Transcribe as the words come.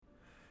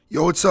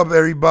Yo, what's up,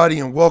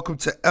 everybody, and welcome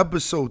to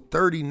episode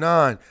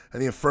 39 of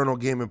the Inferno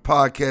Gaming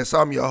Podcast.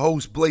 I'm your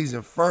host, Blaze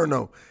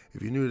Inferno.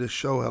 If you're new to the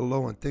show,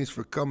 hello, and thanks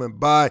for coming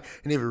by.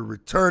 And if you're a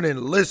returning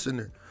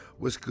listener,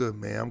 what's good,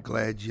 man? I'm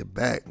glad you're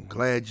back.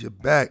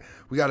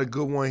 We got a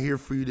good one here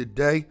for you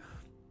today.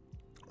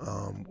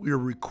 We are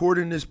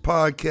recording this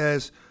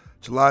podcast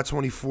July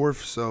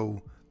 24th,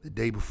 so the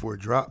day before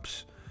it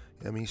drops.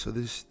 So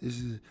this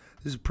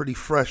is pretty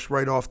fresh,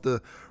 right off the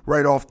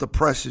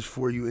presses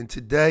for you. And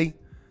today,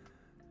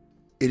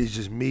 it is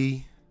just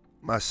me,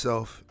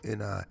 myself,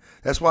 and I.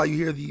 That's why you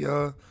hear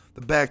the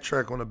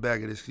backtrack on the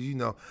back of this,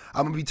 because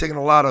I'm gonna be taking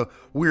a lot of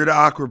weird,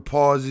 awkward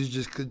pauses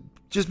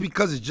just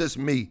because it's just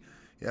me.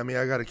 I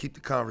got to keep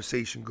the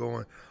conversation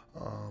going.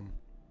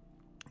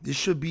 This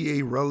should be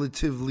a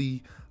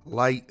relatively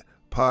light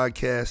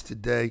podcast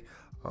today.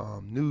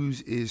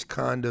 News is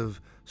kind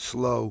of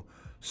slow,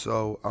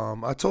 so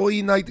I told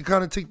E-Night to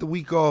kind of take the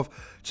week off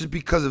just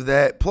because of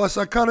that. Plus,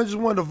 I kind of just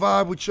wanted to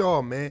vibe with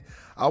y'all, man.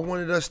 I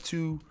wanted us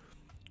to.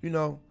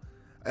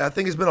 I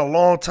think it's been a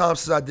long time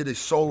since I did a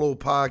solo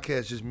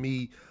podcast, just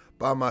me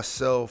by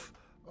myself,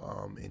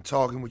 and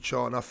talking with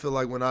y'all. And I feel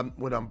like when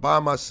I'm by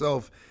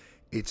myself,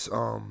 it's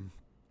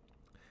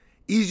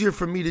easier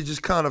for me to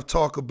just kind of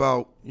talk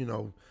about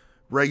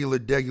regular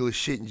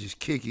shit and just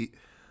kick it.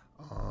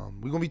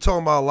 We're gonna be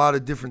talking about a lot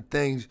of different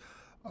things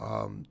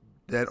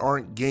that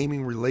aren't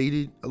gaming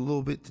related a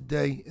little bit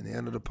today. In the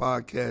end of the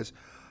podcast,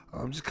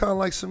 just kind of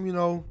like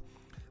some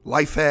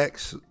life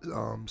hacks,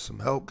 some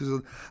help,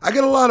 because I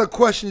get a lot of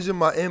questions in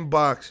my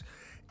inbox,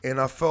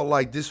 and I felt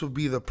like this would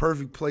be the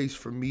perfect place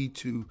for me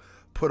to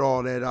put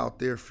all that out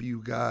there for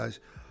you guys,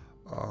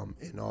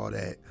 and all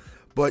that.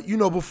 But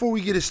before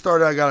we get it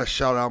started, I gotta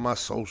shout out my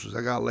socials.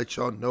 I gotta let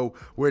y'all know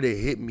where they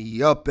hit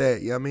me up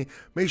at.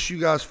 Make sure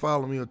you guys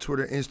follow me on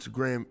Twitter,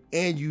 Instagram,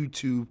 and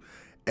YouTube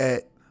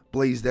at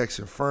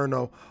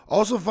BlazeDexInferno.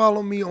 Also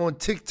follow me on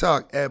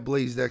TikTok at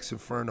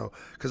BlazeDexInferno,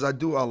 because I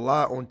do a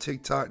lot on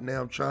TikTok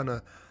now. I'm trying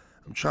to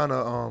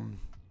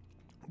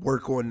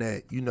work on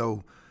that.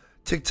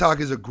 TikTok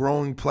is a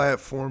growing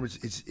platform.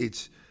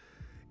 It's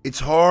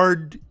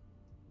hard,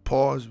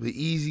 but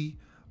easy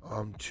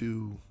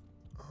to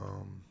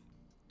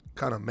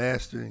kind of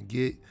master and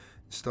get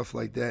stuff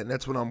like that. And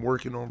that's what I'm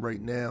working on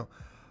right now.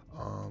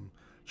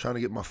 Trying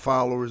to get my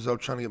followers up,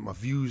 trying to get my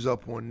views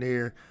up on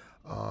there.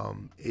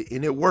 And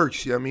it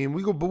works. But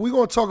we're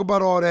gonna talk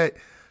about all that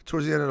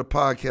towards the end of the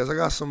podcast. I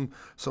got some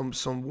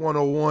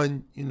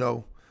 101,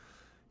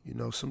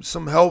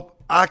 some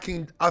help I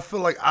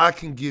feel like I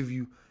can give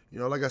you.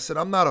 Like I said,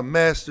 I'm not a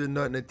master or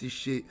nothing at this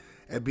shit,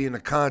 at being a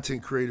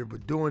content creator,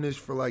 but doing this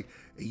for like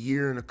a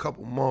year and a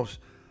couple months,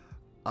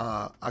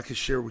 I can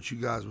share with you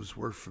guys what's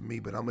worked for me.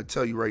 But I'm gonna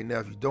tell you right now,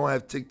 if you don't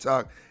have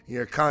TikTok and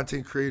you're a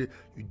content creator,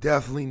 you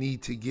definitely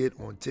need to get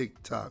on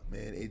TikTok,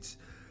 man. It's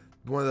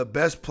one of the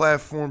best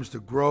platforms to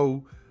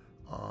grow.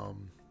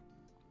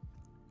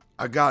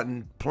 I've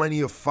gotten plenty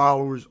of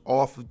followers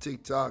off of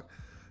TikTok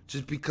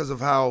just because of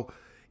how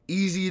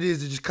easy it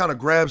is to just kind of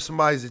grab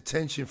somebody's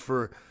attention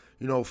for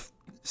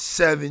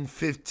 7,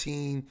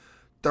 15,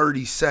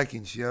 30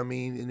 seconds.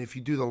 And if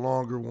you do the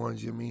longer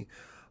ones,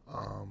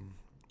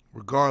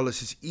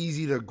 regardless, it's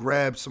easy to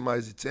grab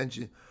somebody's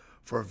attention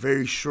for a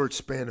very short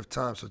span of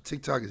time. So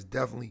TikTok is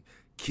definitely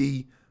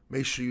key.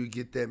 Make sure you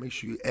get that. Make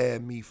sure you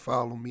add me,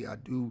 follow me. I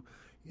do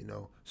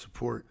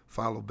support,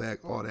 follow back,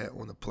 all that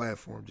on the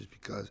platform, just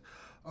because.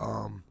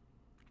 And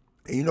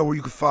where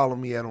you can follow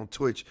me at on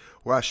Twitch,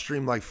 where I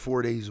stream like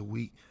 4 days a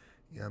week.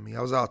 I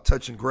was out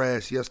touching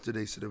grass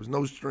yesterday, so there was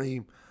no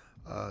stream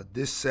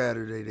this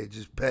Saturday that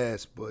just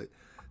passed. But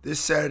this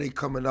Saturday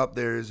coming up,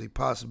 there is a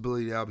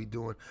possibility that I'll be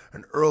doing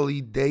an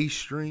early day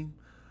stream.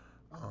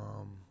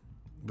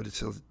 But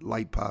it's a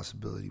light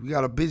possibility. We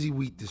got a busy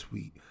week this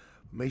week.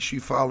 Make sure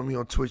you follow me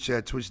on Twitch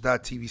at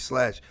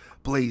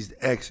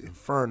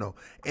twitch.tv/BlazeDexInferno.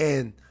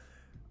 And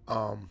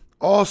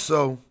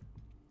also,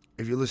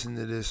 if you're listening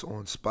to this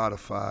on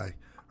Spotify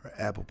or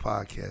Apple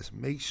Podcasts,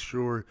 make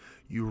sure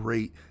you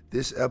rate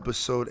this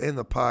episode and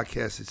the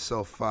podcast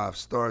itself 5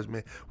 stars,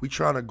 man. We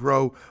trying to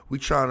grow. We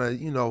trying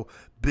to,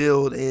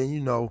 build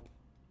and,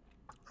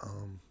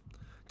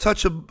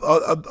 touch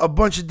a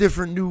bunch of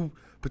different new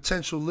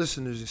potential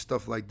listeners and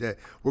stuff like that.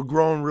 We're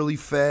growing really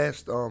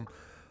fast.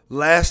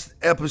 Last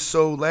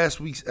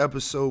week's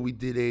episode, we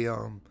did a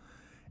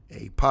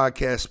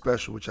podcast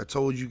special, which I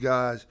told you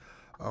guys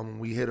when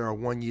we hit our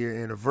 1-year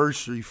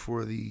anniversary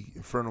for the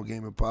Inferno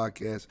Gaming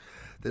Podcast,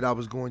 that I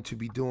was going to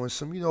be doing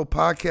some,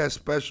 podcast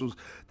specials,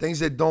 things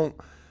that don't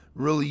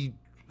really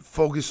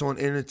focus on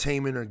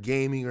entertainment or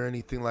gaming or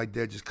anything like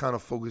that, just kind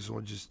of focus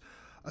on just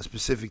a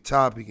specific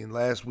topic. And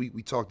last week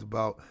we talked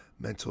about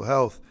mental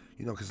health,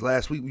 because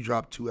last week we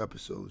dropped 2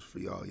 episodes for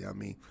y'all.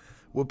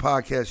 What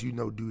podcast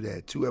do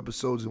that? 2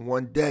 episodes in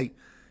one day.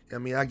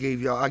 I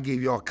gave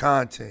y'all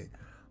content.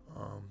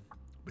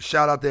 But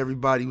shout out to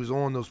everybody who's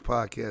on those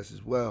podcasts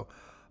as well.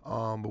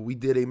 But we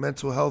did a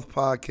mental health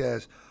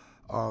podcast,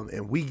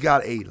 and we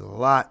got a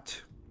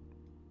lot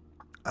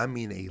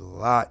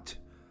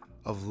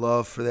of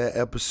love for that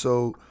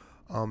episode.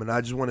 And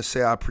I just want to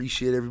say I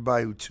appreciate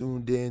everybody who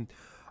tuned in.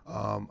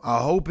 I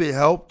hope it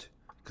helped,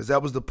 because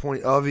that was the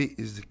point of it,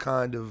 is to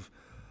kind of,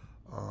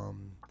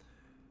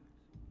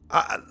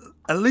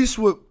 at least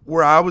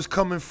where I was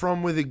coming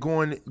from with it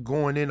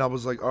going in, I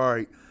was like, all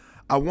right,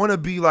 I want to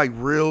be like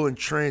real and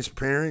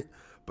transparent,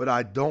 but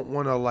I don't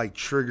want to like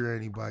trigger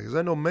anybody, because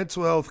I know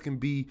mental health can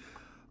be,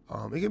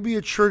 it can be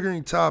a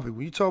triggering topic.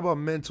 When you talk about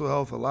mental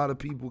health, a lot of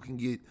people can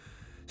get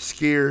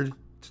scared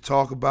to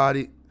talk about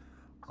it,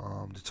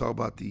 to talk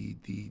about the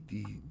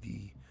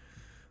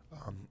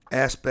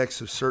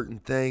aspects of certain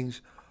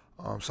things.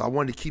 So I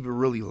wanted to keep it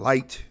really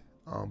light.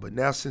 But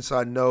now, since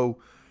I know,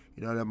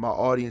 that my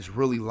audience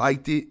really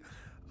liked it,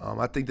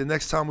 I think the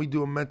next time we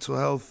do a Mental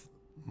Health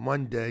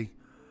Monday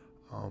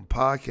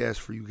podcast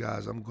for you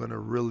guys, I'm gonna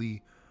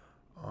really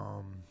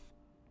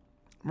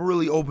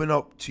open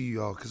up to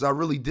y'all, because I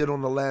really did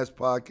on the last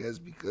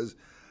podcast, because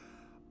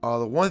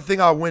the one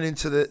thing I went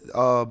into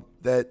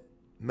that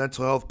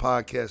mental health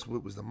podcast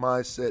with was the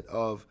mindset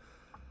of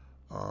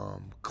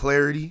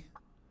clarity,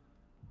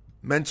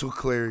 mental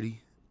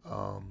clarity,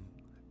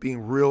 being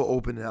real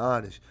open and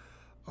honest.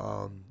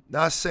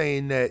 Not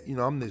saying that,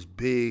 I'm this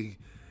big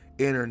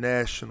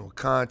international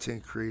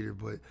content creator,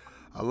 but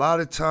a lot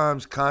of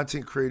times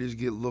content creators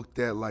get looked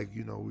at like,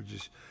 we're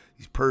just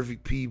these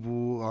perfect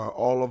people,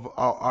 all of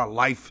our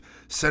life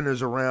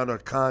centers around our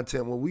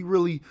content, when we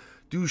really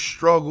do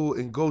struggle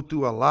and go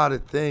through a lot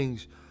of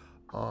things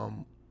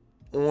on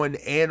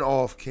and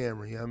off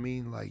camera. You know what I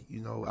mean? Like,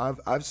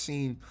 I've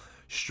seen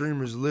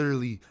streamers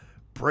literally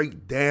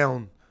break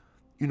down,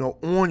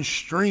 on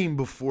stream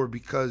before,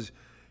 because,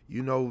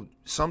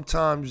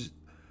 sometimes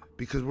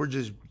because we're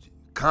just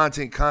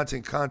content,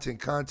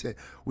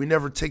 we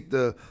never take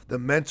the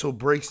mental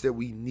breaks that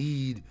we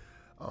need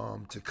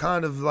to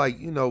kind of like,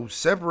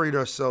 separate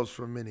ourselves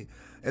for a minute.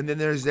 And then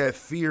there's that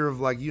fear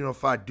of like,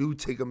 if I do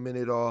take a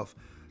minute off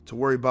to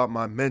worry about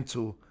my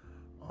mental,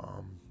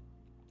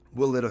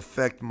 will it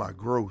affect my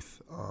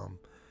growth?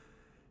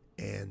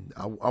 And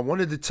I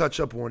wanted to touch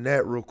up on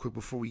that real quick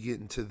before we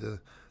get into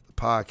the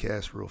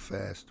podcast real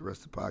fast, the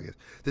rest of the podcast.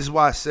 This is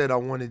why I said I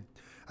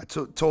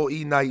told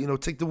E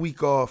Knight, take the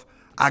week off.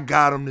 I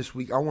got him this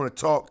week. I want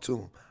to talk to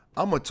him.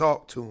 I'm going to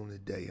talk to him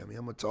today. I'm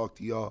going to talk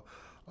to y'all.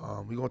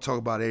 We're going to talk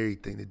about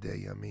everything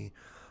today.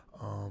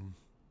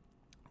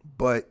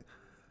 But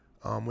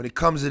when it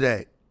comes to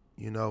that,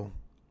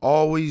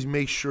 always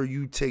make sure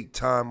you take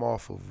time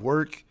off of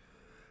work,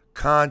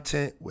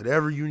 content,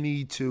 whatever you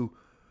need to,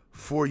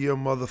 for your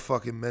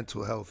motherfucking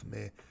mental health,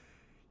 man.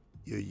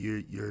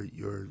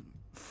 Your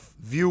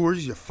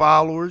viewers, your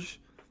followers,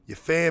 your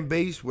fan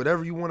base,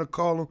 whatever you want to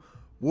call them,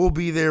 will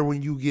be there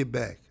when you get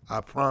back. I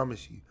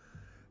promise you.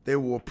 They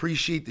will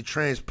appreciate the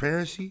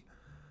transparency.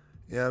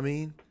 You know what I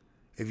mean?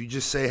 If you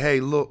just say, hey,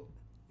 look,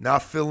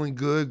 not feeling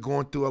good,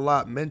 going through a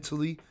lot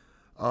mentally,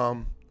 I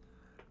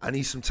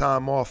need some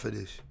time off of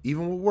this.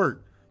 Even with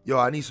work,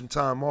 I need some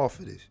time off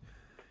of this.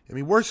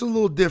 Work's a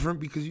little different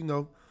because,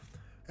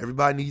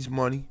 everybody needs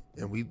money,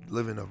 and we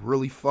live in a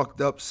really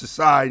fucked up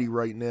society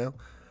right now.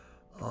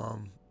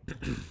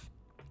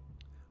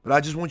 But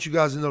I just want you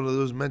guys to know that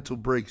those mental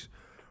breaks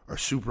are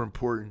super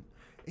important,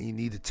 and you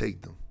need to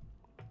take them.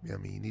 You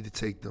need to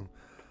take them.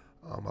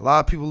 A lot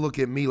of people look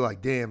at me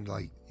like, damn,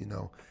 like,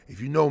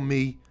 if you know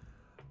me,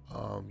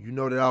 you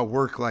know that I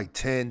work like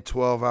 10,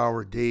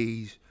 12-hour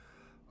days,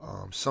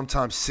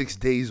 sometimes 6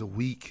 days a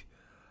week,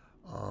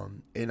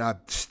 and I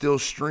still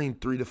stream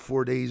 3 to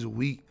 4 days a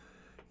week.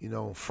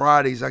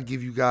 Fridays, I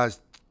give you guys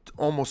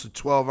almost a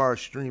 12-hour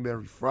stream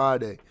every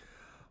Friday.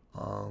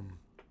 A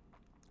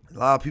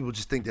lot of people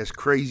just think that's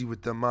crazy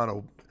with the amount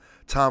of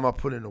time I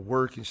put into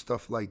work and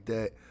stuff like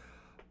that.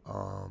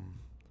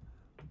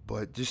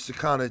 But just to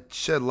kind of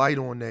shed light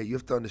on that, you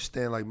have to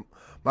understand, like,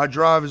 my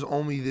drive is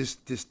only this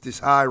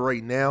high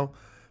right now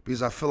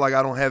because I feel like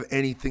I don't have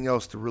anything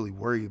else to really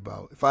worry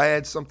about. If I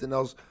had something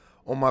else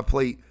on my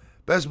plate,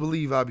 best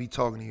believe I'd be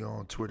talking to you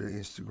on Twitter,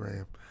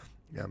 Instagram.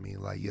 You know what I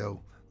mean? Like,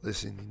 yo,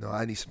 listen,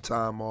 I need some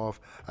time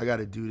off. I got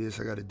to do this.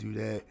 I got to do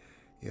that.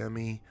 You know what I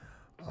mean?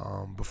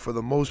 But for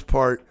the most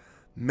part,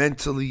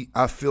 mentally,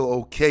 I feel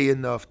okay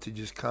enough to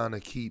just kind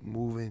of keep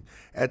moving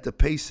at the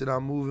pace that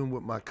I'm moving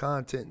with my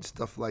content and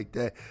stuff like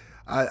that.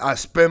 I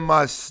spend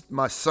my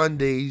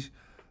Sundays,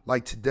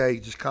 like today,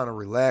 just kind of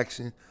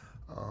relaxing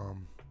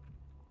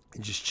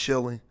and just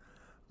chilling,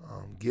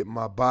 getting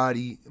my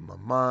body and my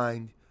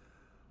mind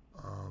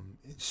and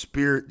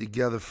spirit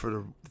together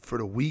for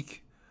the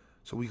week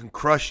so we can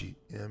crush it.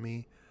 You know what I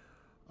mean?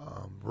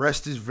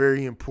 Rest is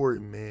very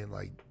important, man.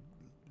 Like,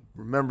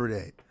 remember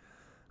that.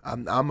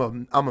 I'm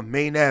a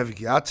main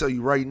advocate. I'll tell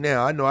you right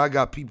now, I know I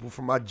got people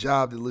from my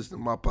job that listen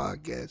to my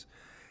podcast.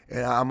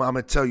 And I'm going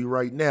to tell you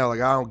right now, like,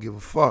 I don't give a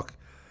fuck.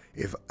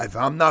 If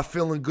I'm not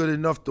feeling good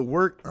enough to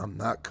work, I'm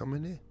not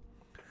coming in.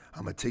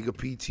 I'm going to take a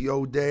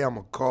PTO day. I'm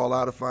going to call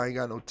out if I ain't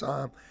got no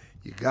time.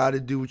 You got to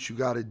do what you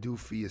got to do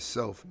for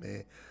yourself,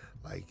 man.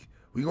 Like,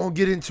 we're going to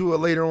get into it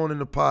later on in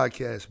the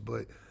podcast,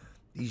 but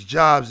these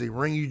jobs, they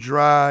wring you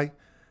dry,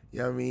 you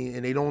know what I mean?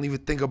 And they don't even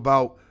think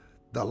about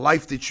the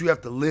life that you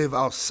have to live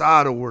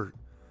outside of work.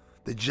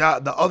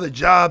 the other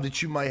job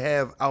that you might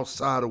have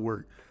outside of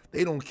work.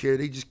 They don't care.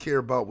 They just care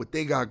about what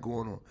they got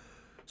going on.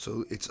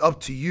 So it's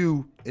up to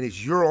you, and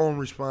it's your own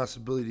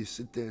responsibility to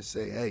sit there and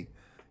say, hey,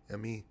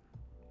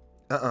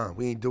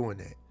 we ain't doing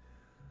that.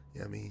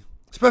 You know what I mean?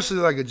 Especially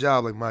like a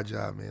job like my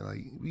job, man.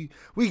 Like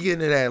we get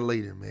into that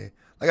later, man.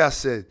 Like I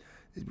said,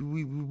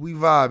 we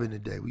vibing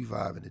today. We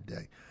vibing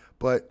today.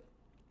 But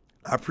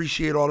I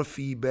appreciate all the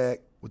feedback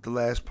with the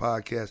last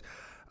podcast.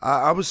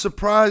 I was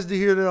surprised to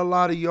hear that a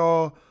lot of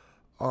y'all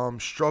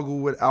struggle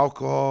with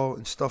alcohol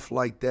and stuff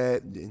like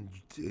that and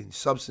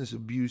substance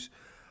abuse.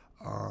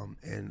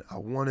 And I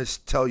want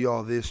to tell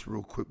y'all this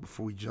real quick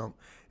before we jump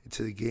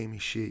into the gaming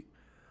shit.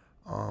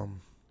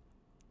 One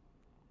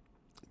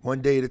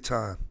day at a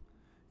time.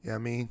 You know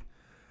what I mean?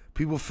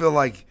 People feel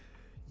like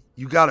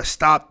you got to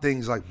stop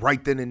things like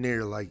right then and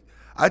there. Like,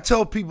 I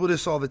tell people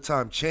this all the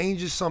time.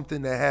 Change is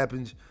something that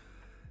happens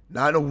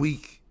not in a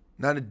week,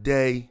 not a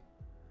day,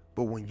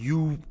 but when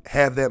you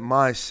have that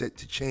mindset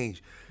to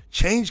change.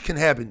 Change can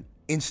happen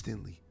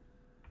instantly.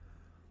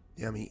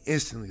 You know what I mean?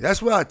 Instantly.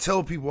 That's what I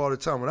tell people all the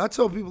time. When I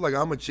tell people, like,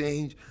 I'm going to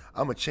change.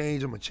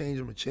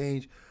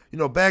 You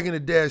know, back in the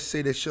day, I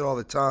say that shit all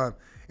the time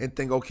and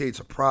think, okay,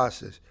 it's a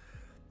process.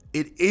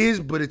 It is,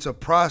 but it's a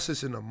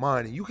process in the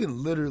mind. And you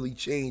can literally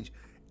change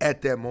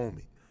at that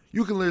moment.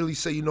 You can literally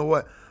say, you know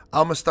what?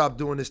 I'm going to stop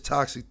doing this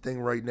toxic thing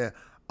right now.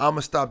 I'm going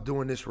to stop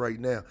doing this right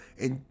now.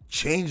 And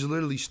change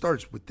literally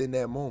starts within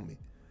that moment.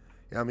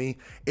 You know what I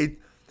mean?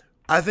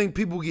 I think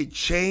people get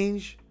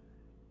change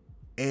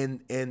and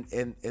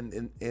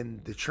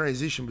the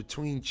transition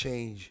between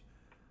change,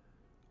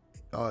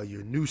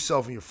 your new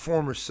self and your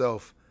former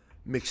self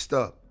mixed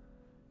up.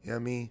 You know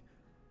what I mean?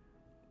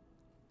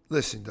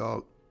 Listen,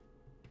 dog.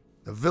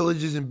 The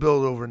village isn't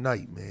built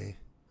overnight, man.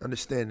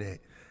 Understand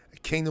that. A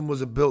kingdom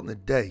wasn't built in a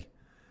day.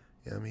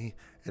 You know what I mean?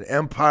 An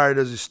empire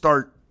doesn't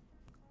start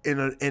in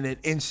an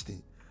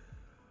instant.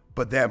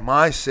 But that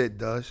mindset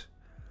does.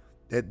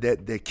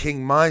 That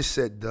king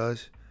mindset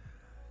does.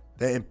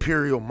 That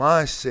imperial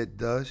mindset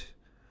does.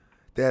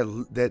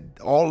 That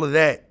all of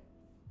that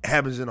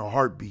happens in a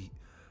heartbeat.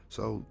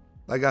 So,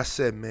 like I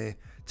said, man,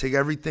 take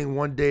everything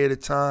one day at a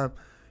time.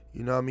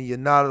 You know what I mean? You're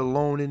not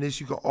alone in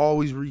this. You can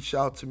always reach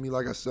out to me,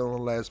 like I said on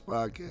the last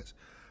podcast.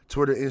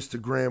 Twitter,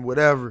 Instagram,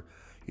 whatever.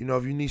 You know,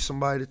 if you need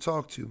somebody to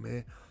talk to,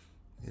 man.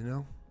 You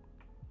know?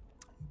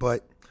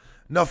 But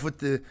enough with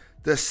the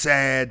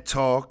sad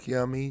talk, you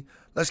know what I mean?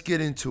 Let's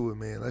get into it,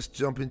 man. Let's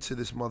jump into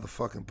this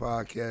motherfucking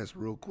podcast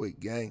real quick,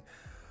 gang.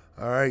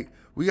 All right?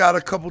 We got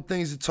a couple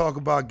things to talk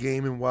about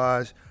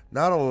gaming-wise.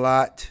 Not a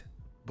lot,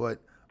 but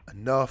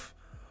enough.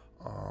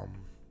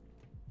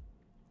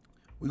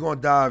 We're going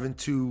to dive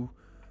into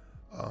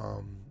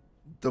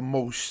the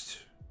most,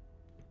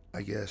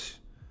 I guess,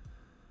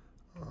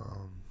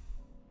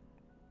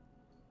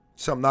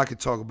 something I could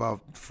talk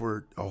about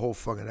for a whole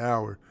fucking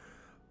hour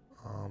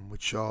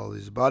with y'all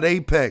is about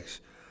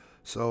Apex.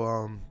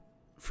 So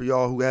for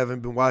y'all who haven't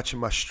been watching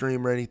my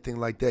stream or anything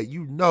like that,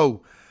 you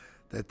know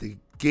that the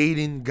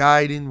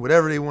Gaiden,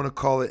 whatever they want to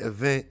call it,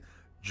 event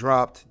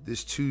dropped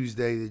this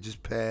Tuesday that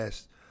just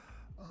passed.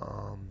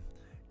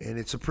 And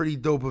it's a pretty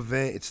dope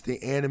event. It's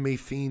the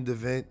anime-themed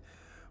event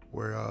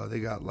where they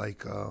got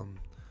like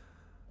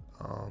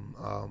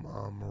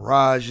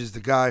Mirage is the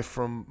guy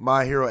from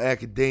My Hero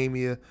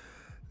Academia.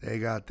 They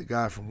got the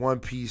guy from One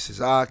Piece as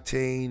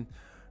Octane.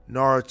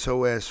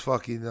 Naruto as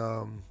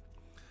fucking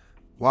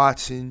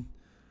Watson.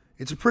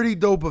 It's a pretty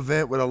dope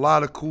event with a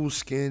lot of cool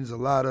skins, a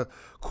lot of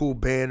cool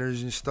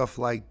banners and stuff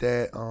like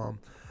that.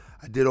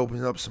 I did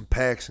open up some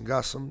packs and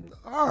got some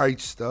alright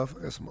stuff.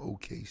 I got some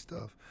okay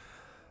stuff.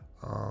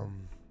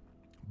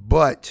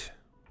 But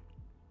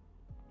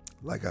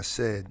like I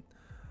said,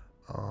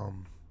 I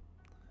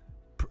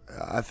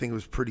think it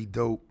was pretty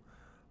dope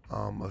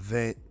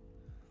event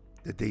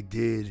that they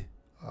did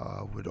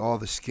with all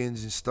the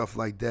skins and stuff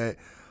like that.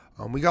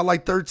 We got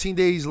like 13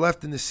 days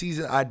left in the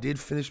season. I did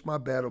finish my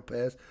battle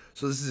pass.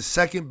 So this is the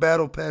second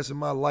battle pass in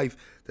my life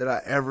that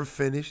I ever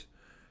finished.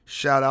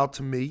 Shout out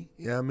to me.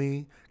 You know what I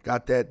mean?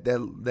 Got that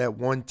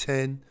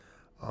 110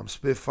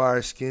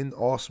 Spitfire skin.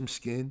 Awesome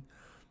skin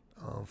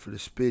for the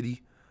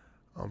Spitty.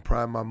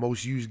 Probably my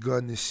most used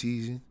gun this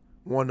season.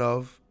 One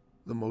of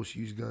the most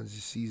used guns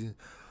this season.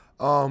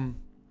 But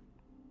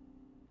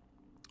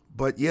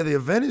yeah, the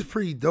event is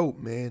pretty dope,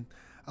 man.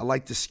 I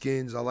like the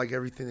skins. I like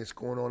everything that's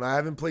going on. I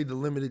haven't played the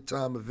limited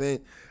time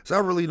event, so I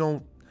really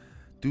don't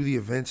do the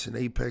events in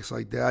Apex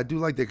like that. I do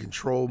like the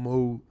control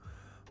mode,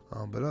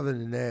 but other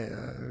than that,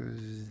 I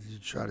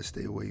try to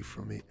stay away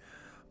from it.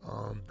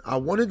 I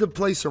wanted to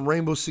play some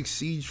Rainbow Six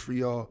Siege for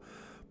y'all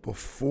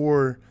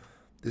before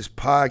this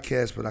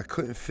podcast, but I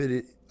couldn't fit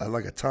it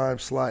like a time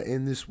slot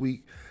in this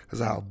week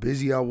because of how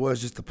busy I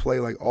was just to play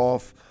like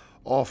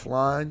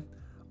offline,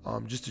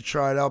 just to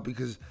try it out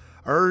because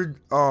I heard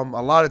a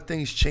lot of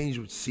things changed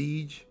with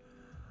Siege.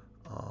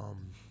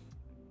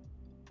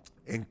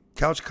 And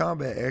Couch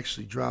Combat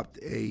actually dropped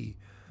a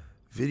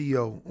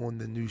video on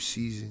the new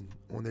season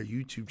on their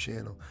YouTube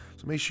channel.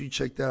 So make sure you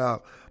check that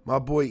out. My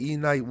boy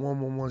E-Night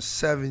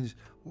 1117's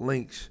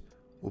links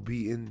will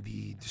be in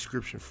the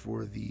description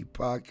for the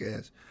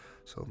podcast.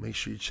 So make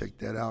sure you check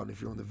that out. And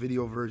if you're on the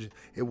video version,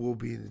 it will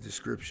be in the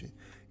description.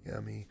 You know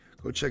what I mean?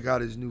 Go check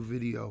out his new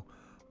video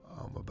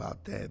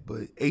about that.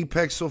 But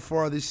Apex so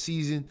far this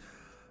season,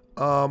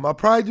 I'll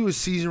probably do a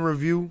season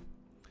review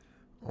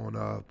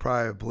on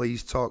probably a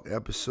Blaze Talk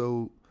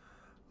episode.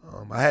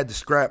 I had to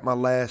scrap my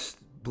last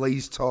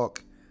Blaze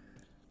Talk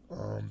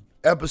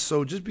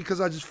episode just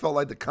because I just felt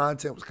like the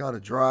content was kind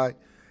of dry.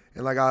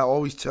 And like I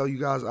always tell you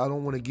guys, I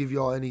don't want to give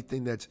y'all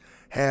anything that's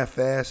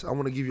half-assed. I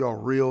want to give y'all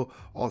real,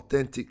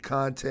 authentic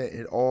content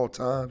at all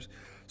times.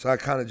 So I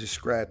kind of just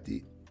scrapped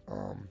it.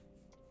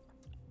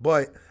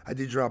 But I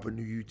did drop a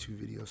new YouTube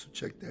video, so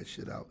check that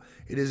shit out.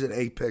 It is an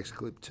Apex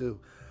clip too.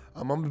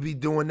 I'm going to be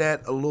doing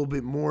that a little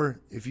bit more.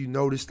 If you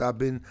noticed, I've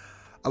been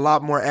a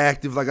lot more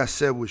active, like I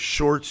said, with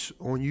shorts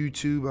on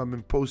YouTube. I've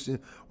been posting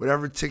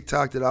whatever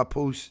TikTok that I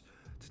post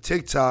to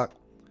TikTok,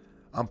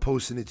 I'm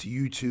posting it to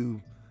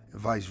YouTube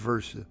and vice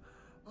versa.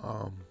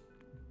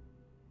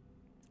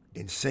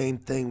 And same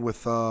thing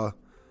with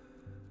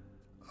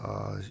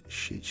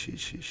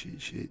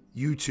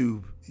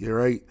YouTube. You're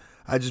right.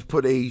 I just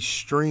put a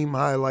stream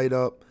highlight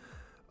up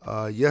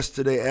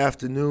yesterday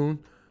afternoon.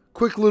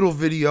 Quick little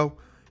video.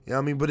 You know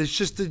what I mean? But it's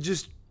just you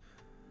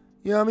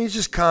know what I mean? It's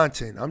just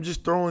content. I'm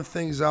just throwing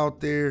things out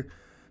there,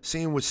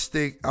 seeing what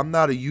stick. I'm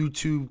not a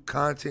YouTube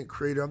content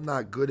creator. I'm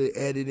not good at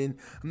editing.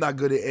 I'm not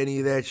good at any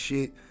of that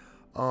shit.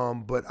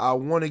 But I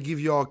want to give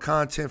y'all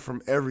content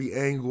from every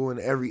angle and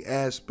every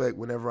aspect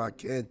whenever I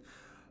can.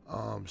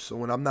 So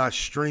when I'm not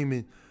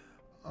streaming,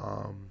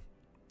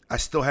 I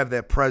still have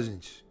that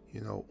presence, you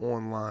know,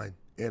 online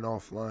and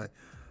offline.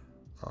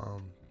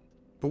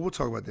 But we'll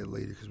talk about that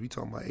later because we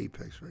talking about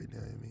Apex right now.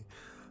 I mean,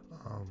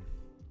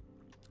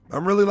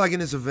 I'm really liking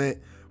this event.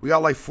 We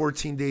got like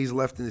 14 days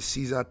left in the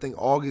season. I think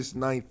August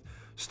 9th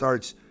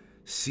starts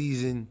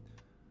season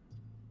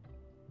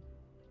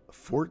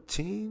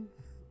 14,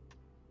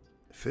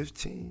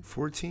 15,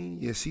 14?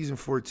 Yeah, season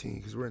 14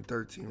 because we're in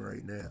 13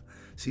 right now.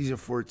 Season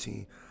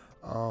 14.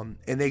 And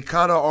they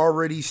kind of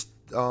already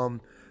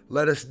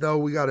let us know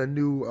we got a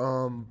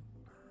new,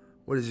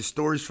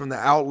 Stories from the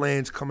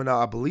Outlands coming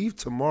out, I believe,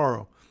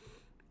 tomorrow.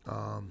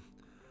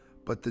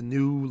 But the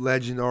new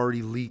legend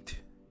already leaked.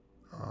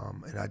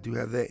 And I do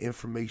have that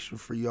information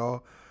for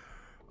y'all.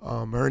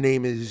 Her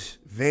name is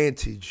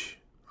Vantage,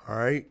 all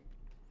right?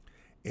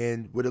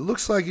 And what it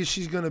looks like is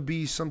she's going to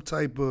be some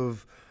type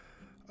of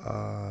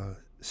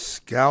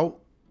scout,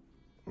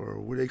 or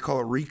what they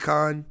call it,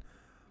 recon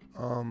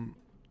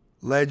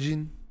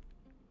legend.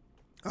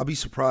 I'll be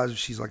surprised if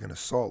she's like an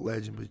assault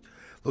legend, but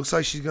looks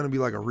like she's going to be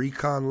like a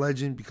recon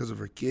legend because of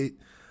her kit.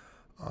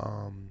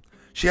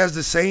 She has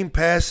the same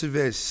passive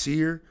as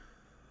Seer,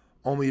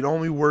 only it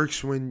only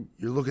works when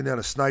you're looking at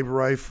a sniper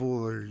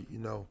rifle or, you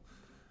know,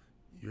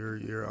 your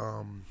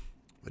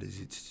what is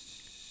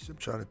it? I'm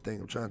trying to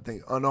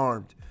think.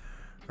 Unarmed,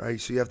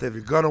 right? So you have to have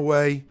your gun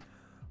away,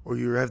 or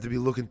you have to be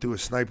looking through a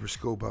sniper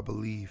scope, I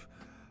believe.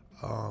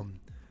 And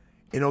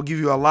it'll give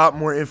you a lot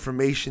more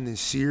information than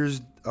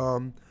Seer's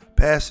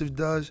passive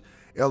does.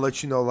 It'll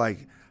let you know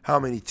like how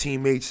many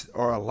teammates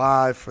are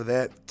alive for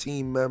that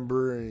team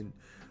member and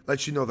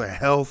let you know their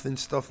health and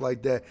stuff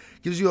like that.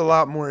 Gives you a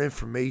lot more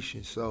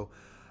information. So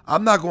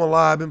I'm not going to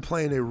lie, I've been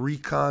playing a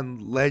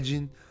recon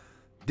legend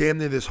damn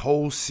near this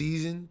whole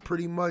season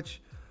pretty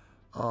much.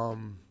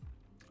 I'm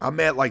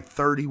at like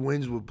 30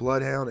 wins with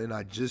Bloodhound, and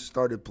I just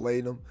started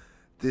playing them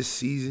this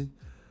season.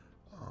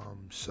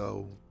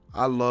 So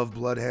I love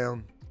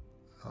Bloodhound.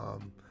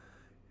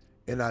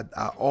 And I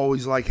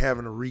always like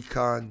having a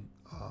recon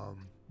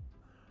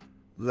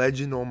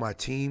legend on my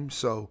team.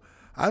 So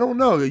I don't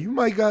know. You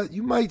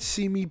might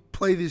see me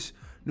play this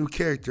new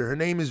character. Her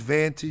name is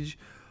Vantage.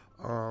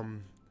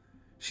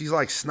 She's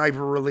like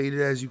sniper related,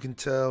 as you can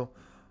tell.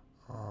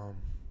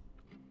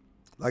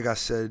 Like I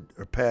said,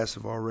 her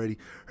passive already.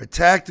 Her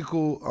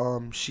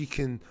tactical, she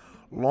can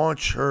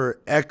launch her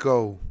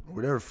Echo, or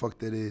whatever the fuck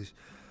that is.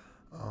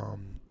 I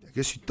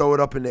guess you throw it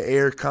up in the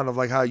air, kind of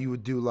like how you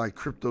would do like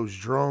Crypto's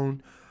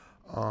drone.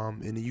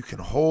 And then you can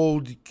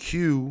hold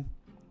Q,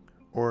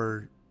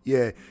 or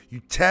you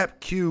tap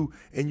Q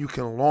and you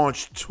can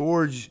launch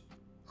towards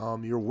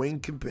your wing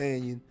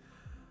companion,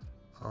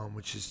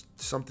 which is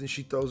something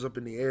she throws up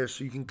in the air,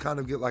 so you can kind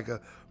of get like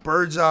a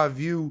bird's eye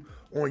view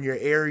on your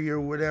area or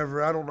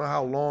whatever. I don't know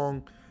how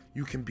long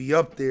you can be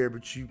up there,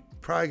 but you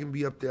probably can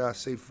be up there, I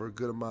say, for a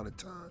good amount of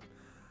time.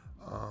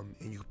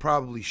 And you can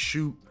probably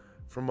shoot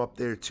from up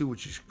there too,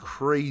 which is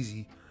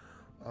crazy.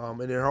 And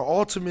then her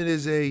ultimate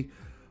is a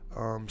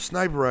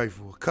sniper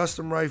rifle, a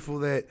custom rifle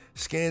that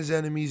scans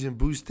enemies and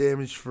boosts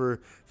damage for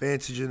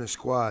Vantage in a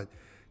squad.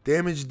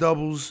 Damage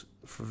doubles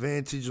for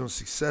Vantage on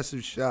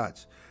successive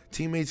shots.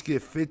 Teammates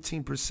get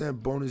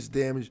 15% bonus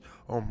damage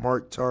on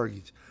marked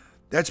targets.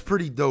 That's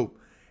pretty dope.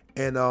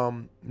 And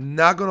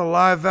not gonna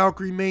lie,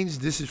 Valkyrie mains,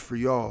 this is for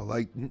y'all.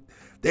 Like,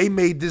 they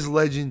made this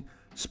legend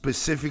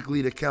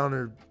specifically to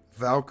counter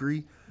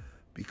Valkyrie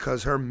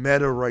because her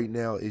meta right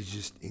now is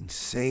just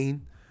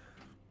insane.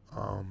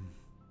 Let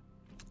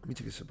me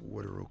take a sip of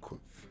water real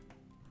quick.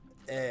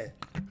 I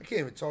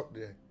can't even talk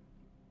today.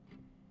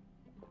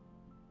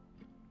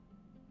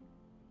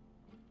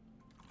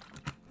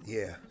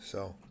 Yeah,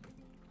 so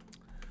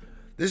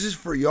this is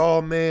for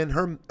y'all, man.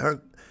 Her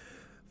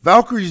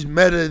Valkyrie's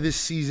meta this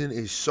season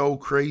is so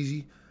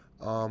crazy.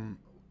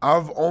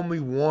 I've only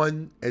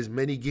won as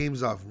many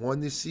games I've won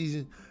this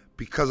season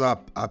because I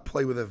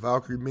play with a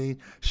Valkyrie main.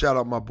 Shout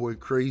out my boy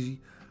Crazy.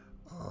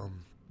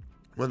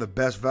 One of the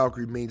best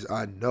Valkyrie mains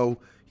I know.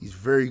 He's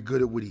very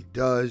good at what he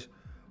does.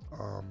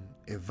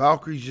 And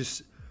Valkyrie's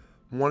just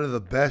one of the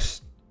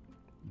best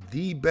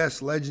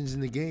legends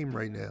in the game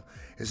right now.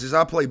 And since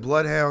I play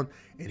Bloodhound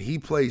and he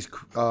plays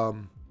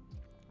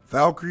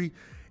Valkyrie,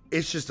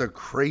 it's just a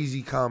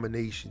crazy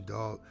combination,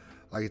 dog.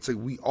 Like, it's like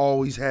we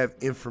always have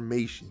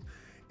information.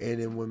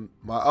 And then when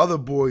my other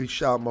boy,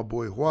 shout out my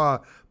boy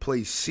Hua,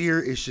 plays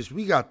Seer, it's just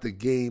we got the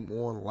game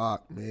on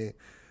lock, man.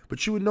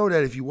 But you would know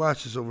that if you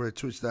watch this over at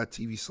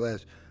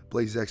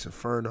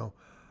twitch.tv/BlazeXinferno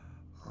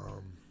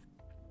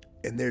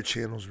and their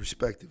channels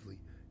respectively.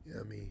 You know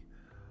what I mean?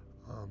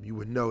 You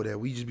would know that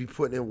we just be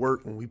putting in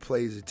work when we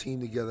play as a team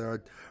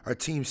together. Our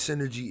team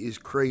synergy is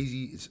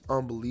crazy. It's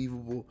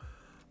unbelievable.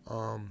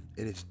 And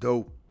it's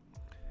dope.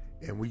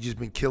 And we just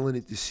been killing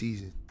it this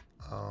season.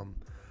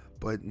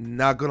 But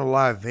not going to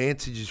lie,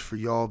 advantages for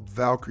y'all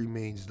Valkyrie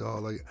mains,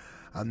 dog. Like,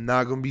 I'm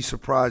not going to be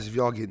surprised if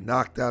y'all get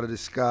knocked out of the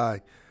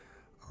sky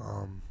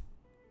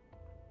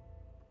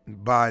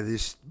by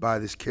this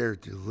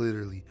character,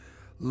 literally.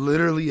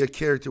 Literally a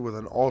character with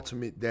an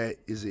ultimate that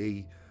is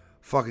a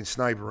fucking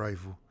sniper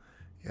rifle.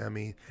 You know what I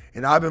mean?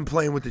 And I've been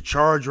playing with the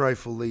charge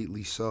rifle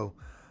lately, so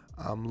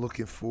I'm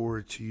looking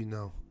forward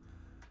to,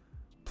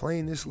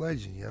 playing this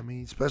legend. You know what I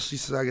mean? Especially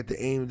since I get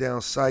to aim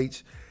down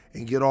sights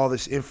and get all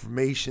this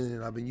information,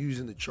 and I've been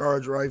using the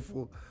charge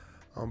rifle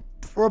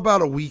for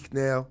about a week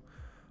now.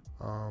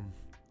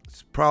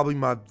 It's probably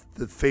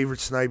the favorite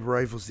sniper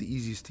rifle. It's the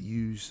easiest to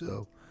use,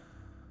 so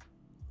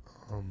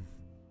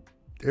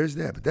there's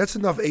that. But that's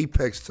enough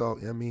Apex talk.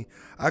 You know what I mean?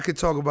 I could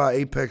talk about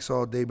Apex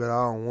all day, but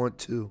I don't want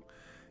to.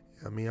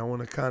 I mean, I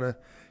want to kind of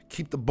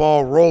keep the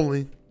ball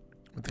rolling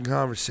with the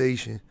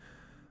conversation,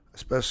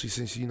 especially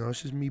since,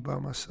 it's just me by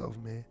myself,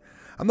 man.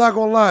 I'm not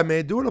going to lie,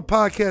 man. Doing a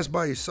podcast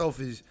by yourself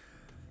is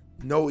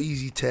no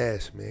easy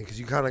task, man, because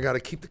you kind of got to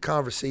keep the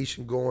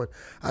conversation going.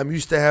 I'm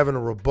used to having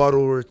a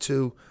rebuttal or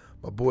two.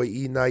 My boy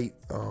E-Knight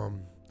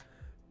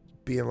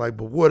being like,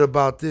 but what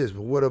about this?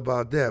 But what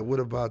about that? What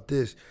about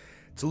this?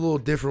 It's a little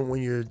different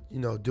when you're,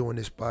 doing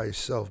this by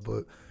yourself.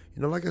 But,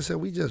 like I said,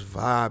 we just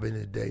vibing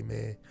today,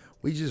 man.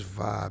 We just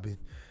vibing.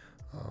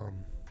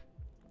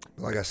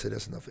 Like I said,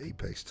 that's enough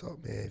Apex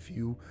talk, man. If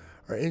you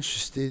are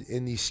interested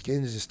in these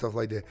skins and stuff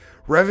like that,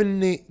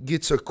 Revenant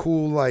gets a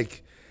cool,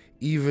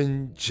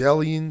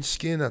 Evangelion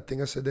skin. I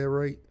think I said that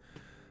right.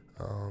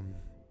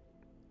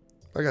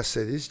 Like I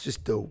said, it's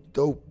just dope.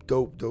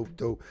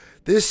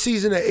 This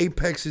season of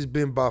Apex has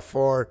been by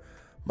far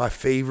my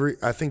favorite.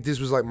 I think this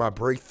was my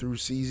breakthrough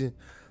season.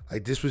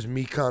 This was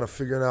me kind of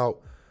figuring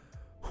out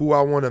who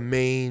I want to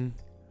main,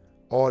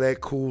 all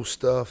that cool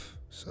stuff.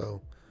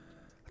 So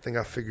I think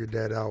I figured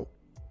that out.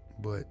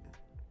 But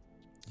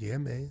yeah,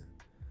 man,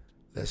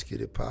 let's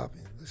get it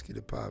popping.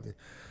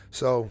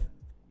 So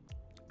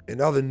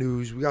in other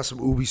news, we got some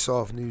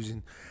Ubisoft news.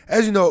 And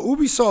as you know,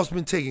 Ubisoft's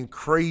been taking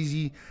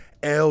crazy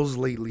L's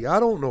lately.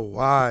 I don't know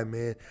why,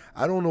 man.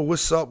 I don't know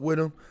what's up with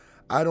them.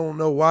 I don't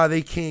know why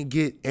they can't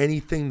get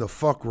anything the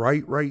fuck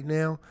right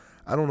now.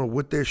 I don't know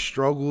what their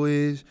struggle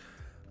is,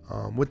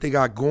 what they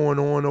got going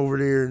on over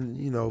there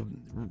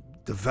in,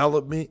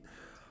 development.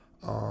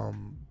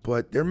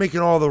 But they're making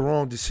all the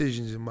wrong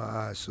decisions in my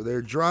eyes. So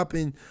they're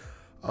dropping,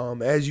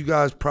 as you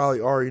guys probably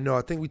already know,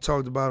 I think we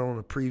talked about it on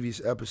a previous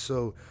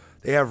episode,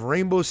 they have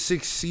Rainbow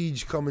Six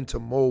Siege coming to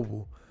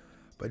mobile.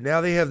 But now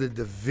they have the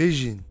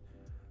Division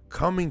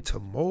coming to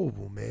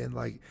mobile, man.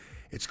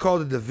 It's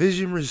called the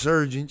Division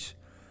Resurgence.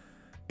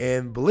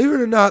 And believe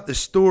it or not, the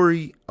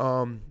story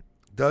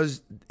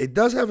does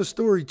have a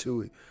story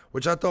to it,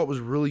 which I thought was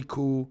really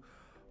cool.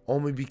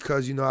 Only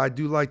because, I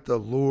do like the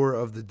lore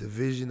of the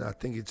Division. I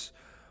think it's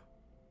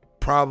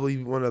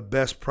probably one of the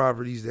best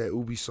properties that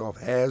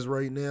Ubisoft has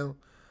right now.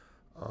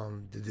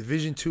 The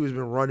Division 2 has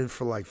been running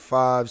for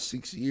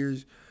 5-6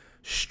 years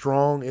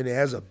strong, and it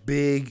has a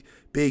big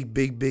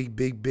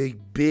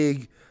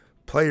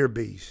player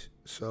base.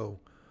 So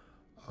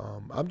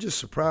I'm just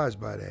surprised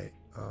by that.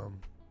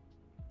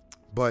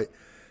 But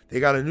they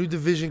got a new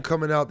Division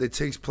coming out that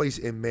takes place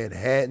in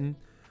Manhattan.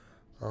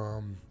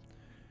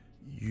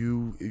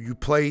 You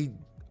played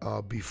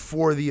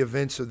before the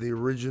events of the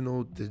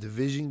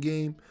Division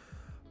game.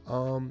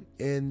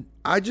 And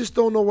I just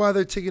don't know why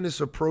they're taking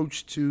this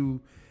approach to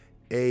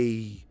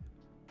a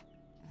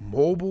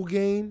mobile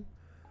game.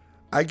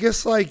 I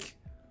guess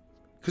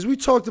because we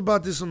talked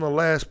about this on the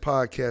last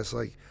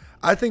podcast,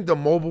 I think the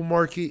mobile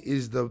market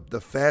is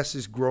the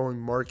fastest growing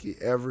market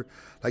ever.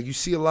 You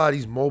see a lot of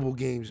these mobile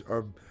games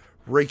are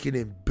raking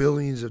in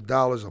billions of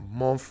dollars a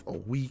month, a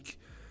week.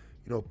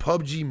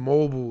 PUBG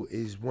Mobile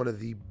is one of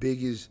the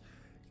biggest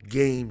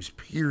games,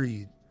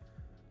 period.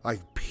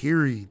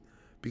 Period.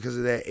 because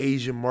of that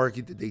Asian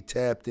market that they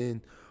tapped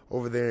in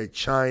over there in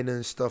China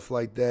and stuff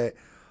like that.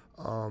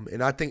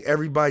 And I think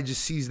everybody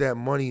just sees that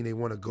money and they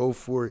want to go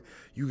for it.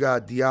 You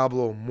got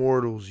Diablo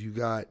Immortals, you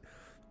got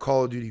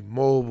Call of Duty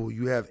Mobile,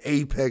 you have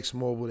Apex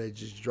Mobile that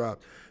just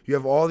dropped. You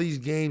have all these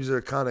games that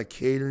are kind of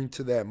catering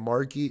to that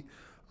market.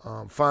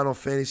 Final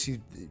Fantasy,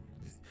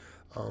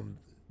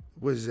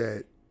 what is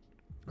that?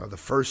 The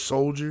First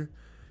Soldier,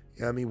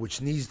 you know what I mean,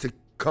 which needs to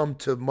come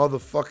to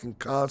motherfucking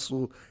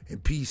console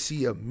and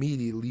PC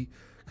immediately,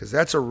 because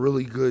that's a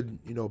really good,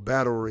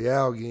 battle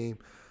royale game.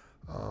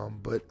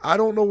 But I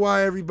don't know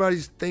why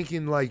everybody's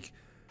thinking like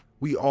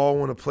we all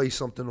want to play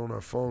something on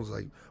our phones.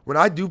 Like when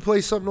I do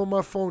play something on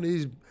my phone, it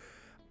is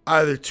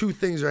either two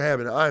things are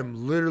happening.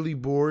 I'm literally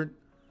bored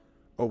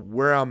of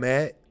where I'm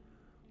at,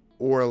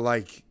 or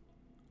like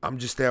I'm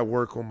just at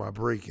work on my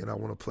break and I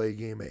want to play a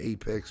game of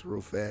Apex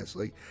real fast.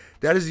 Like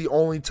that is the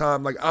only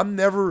time. Like I'm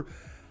never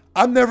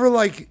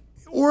like,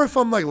 or if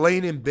I'm like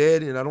laying in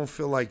bed and I don't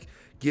feel like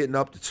getting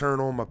up to turn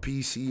on my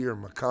PC or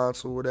my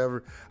console or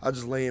whatever, I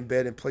just lay in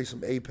bed and play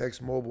some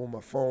Apex Mobile on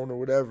my phone or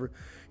whatever.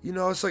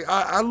 It's like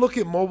I look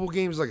at mobile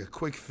games like a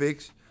quick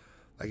fix.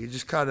 Like it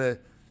just kind of,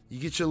 you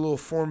get your little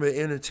form of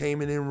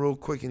entertainment in real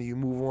quick and you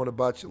move on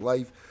about your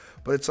life.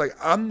 But it's like,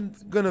 I'm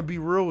going to be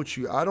real with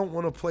you. I don't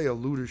want to play a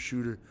looter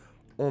shooter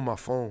on my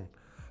phone.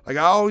 Like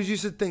I always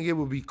used to think it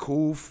would be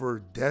cool for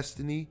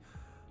Destiny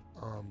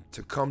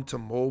to come to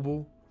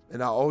mobile.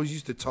 And I always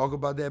used to talk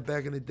about that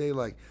back in the day.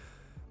 Like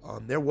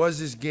there was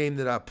this game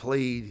that I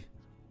played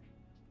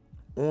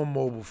on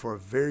mobile for a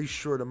very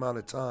short amount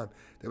of time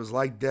that was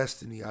like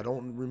Destiny. I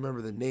don't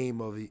remember the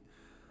name of it.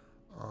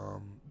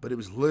 But it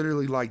was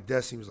literally like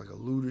Destiny. It was like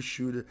a looter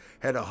shooter,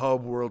 had a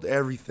hub world,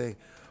 everything.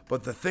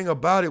 But the thing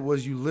about it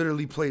was you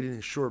literally played it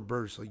in short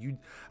bursts. Like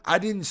I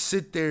didn't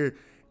sit there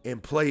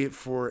and play it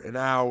for an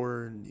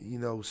hour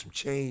and, some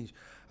change.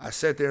 I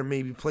sat there and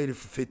maybe played it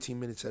for 15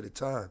 minutes at a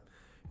time.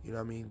 You know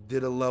what I mean?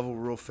 Did a level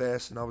real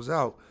fast and I was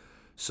out.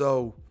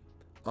 So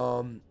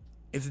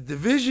if the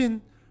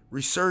Division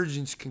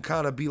resurgence can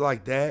kind of be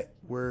like that,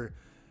 where,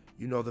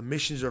 the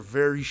missions are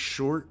very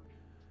short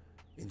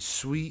and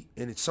sweet,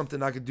 and it's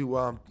something I could do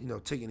while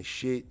I'm, taking a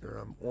shit or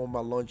I'm on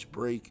my lunch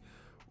break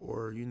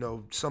or,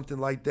 something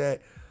like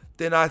that,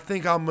 then I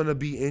think I'm going to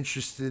be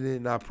interested in it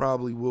and I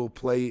probably will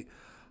play it.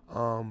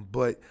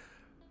 But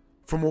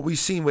from what we've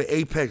seen with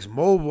Apex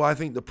Mobile, I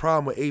think the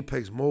problem with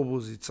Apex Mobile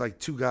is it's like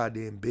too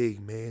goddamn big,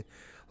 man.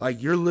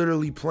 Like you're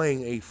literally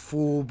playing a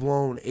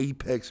full-blown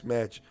Apex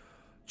match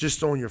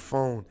just on your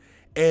phone.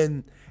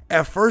 And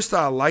at first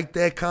I liked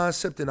that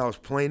concept and I was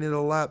playing it a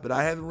lot, but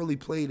I haven't really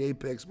played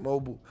Apex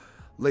Mobile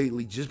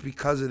lately just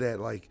because of that.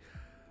 Like,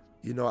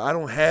 I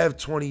don't have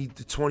 20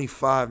 to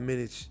 25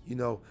 minutes,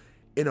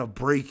 in a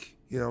break.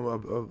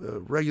 A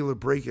regular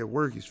break at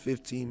work is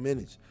 15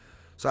 minutes.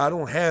 So I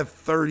don't have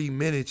 30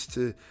 minutes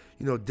to,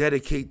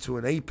 dedicate to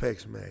an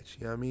Apex match.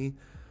 You know what I mean?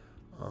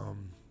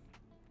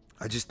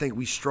 I just think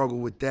we struggle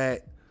with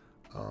that,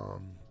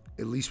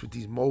 at least with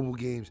these mobile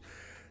games.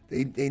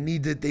 They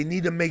need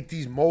to make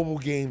these mobile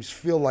games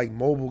feel like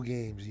mobile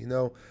games,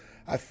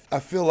 I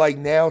feel like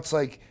now it's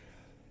like,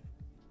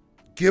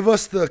 give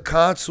us the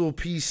console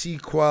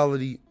PC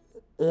quality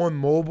on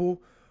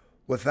mobile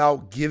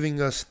without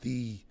giving us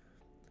the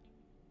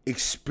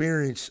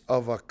experience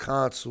of a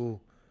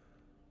console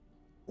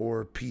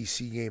or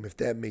PC game, if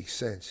that makes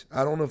sense.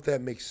 I don't know if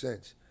that makes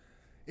sense.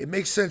 It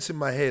makes sense in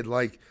my head.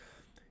 Like,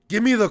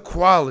 give me the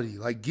quality.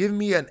 Like, give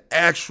me an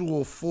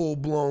actual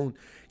full-blown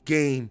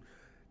game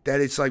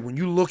that it's like when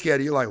you look at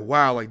it, you're like,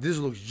 wow, like this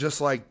looks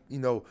just like,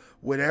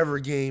 whatever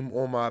game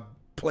on my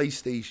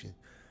PlayStation.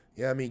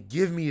 You know what I mean?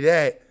 Give me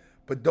that.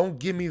 But don't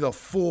give me the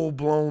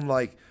full-blown,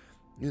 like,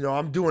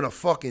 I'm doing a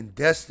fucking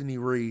Destiny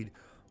raid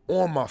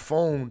on my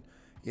phone.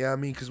 You know what I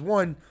mean? Because,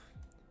 one,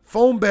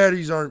 phone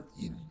batteries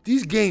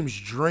these games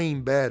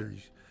drain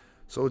batteries.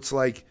 So it's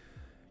like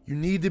you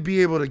need to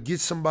be able to get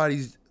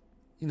somebody's,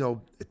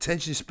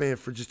 attention span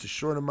for just a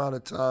short amount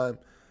of time,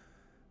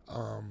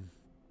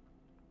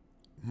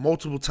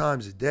 multiple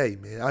times a day,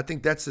 man. I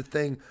think that's the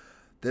thing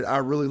that I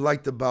really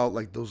liked about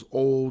like those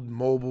old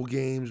mobile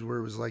games where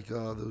it was like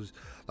those,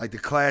 like the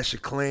Clash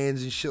of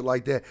Clans and shit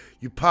like that.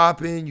 You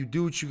pop in, you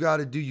do what you got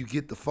to do, you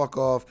get the fuck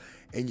off,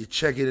 and you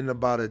check it in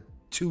about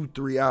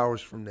 2-3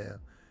 hours from now. You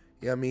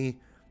know what I mean?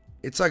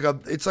 It's like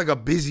a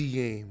busy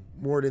game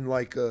more than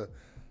like a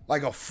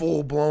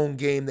full blown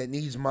game that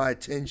needs my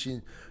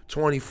attention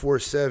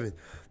 24/7.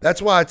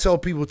 That's why I tell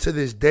people to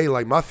this day,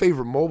 like my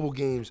favorite mobile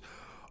games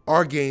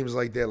are games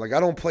like that. Like I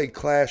don't play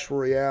Clash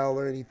Royale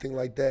or anything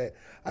like that.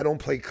 I don't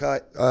play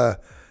Clash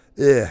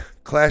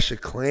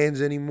of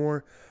Clans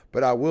anymore.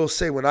 But I will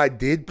say when I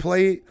did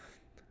play it,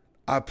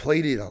 I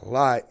played it a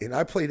lot. And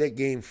I played that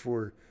game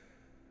for,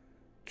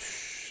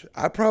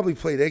 I probably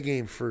played that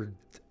game for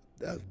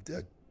a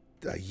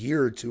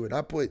year or two. And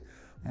I put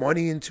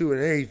money into it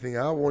and everything.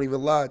 I won't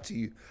even lie to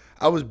you.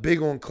 I was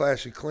big on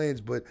Clash of Clans,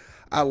 but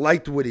I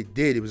liked what it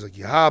did. It was like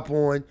you hop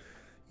on,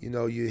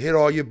 you hit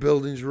all your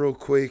buildings real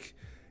quick,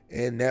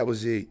 and that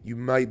was it. You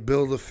might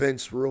build a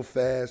fence real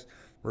fast,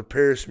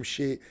 repair some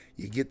shit,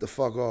 you get the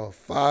fuck off.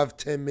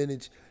 5-10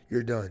 minutes,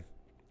 you're done.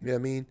 You know what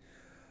I mean?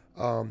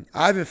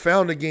 I haven't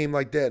found a game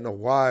like that in a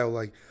while.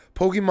 Like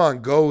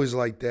Pokemon Go is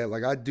like that.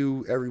 Like I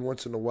do every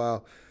once in a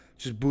while,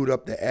 just boot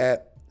up the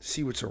app,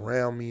 see what's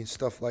around me and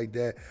stuff like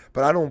that.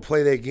 But I don't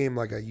play that game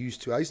like I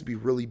used to. I used to be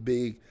really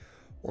big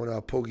on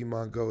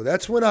Pokemon Go.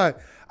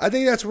 I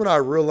think that's when I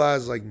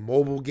realized like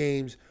mobile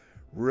games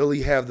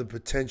really have the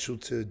potential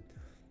to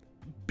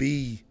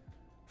be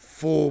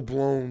full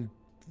blown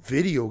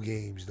video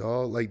games,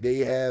 dog. Like they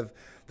have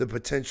the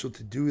potential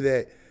to do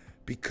that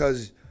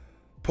because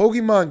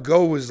Pokemon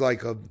Go was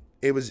like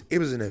it was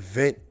an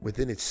event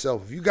within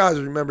itself. If you guys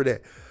remember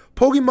that,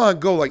 Pokemon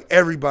Go, like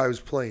everybody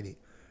was playing it.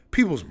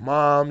 People's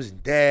moms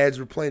and dads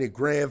were playing it,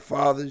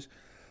 grandfathers.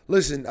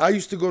 Listen, I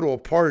used to go to a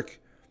park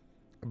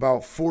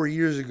about 4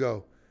 years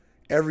ago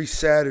every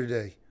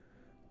Saturday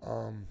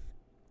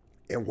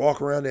and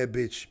walk around that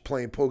bitch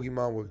playing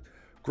Pokemon with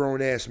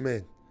grown-ass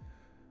men.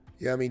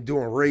 Yeah, I mean,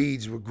 doing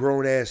raids with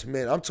grown-ass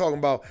men. I'm talking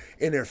about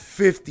in their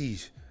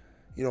 50s,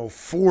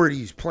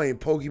 40s playing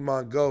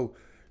Pokemon Go,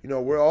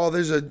 where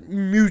there's a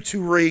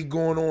Mewtwo raid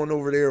going on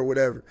over there or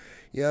whatever.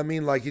 You know what I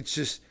mean? Like, it's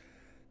just,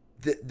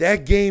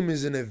 that game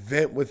is an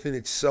event within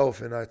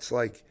itself, and it's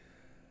like,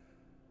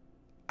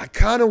 I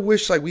kind of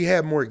wish like we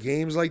had more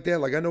games like that.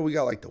 Like I know we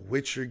got like the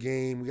Witcher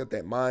game, we got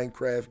that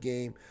Minecraft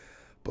game,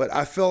 but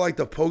I felt like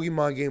the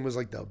Pokemon game was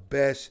like the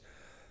best.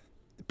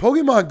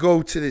 Pokemon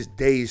Go to this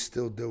day is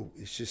still dope.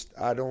 It's just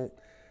I don't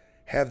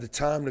have the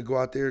time to go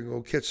out there and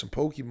go catch some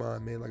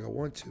Pokemon, man, like I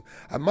want to.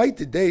 I might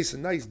today. It's a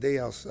nice day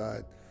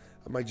outside.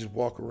 I might just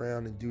walk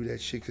around and do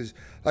that shit because,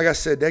 like I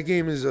said, that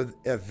game is an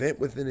event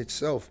within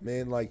itself,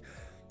 man. Like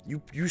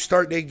you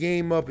start that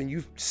game up and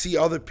you see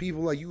other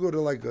people. Like you go to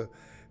like a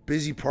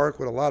busy park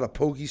with a lot of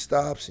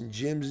Pokestops and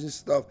gyms and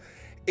stuff.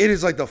 It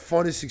is like the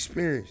funnest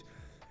experience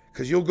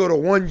because you'll go to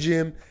one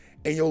gym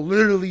and you'll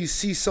literally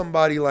see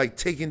somebody like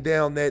taking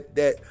down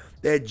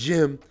that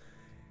gym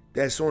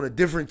that's on a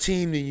different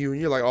team than you, and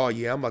you're like, oh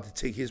yeah, I'm about to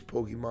take his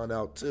Pokemon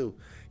out too.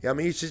 Yeah, I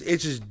mean it's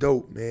just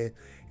dope, man.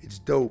 It's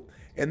dope,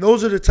 and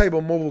those are the type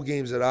of mobile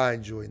games that I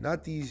enjoy,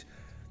 not these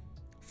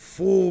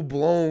full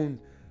blown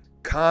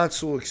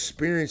console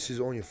experiences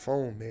on your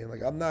phone, man.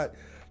 Like I'm not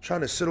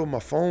trying to sit on my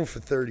phone for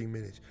 30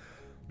 minutes.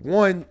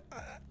 One,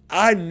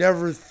 I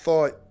never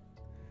thought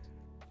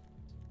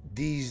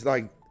these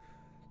like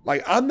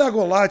I'm not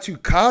gonna lie to you,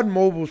 COD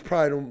Mobile is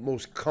probably the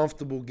most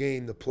comfortable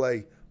game to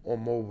play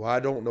on mobile. I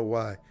don't know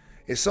why.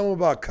 It's something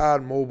about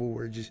COD Mobile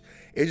where it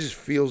just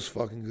feels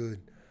fucking good.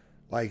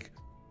 Like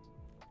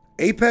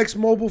Apex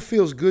Mobile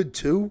feels good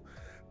too,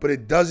 but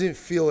it doesn't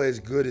feel as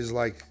good as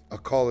like a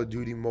Call of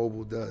Duty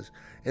Mobile does,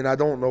 and I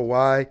don't know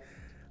why.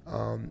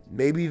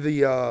 Maybe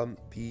the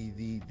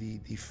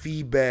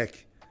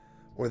feedback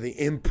or the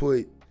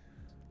input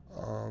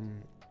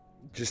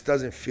just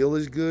doesn't feel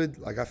as good.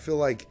 Like I feel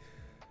like,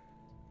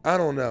 I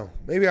don't know.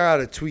 Maybe I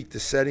gotta tweak the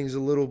settings a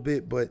little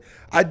bit, but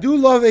I do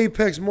love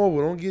Apex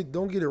Mobile.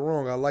 Don't get it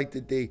wrong. I like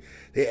that they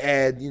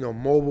add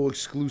mobile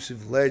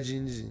exclusive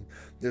legends and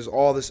there's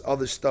all this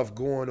other stuff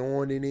going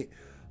on in it.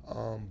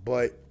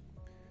 But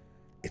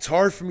it's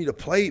hard for me to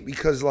play it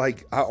because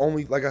like I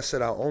only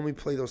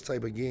play those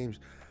type of games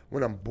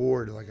when I'm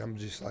bored. Like I'm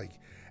just like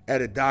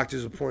at a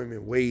doctor's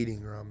appointment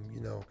waiting, or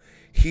I'm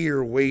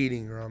here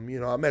waiting, or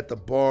I'm at the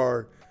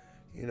bar,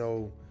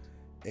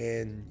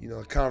 and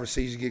the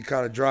conversations get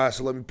kind of dry,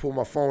 so let me pull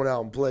my phone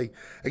out and play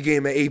a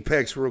game of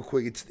Apex real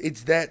quick.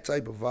 It's that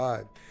type of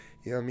vibe.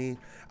 You know what I mean?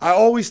 I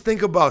always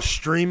think about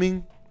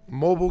streaming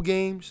mobile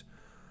games,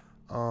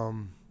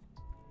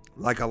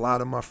 like a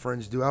lot of my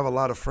friends do. I have a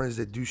lot of friends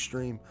that do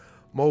stream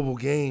mobile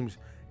games,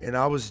 and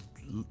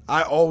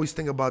I always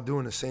think about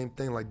doing the same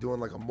thing, like doing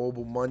like a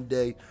mobile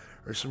Monday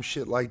or some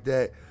shit like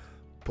that.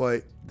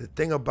 But the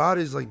thing about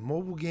it is like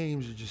mobile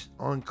games are just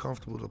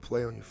uncomfortable to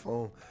play on your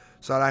phone.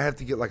 So I have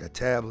to get like a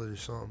tablet or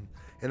something.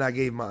 And I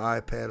gave my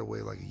iPad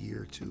away like a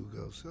year or two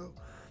ago. So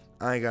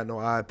I ain't got no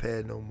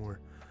iPad no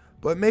more.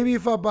 But maybe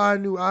if I buy a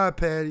new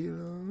iPad,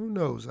 who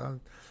knows?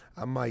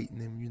 I might,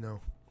 and then, we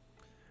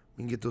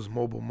can get those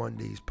mobile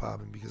Mondays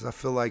popping, because I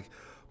feel like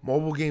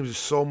mobile games are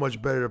so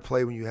much better to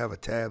play when you have a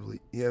tablet,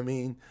 you know what I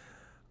mean?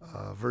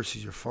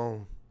 Versus your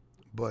phone.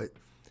 But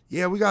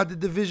yeah, we got the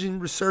Division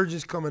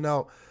Resurgence coming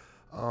out.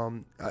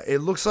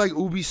 It looks like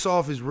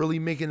Ubisoft is really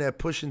making that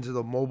push into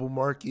the mobile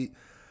market.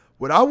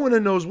 What I want to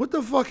know is what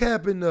the fuck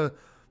happened to,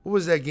 what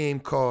was that game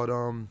called?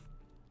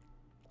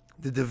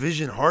 The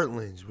Division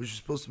Heartlands, which was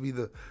supposed to be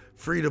the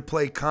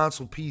free-to-play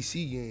console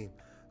PC game.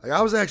 Like,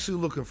 I was actually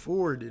looking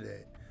forward to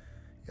that.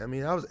 I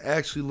mean, I was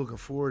actually looking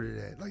forward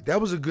to that. Like, that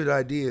was a good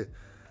idea.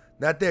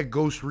 Not that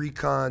Ghost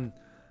Recon,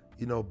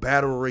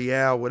 Battle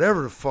Royale,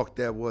 whatever the fuck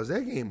that was.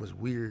 That game was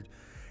weird.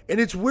 And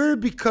it's weird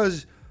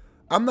because,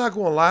 I'm not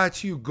going to lie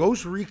to you,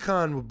 Ghost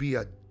Recon would be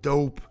a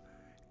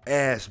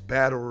dope-ass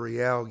Battle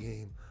Royale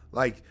game.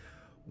 Like,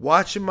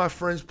 watching my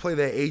friends play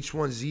that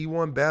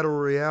H1Z1 Battle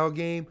Royale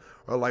game,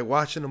 or like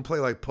watching them play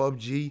like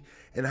PUBG,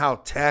 and how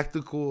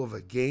tactical of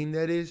a game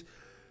that is,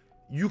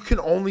 you can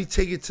only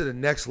take it to the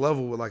next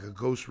level with like a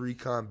Ghost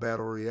Recon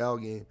Battle Royale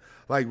game.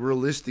 Like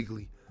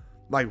realistically,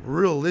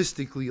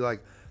 like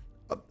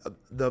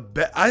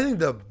I think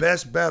the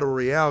best Battle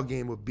Royale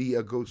game would be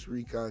a Ghost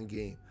Recon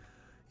game.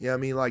 You know what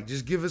I mean? Like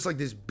just give us like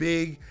this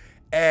big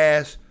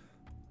ass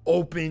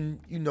open,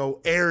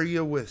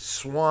 area with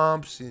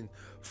swamps and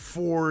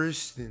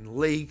forests and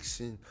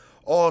lakes and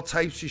all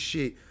types of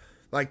shit.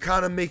 Like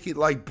kind of make it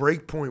like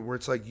Breakpoint where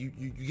it's like you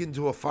get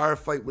into a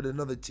firefight with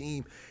another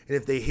team and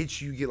if they hit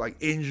you, you get like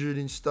injured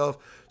and stuff.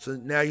 So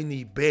now you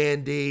need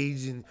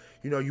band-aids and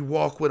you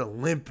walk with a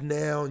limp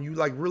now and you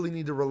like really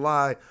need to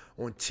rely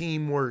on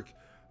teamwork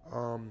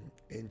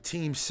and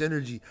team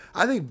synergy.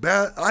 I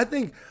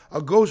think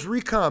a Ghost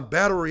Recon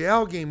Battle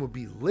Royale game would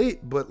be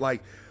lit, but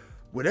like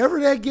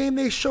whatever that game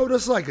they showed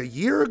us like a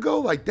year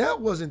ago, like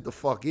that wasn't the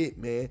fuck it,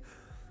 man.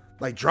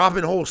 Like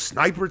dropping whole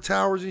sniper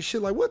towers and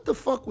shit. Like, what the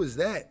fuck was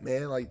that,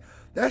 man? Like,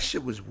 that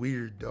shit was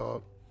weird,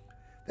 dog.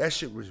 That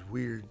shit was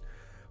weird.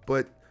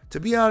 But to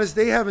be honest,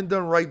 they haven't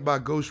done right by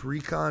Ghost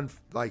Recon,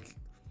 like,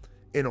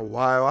 in a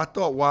while. I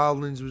thought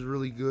Wildlands was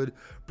really good.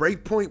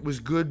 Breakpoint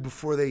was good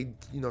before they,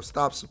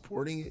 stopped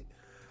supporting it.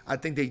 I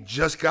think they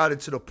just got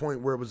it to the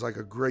point where it was, like,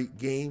 a great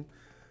game.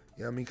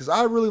 You know what I mean? Because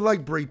I really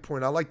like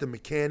Breakpoint. I like the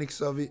mechanics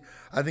of it.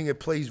 I think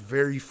it plays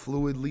very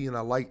fluidly, and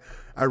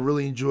I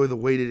really enjoy the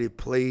way that it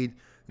played.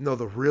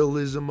 The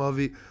realism of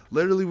it.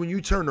 Literally, when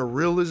you turn the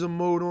realism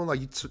mode on, like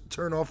you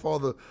turn off all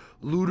the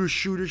looter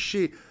shooter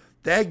shit,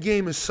 that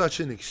game is such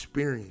an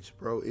experience,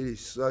 bro. It is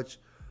such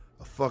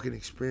a fucking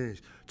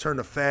experience. Turn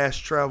the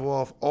fast travel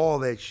off, all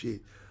that shit.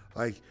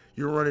 Like,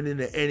 you're running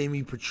into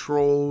enemy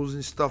patrols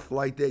and stuff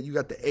like that. You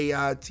got the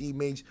AI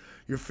teammates.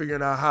 You're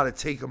figuring out how to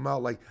take them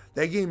out. Like,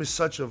 that game is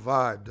such a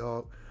vibe,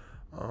 dog.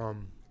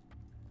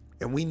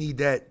 And we need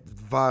that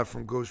vibe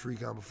from Ghost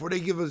Recon. Before they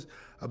give us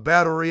a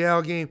Battle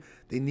Royale game,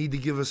 they need to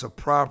give us a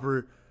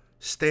proper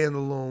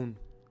standalone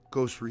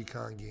Ghost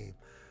Recon game.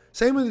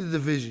 Same with the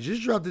Division.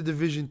 Just drop the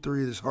Division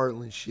 3 of this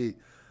Heartland shit.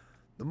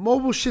 The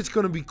mobile shit's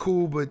going to be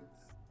cool, but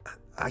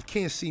I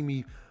can't see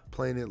me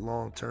playing it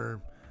long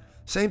term.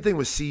 Same thing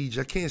with Siege.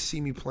 I can't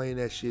see me playing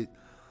that shit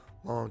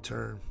long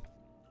term.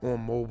 On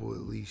mobile,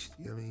 at least.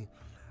 You know what I mean?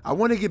 I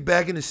want to get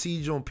back into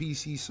Siege on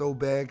PC so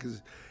bad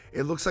because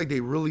it looks like they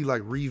really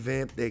like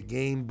revamped that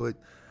game, but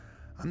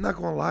I'm not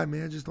going to lie,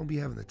 man. I just don't be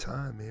having the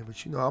time, man. But,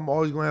 I'm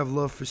always going to have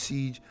love for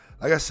Siege.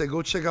 Like I said,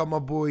 go check out my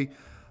boy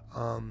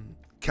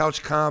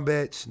Couch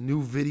Combat's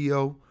new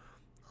video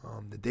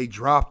that they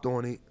dropped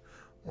on it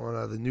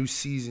on the new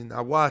season.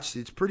 I watched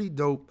it. It's pretty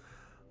dope.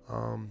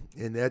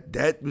 And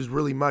that was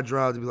really my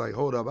drive to be like,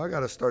 hold up, I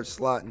got to start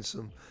slotting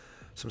some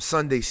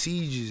Sunday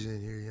Sieges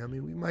in here. I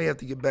mean, we might have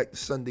to get back to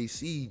Sunday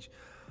Siege.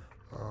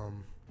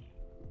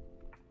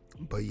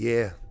 But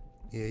yeah.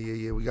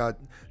 We got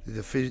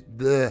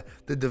the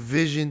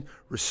Division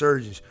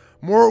resurgence.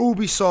 More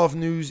Ubisoft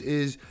news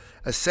is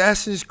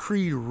Assassin's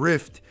Creed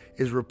Rift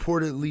is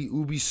reportedly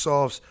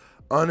Ubisoft's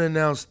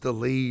unannounced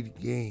delayed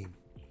game.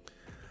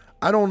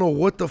 I don't know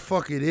what the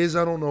fuck it is.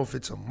 I don't know if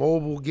it's a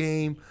mobile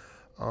game.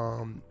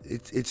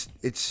 It's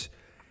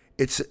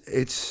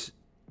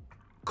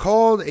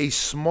called a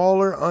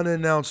smaller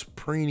unannounced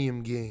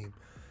premium game.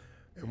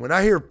 And when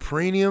I hear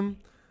premium,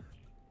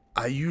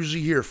 I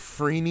usually hear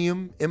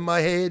freemium in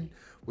my head,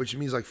 which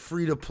means like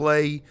free to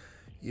play,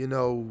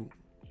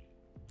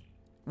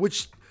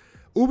 which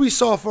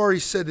Ubisoft already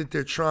said that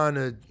they're trying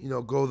to,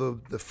 go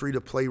the free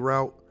to play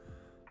route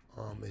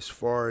as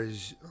far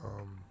as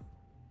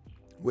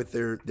with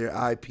their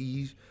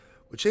IPs,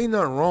 which ain't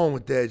nothing wrong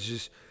with that.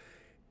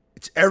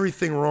 It's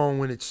everything wrong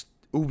when it's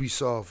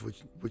Ubisoft,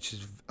 which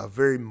is a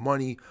very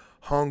money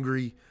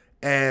hungry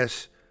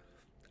ass.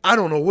 I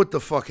don't know what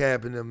the fuck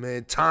happened to them,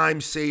 man. Time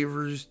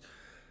savers.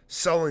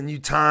 Selling you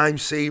time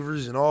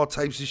savers and all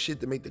types of shit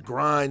to make the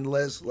grind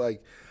less.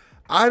 Like,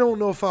 I don't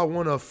know if I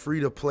want a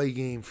free-to-play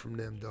game from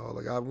them, dog.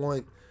 Like, I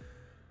want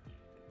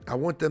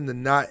them to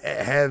not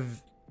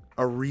have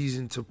a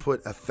reason to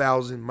put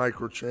 1,000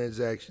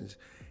 microtransactions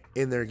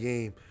in their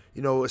game.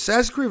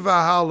 Assassin's Creed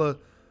Valhalla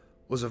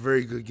was a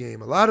very good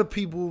game. A lot of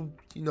people,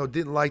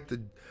 didn't like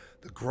the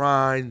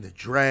grind, the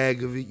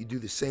drag of it. You do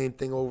the same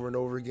thing over and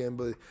over again.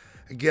 But,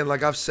 again,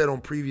 like I've said on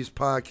previous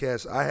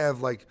podcasts, I have,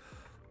 like,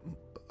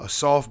 a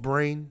soft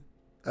brain.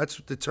 That's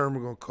what the term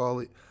we're going to call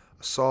it,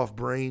 a soft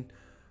brain.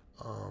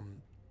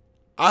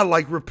 I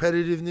like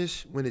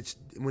repetitiveness when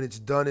it's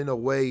done in a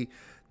way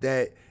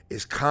that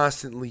is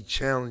constantly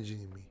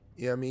challenging me.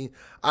 You know what I mean?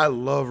 I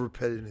love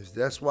repetitiveness.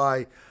 That's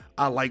why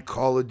I like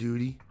Call of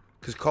Duty,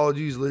 because Call of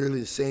Duty is literally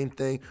the same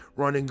thing.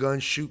 Run and gun,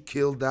 shoot,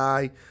 kill,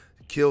 die,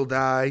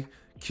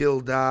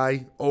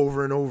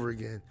 over and over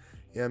again.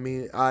 You know what I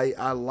mean?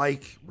 I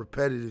like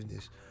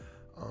repetitiveness.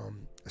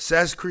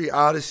 Assassin's Creed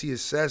Odyssey,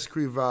 Assassin's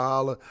Creed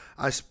Valhalla,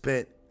 I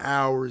spent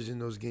hours in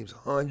those games,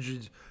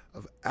 hundreds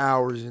of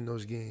hours in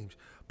those games.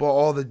 Bought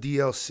all the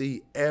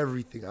DLC,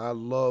 everything. I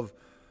love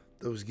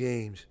those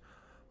games.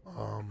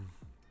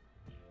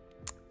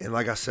 And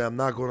like I said, I'm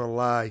not going to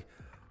lie.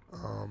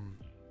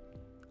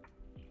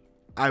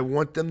 I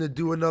want them to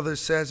do another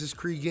Assassin's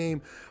Creed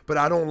game, but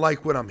I don't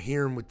like what I'm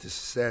hearing with this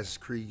Assassin's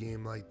Creed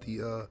game. Like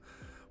the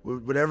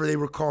whatever they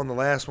were calling the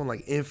last one,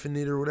 like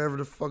Infinite or whatever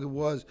the fuck it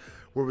was,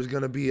 where it was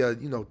gonna be a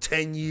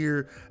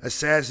 10-year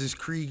Assassin's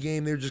Creed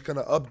game. They were just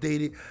gonna update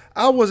it.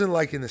 I wasn't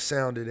liking the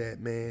sound of that,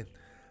 man.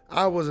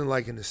 I wasn't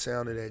liking the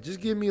sound of that. Just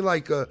give me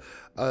like a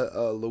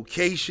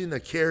location, a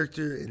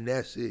character, and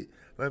that's it.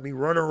 Let me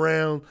run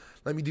around.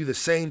 Let me do the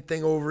same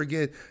thing over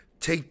again.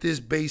 Take this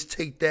base,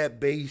 take that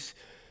base.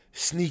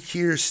 Sneak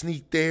here,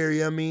 sneak there, you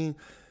know what I mean?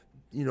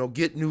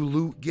 Get new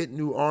loot, get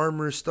new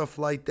armor, stuff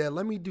like that.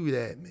 Let me do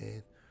that,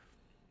 man.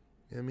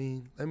 You know what I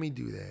mean? Let me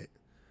do that.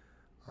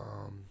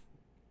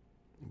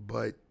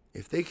 But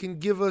if they can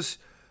give us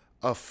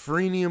a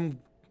freemium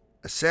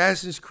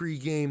Assassin's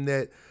Creed game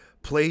that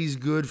plays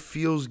good,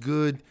 feels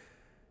good,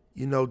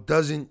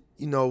 doesn't,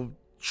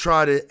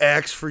 try to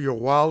ask for your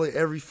wallet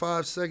every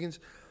 5 seconds,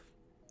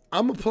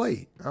 I'm going to play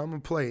it. I'm going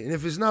to play it. And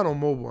if it's not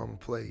on mobile, I'm going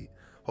to play it.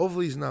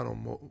 Hopefully it's not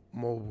on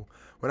mobile.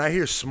 When I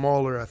hear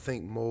smaller, I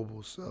think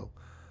mobile. So,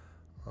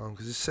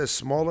 because it says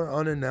smaller,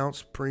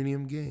 unannounced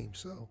premium game.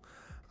 So,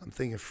 I'm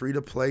thinking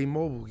free-to-play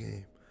mobile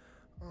game.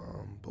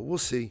 But we'll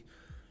see.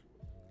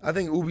 I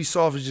think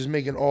Ubisoft is just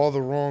making all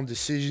the wrong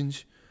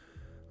decisions.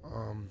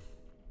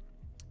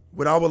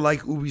 What I would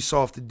like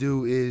Ubisoft to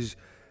do is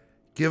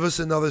give us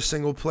another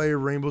single-player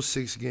Rainbow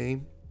Six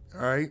game.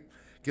 All right?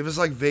 Give us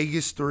like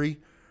Vegas 3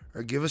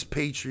 or give us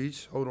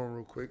Patriots. Hold on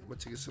real quick. I'm going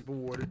to take a sip of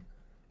water.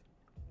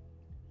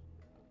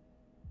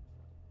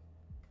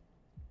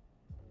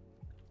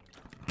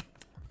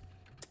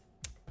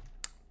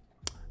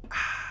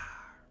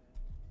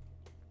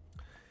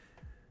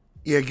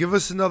 Yeah, give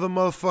us another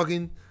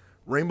motherfucking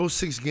Rainbow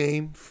Six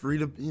game, free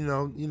to,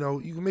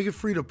 you can make it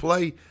free to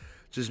play.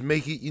 Just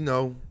make it,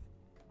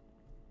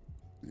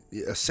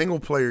 a single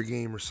player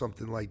game or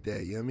something like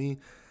that. You know what I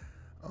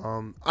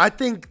mean? I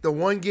think the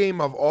one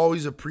game I've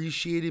always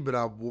appreciated, but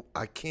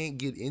I can't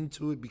get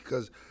into it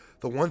because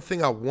the one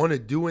thing I want to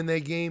do in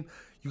that game,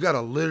 you got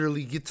to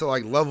literally get to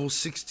like level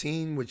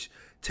 16, which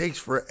takes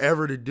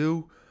forever to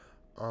do,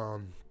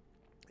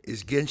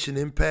 is Genshin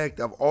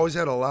Impact. I've always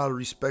had a lot of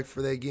respect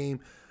for that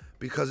game,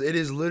 because it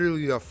is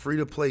literally a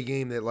free-to-play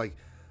game that like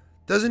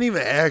doesn't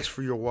even ask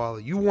for your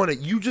wallet.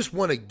 You just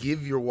want to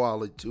give your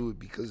wallet to it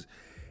because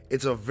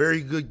it's a very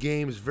good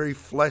game. It's very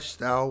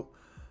fleshed out.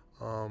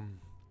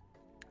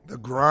 The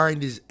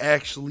grind is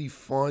actually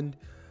fun.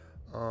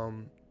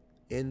 And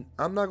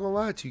I'm not gonna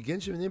lie to you,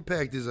 Genshin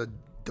Impact is a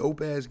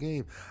dope-ass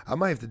game. I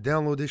might have to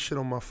download this shit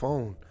on my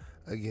phone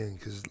again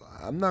because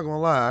I'm not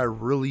gonna lie, I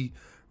really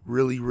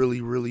like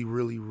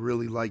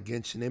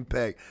Genshin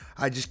Impact.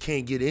 I just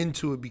can't get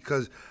into it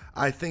because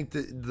I think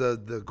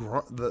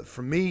that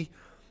for me,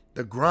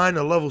 the grind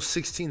of level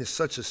 16 is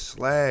such a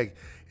slag,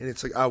 and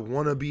it's like I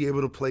want to be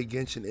able to play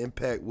Genshin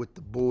Impact with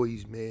the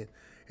boys, man.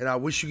 And I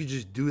wish you could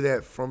just do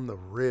that from the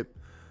rip,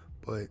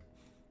 but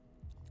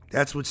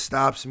that's what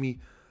stops me.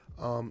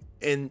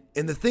 And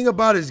the thing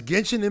about it is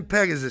Genshin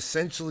Impact is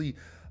essentially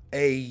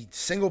a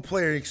single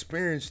player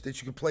experience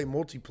that you can play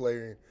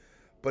multiplayer in,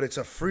 but it's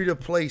a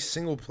free-to-play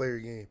single-player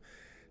game.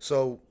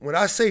 So when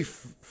I say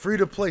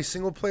free-to-play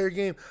single-player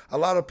game, a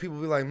lot of people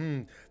be like,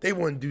 they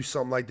wouldn't do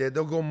something like that.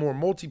 They'll go more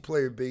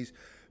multiplayer-based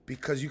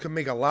because you can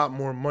make a lot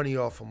more money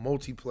off of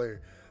multiplayer.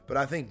 But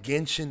I think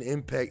Genshin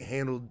Impact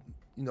handled,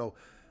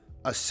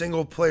 a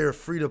single-player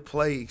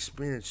free-to-play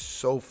experience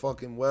so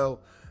fucking well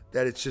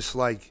that it's just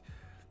like,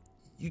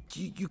 you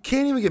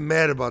can't even get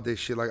mad about this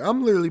shit. Like,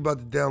 I'm literally about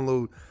to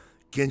download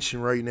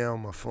Genshin right now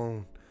on my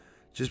phone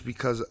just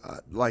because,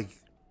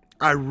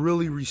 I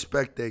really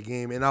respect that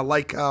game, and I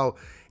like how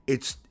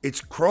it's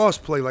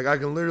cross-play. Like, I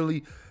can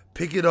literally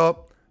pick it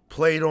up,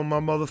 play it on my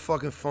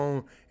motherfucking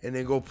phone, and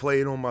then go play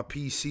it on my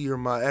PC or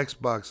my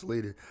Xbox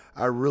later.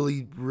 I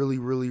really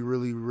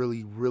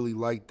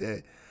like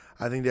that.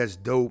 I think that's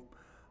dope.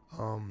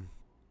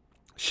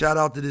 Shout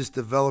out to this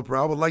developer.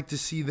 I would like to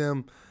see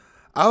them,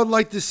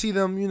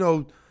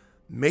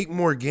 make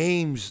more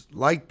games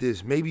like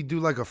this. Maybe do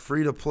like a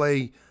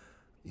free-to-play,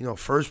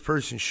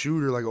 first-person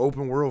shooter, like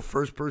open world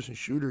first-person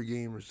shooter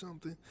game or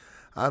something.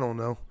 I don't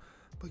know.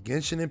 But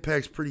Genshin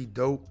Impact's pretty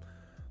dope.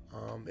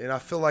 And I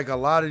feel like a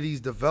lot of these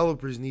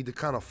developers need to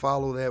kind of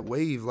follow that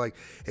wave. Like,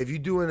 if you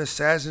do an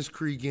Assassin's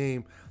Creed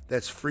game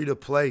that's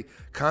free-to-play,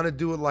 kind of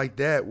do it like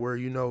that where,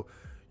 you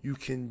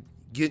can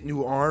get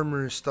new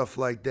armor and stuff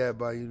like that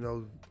by,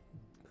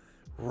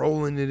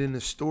 rolling it in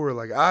the store.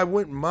 Like, I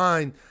wouldn't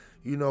mind,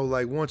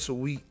 like once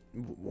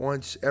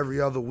every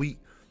other week,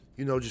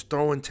 just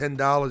throwing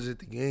 $10 at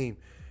the game.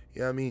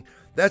 You know what I mean?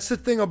 That's the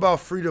thing about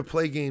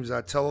free-to-play games.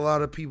 I tell a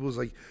lot of people is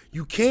like,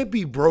 you can't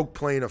be broke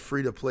playing a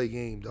free-to-play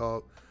game,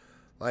 dog.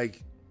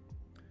 Like,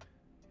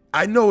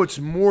 I know it's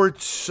more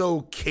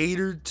so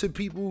catered to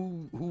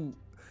people who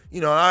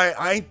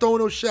I ain't throwing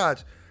no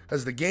shots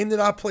because the game that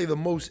I play the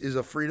most is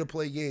a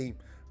free-to-play game.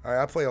 All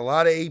right, I play a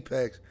lot of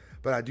Apex,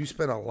 but I do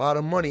spend a lot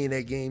of money in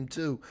that game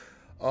too.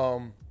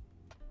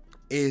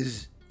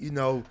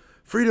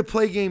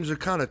 Free-to-play games are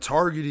kind of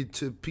targeted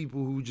to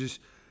people who just,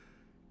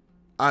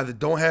 either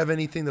don't have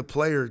anything to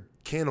play or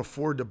can't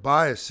afford to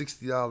buy a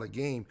 $60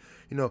 game.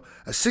 You know,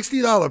 a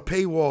 $60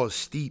 paywall is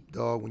steep,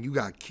 dog. When you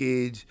got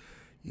kids,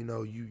 you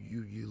know,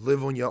 you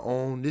live on your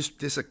own.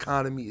 This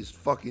economy is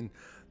fucking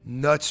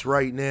nuts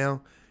right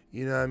now.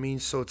 You know what I mean?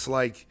 So it's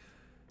like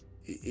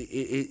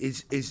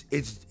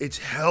it's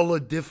hella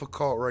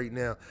difficult right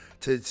now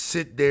to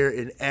sit there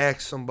and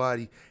ask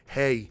somebody,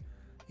 hey,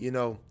 you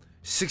know,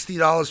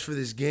 $60 for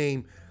this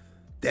game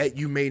that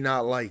you may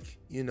not like,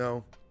 you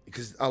know,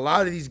 because a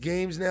lot of these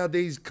games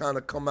nowadays kind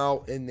of come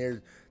out and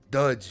they're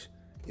duds.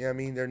 You know what I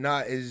mean? They're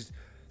not as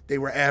they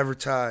were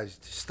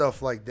advertised,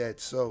 stuff like that.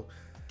 So,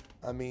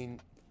 I mean,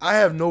 I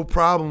have no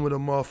problem with a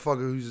motherfucker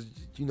who's,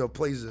 you know,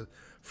 plays a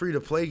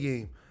free-to-play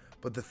game.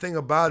 But the thing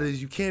about it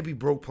is you can't be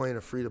broke playing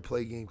a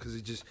free-to-play game because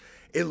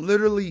it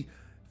literally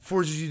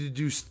forces you to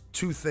do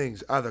two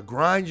things. Either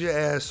grind your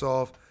ass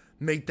off,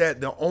 make that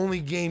the only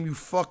game you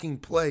fucking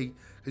play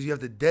because you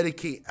have to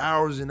dedicate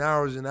hours and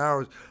hours and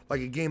hours,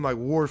 like a game like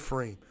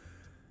Warframe.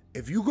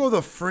 If you go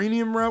the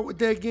freemium route with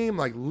that game,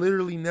 like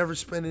literally never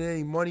spending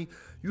any money,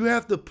 you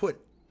have to put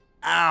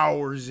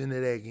hours into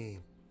that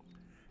game.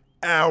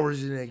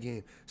 Hours in that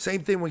game.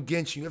 Same thing with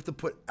Genshin. You have to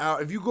put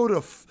out. If you go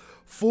to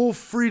full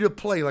free to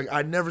play, like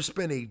I never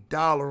spent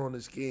 $1 on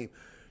this game,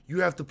 you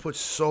have to put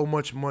so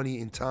much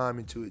money and time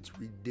into it. It's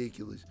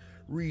ridiculous.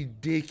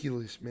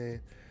 Ridiculous,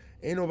 man.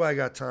 Ain't nobody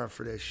got time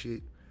for that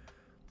shit.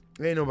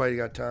 Ain't nobody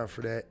got time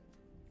for that.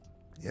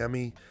 You know what I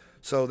mean?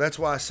 So that's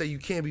why I say you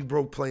can't be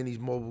broke playing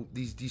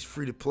these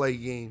free to play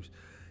games.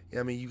 You know what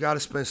I mean? You got to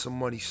spend some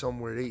money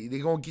somewhere. They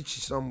going to get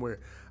you somewhere.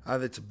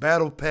 Either it's a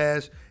battle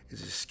pass,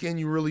 it's a skin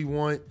you really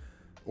want,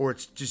 or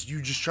it's just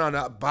you just trying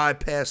to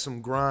bypass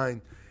some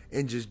grind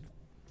and just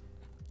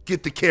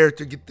get the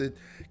character,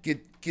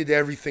 get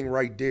everything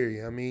right there. You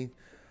know what I mean?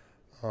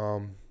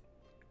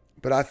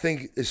 But I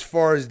think as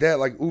far as that,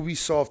 like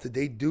Ubisoft, if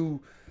they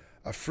do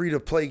a free to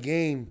play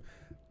game,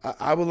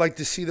 I would like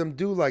to see them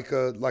do like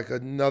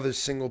another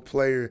single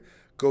player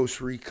Ghost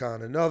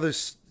Recon, another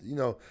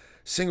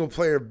single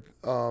player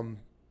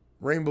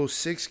Rainbow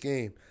Six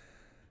game.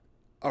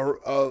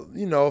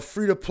 A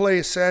free to play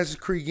Assassin's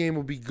Creed game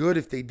would be good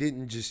if they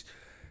didn't just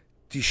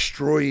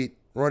destroy it,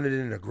 run it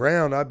in the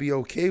ground. I'd be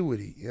okay with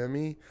it. You know what I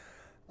mean?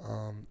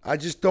 I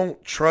just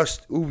don't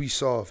trust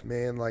Ubisoft,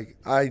 man. Like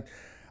I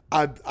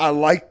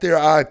like their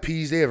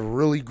IPs. They have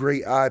really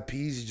great IPs.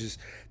 It's just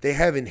they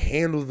haven't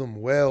handled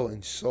them well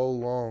in so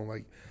long.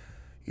 Like,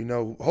 you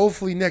know,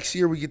 hopefully next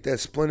year we get that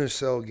Splinter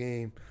Cell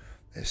game,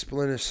 that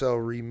Splinter Cell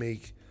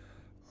remake.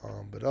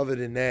 But other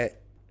than that,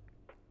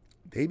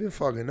 they've been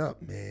fucking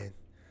up, man.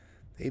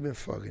 They've been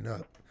fucking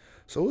up.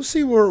 So we'll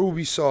see where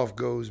Ubisoft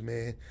goes,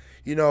 man.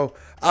 You know,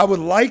 I would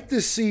like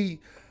to see.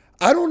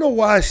 I don't know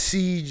why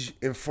Siege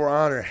and For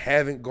Honor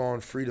haven't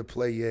gone free to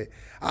play yet.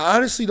 I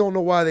honestly don't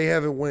know why they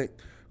haven't went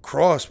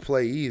cross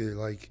play either.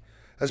 Like,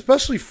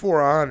 especially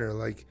For Honor.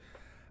 Like,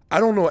 I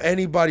don't know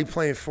anybody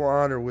playing For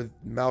Honor with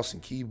mouse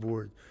and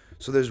keyboard.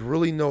 So there's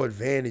really no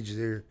advantage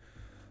there.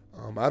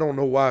 I don't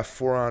know why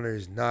For Honor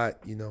is not,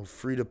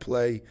 free to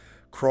play,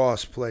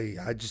 cross play.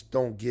 I just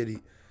don't get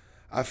it.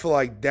 I feel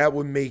like that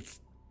would make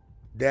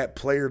that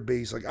player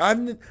base. Like,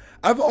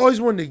 I've always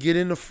wanted to get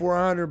into For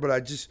Honor, but I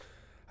just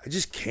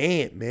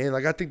can't, man.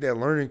 Like, I think that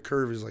learning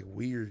curve is like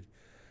weird.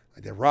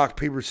 Like that rock,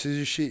 paper,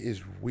 scissors shit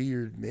is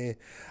weird, man.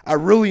 I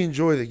really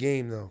enjoy the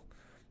game though.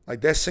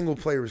 Like that single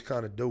player was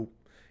kind of dope,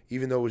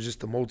 even though it was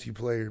just a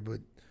multiplayer,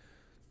 but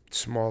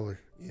smaller.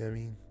 You know what I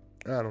mean?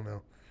 I don't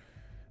know.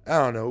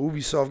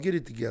 Ubisoft, get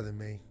it together,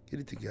 man. Get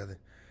it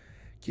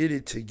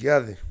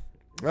together.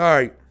 All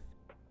right.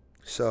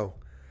 So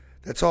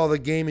that's all the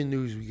gaming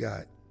news we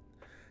got.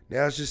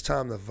 Now it's just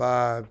time to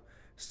vibe.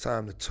 It's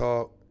time to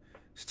talk.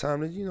 It's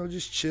time to,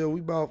 just chill.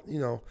 We about,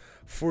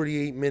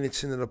 48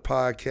 minutes into the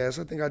podcast.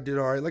 I think I did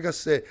all right. Like I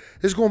said,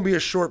 it's going to be a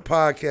short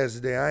podcast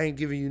today. I ain't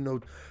giving you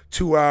no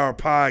 2-hour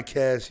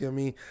podcast. You know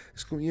what I mean?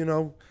 It's,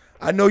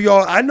 I know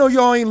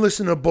y'all ain't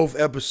listened to both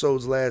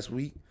episodes last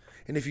week.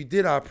 And if you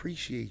did, I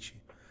appreciate you.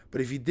 But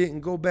if you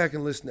didn't, go back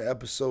and listen to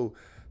episode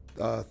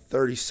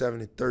 37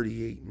 and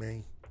 38,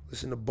 man.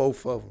 Listen to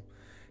both of them.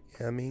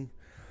 You know what I mean?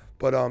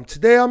 But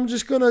today I'm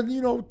just going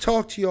to,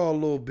 talk to y'all a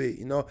little bit.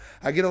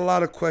 I get a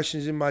lot of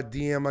questions in my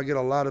DM. I get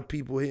a lot of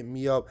people hitting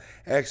me up,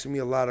 asking me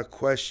a lot of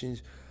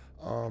questions.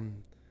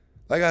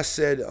 Like I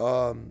said,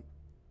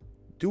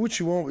 do what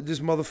you want with this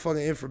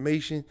motherfucking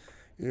information.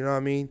 You know what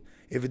I mean?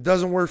 If it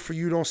doesn't work for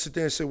you, don't sit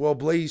there and say, well,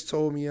 Blaze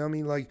told me. I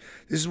mean, like,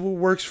 this is what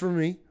works for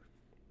me.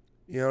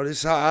 This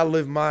is how I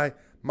live my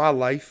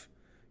life.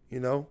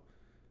 You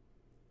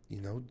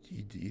ain't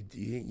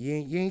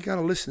got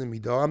to listen to me,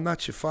 dog. I'm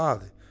not your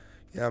father.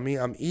 You know what I mean?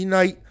 I'm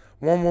E-Night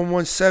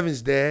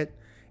 1117's dad,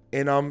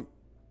 and I'm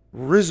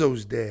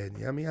Rizzo's dad.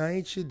 You know what I mean? I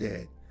ain't your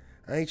dad.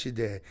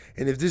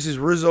 And if this is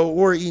Rizzo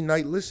or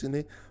E-Night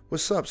listening,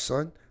 what's up,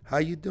 son? How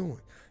you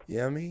doing? You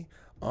know what I mean?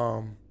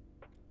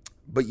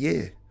 But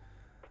yeah,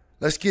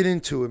 let's get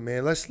into it,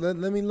 man.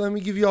 Let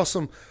me give y'all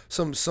some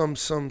I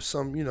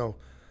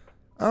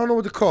don't know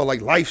what to call it,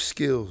 like life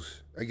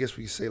skills. I guess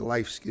we could say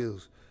life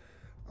skills.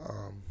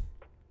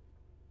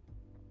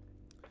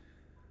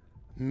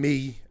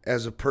 me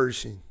as a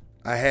person.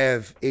 I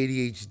have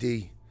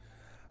ADHD.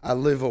 I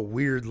live a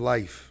weird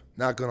life.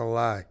 Not gonna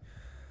lie.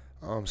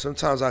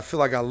 Sometimes I feel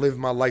like I live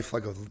my life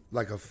like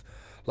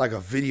a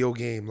video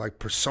game, like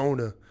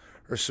Persona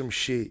or some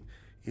shit.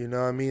 You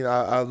know what I mean?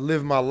 I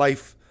live my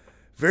life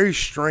very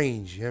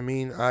strange. I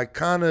mean, I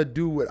kind of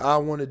do what I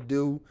want to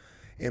do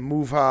and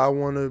move how I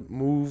want to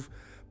move,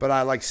 but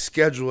I like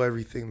schedule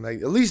everything.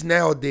 Like, at least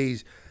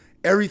nowadays,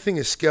 everything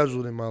is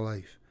scheduled in my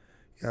life.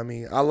 You know what I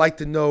mean, I like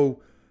to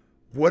know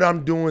what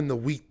I'm doing the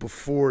week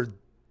before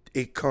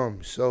it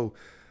comes. So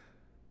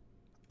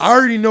I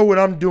already know what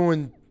I'm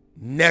doing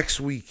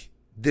next week,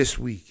 this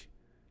week.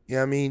 You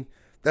know what I mean?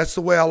 That's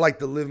the way I like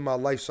to live my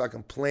life, so I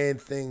can plan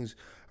things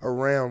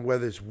around,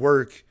 whether it's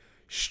work,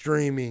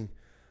 streaming,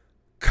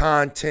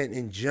 content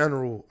in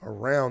general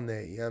around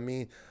that. You know what I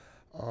mean?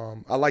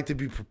 I like to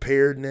be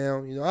prepared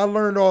now. You know, I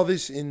learned all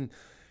this in,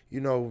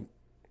 you know,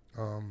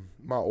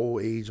 my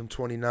old age. I'm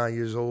 29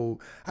 years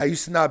old. I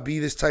used to not be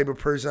this type of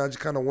person. I just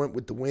kind of went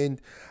with the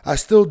wind. I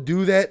still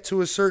do that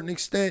to a certain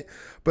extent,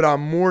 but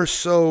I'm more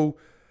so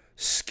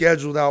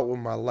scheduled out with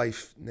my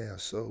life now.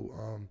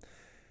 So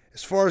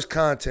as far as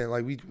content,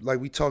 like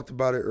we talked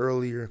about it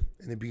earlier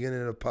in the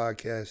beginning of the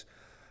podcast,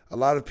 a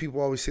lot of people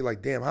always say,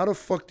 like, damn, how the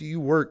fuck do you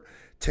work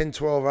 10,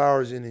 12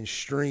 hours and then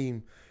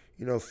stream,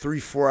 3,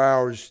 4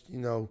 hours,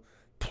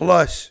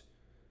 plus,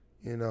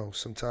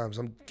 sometimes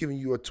I'm giving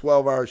you a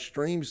 12-hour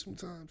stream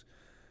sometimes,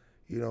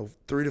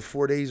 3 to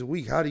 4 days a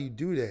week. How do you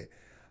do that?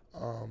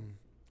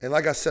 And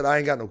like I said, I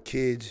ain't got no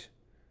kids.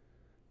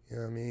 You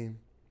know what I mean?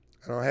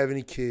 I don't have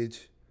any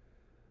kids.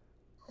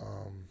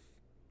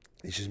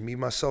 It's just me,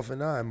 myself,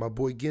 and I, and my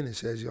boy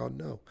Guinness, as y'all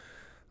know.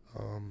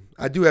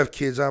 I do have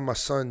kids. I have my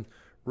son,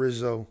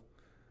 Rizzo,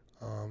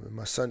 and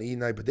my son,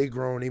 E-Night, but they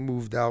grown. They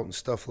moved out and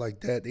stuff like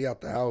that. They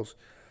out the house.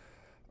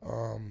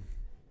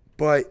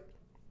 But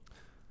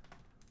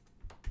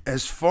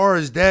as far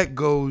as that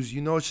goes,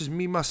 it's just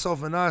me,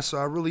 myself, and I, so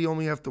I really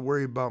only have to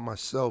worry about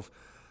myself.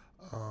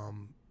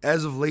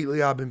 As of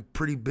lately, I've been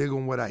pretty big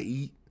on what I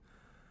eat.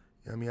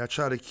 I mean, I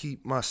try to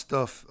keep my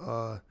stuff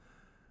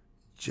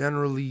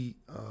generally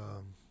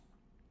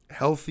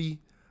healthy.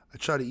 I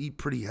try to eat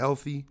pretty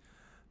healthy.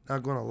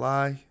 Not gonna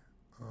lie.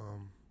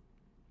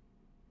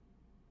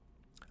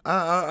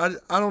 I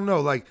don't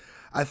know. Like,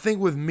 I think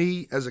with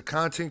me as a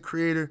content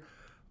creator,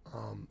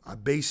 I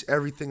base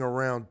everything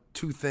around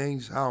two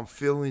things: how I'm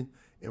feeling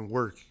and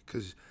work.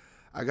 Cause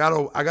I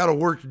gotta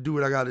work to do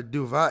what I gotta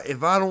do.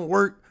 If I don't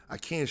work, I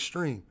can't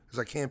stream because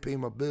I can't pay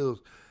my bills.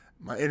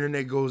 My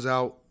internet goes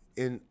out,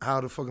 and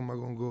how the fuck am I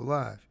gonna go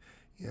live?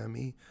 You know what I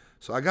mean?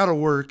 So I gotta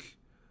work.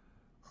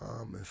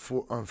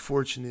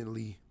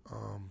 Unfortunately,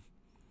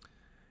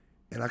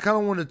 and I kind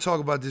of wanted to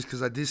talk about this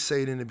because I did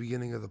say it in the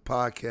beginning of the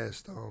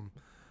podcast.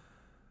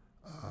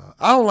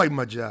 I don't like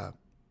my job.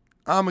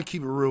 I'm going to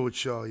keep it real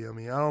with y'all. You know what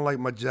I mean? I don't like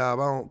my job.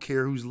 I don't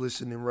care who's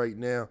listening right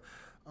now.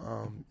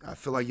 I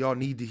feel like y'all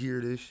need to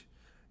hear this.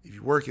 If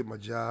you work at my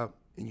job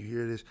and you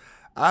hear this,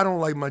 I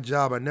don't like my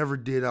job. I never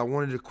did. I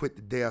wanted to quit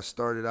the day I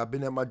started. I've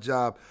been at my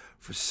job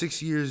for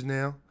 6 years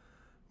now.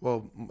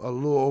 Well, a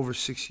little over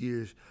 6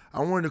 years.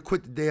 I wanted to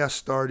quit the day I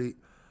started.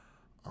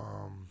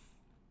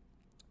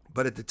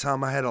 But at the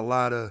time, I had a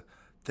lot of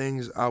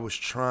things I was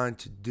trying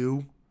to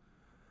do.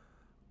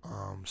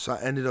 So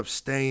I ended up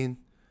staying.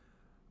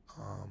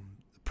 The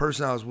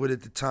person I was with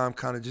at the time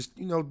kind of just,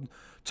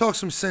 talked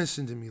some sense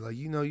into me. Like,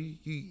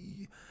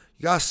 you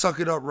got to suck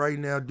it up right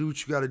now. Do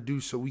what you got to do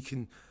so we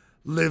can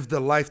live the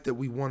life that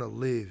we want to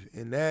live.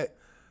 And that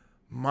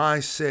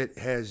mindset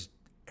has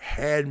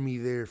had me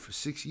there for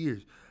 6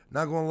 years.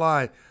 Not going to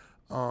lie.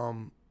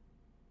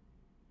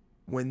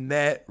 When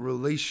that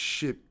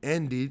relationship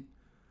ended,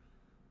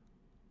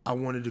 I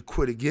wanted to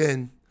quit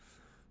again.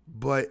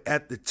 But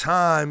at the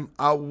time,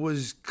 I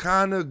was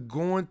kind of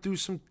going through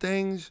some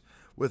things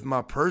with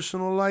my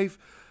personal life.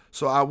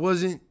 So I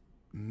wasn't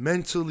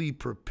mentally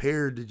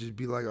prepared to just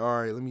be like,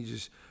 all right, let me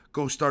just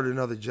go start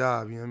another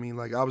job. You know what I mean?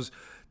 Like, I was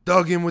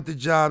dug in with the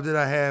job that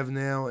I have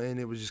now, and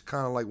it was just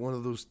kind of like one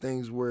of those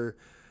things where,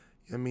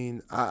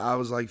 I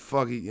was like,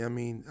 fuck it. You know what I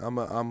mean?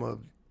 I'm a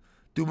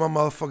do my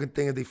motherfucking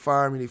thing. If they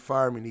fire me, they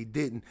fire me, and they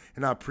didn't.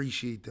 And I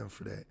appreciate them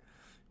for that.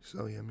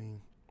 So, if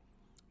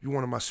you're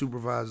one of my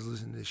supervisors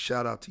listening to this,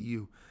 shout out to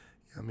you.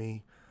 You know what I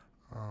mean?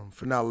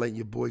 For not letting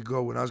your boy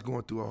go when I was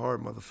going through a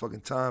hard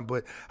motherfucking time.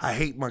 But I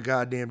hate my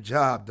goddamn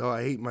job, dog.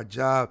 I hate my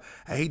job.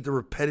 I hate the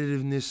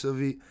repetitiveness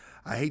of it.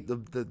 I hate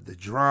the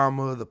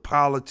drama, the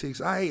politics.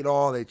 I hate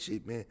all that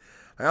shit, man.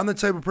 Like, I'm the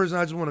type of person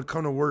I just want to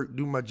come to work,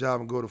 do my job,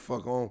 and go the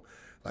fuck home.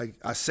 Like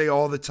I say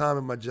all the time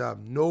in my job,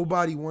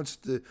 nobody wants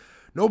to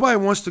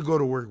go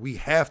to work. We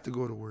have to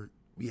go to work.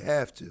 We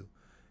have to.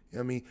 You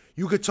know what I mean?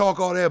 You could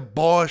talk all that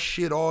boss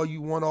shit all you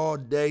want all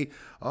day.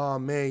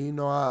 Man,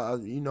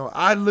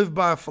 I live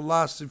by a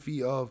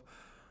philosophy of,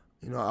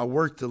 I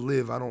work to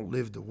live. I don't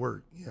live to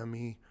work. You know what I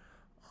mean?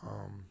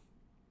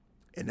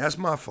 And that's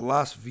my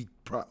philosophy,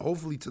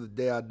 hopefully to the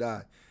day I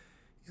die.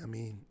 You know what I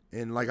mean?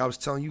 And like I was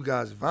telling you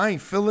guys, if I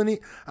ain't feeling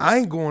it, I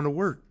ain't going to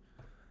work.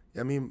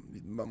 You know what I mean?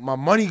 My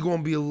money going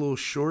to be a little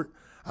short.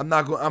 I'm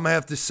gonna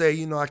have to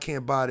say, I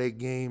can't buy that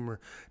game, or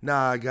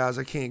nah, guys,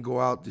 I can't go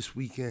out this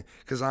weekend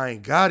because I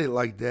ain't got it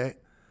like that.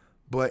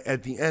 But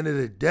at the end of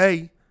the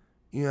day,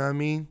 you know what I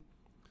mean?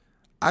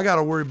 I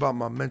gotta worry about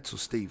my mental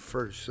state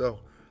first. So,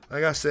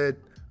 like I said,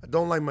 I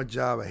don't like my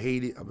job. I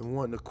hate it. I've been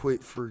wanting to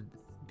quit for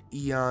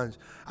eons.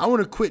 I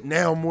want to quit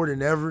now more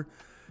than ever,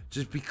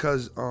 just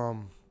because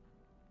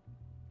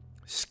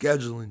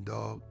scheduling,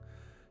 dog.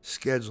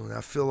 Scheduling.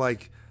 I feel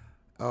like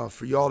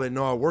for y'all that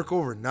know, I work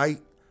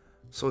overnight.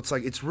 So it's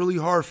like it's really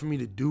hard for me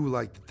to do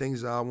like the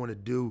things that I want to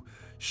do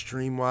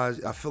stream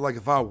wise. I feel like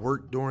if I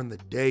work during the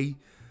day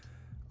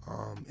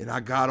and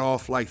I got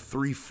off like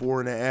 3,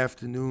 4 in the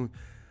afternoon,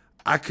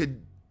 I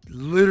could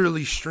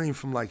literally stream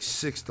from like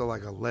 6 to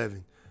like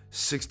 11,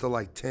 6 to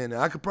like 10.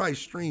 And I could probably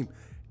stream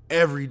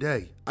every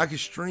day. I could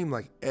stream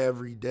like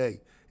every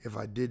day if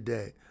I did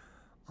that.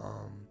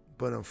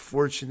 But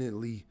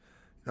unfortunately,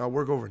 I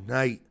work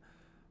overnight.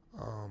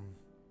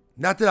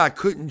 Not that I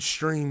couldn't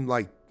stream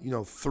like,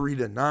 3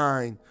 to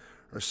 9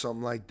 or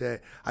something like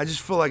that. I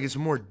just feel like it's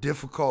more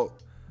difficult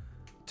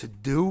to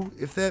do,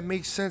 if that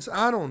makes sense.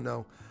 I don't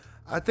know.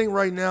 I think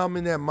right now I'm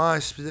in that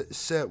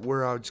mindset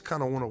where I just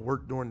kind of want to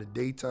work during the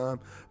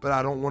daytime, but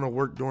I don't want to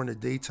work during the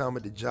daytime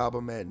at the job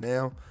I'm at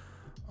now.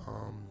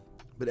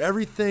 But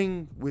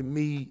everything with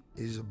me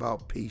is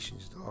about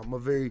patience, though. I'm a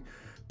very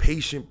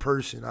patient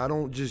person. I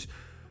don't just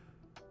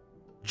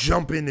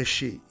jump into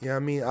shit. You know what I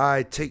mean?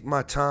 I take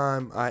my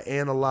time, I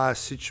analyze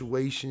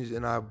situations,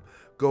 and I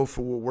go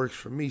for what works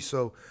for me.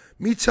 So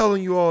me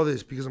telling you all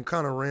this, because I'm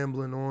kind of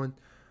rambling on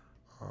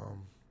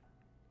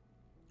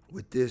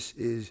with this,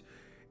 is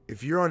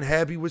if you're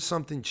unhappy with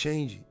something,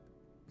 change it.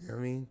 You know what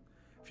I mean?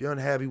 If you're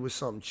unhappy with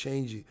something,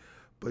 change it.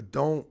 But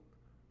don't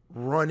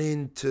run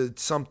into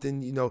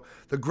something,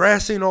 the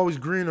grass ain't always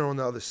greener on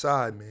the other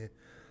side, man.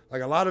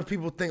 Like a lot of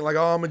people think like,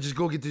 oh, I'm going to just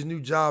go get this new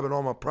job and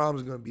all my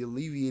problems are going to be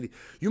alleviated.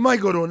 You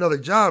might go to another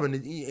job and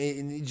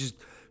it just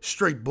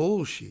straight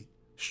bullshit.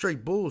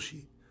 Straight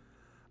bullshit.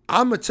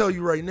 I'm going to tell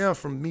you right now,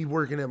 from me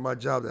working at my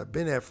job that I've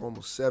been at for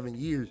almost 7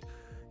 years,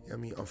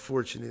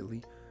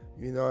 unfortunately,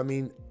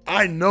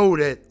 I know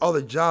that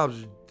other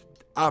jobs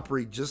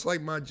operate just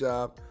like my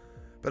job,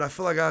 but I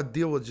feel like I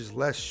deal with just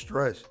less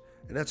stress,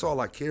 and that's all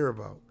I care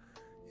about.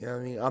 You know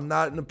what I mean? I'm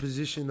not in a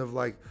position of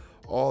like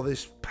all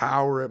this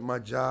power at my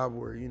job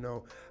where,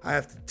 I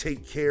have to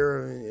take care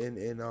of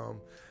and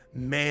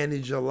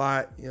manage a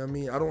lot. You know what I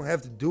mean? I don't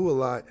have to do a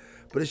lot,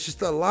 but it's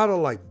just a lot of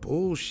like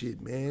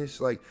bullshit, man. It's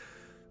like,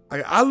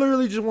 I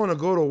literally just want to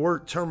go to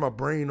work, turn my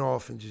brain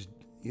off, and just,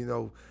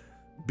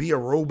 be a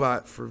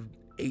robot for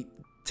 8,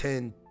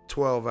 10,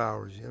 12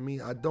 hours. You know what I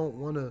mean? I don't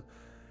want to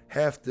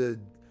have to,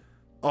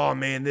 oh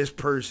man, this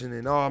person,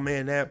 and oh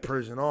man, that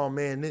person, oh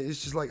man,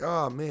 it's just like,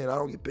 oh man, I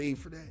don't get paid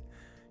for that.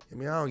 I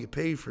don't get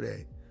paid for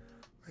that.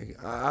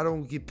 Like, I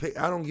don't get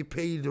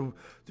paid to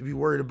be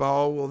worried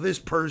about, oh well, this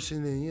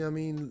person,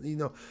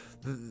 and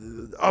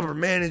the upper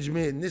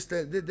management and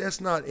that's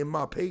not in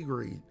my pay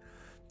grade,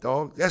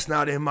 dog. That's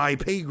not in my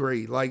pay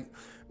grade. Like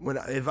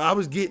if I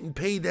was getting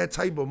paid that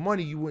type of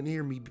money, you wouldn't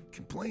hear me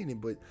complaining,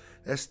 but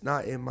that's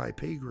not in my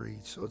pay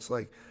grade. So it's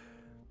like,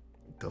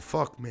 the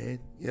fuck, man.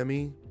 You know what I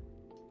mean?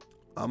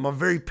 I'm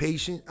very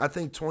patient. I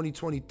think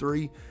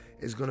 2023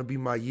 is going to be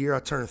my year. I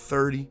turned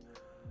 30.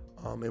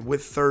 And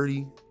with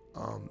 30,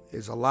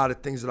 is a lot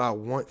of things that I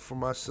want for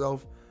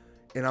myself.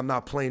 And I'm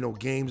not playing no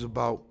games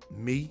about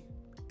me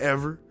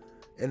ever.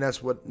 And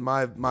that's what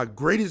my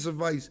greatest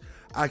advice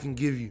I can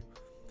give you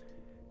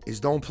is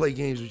don't play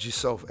games with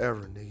yourself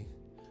ever, nigga.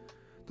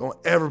 Don't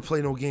ever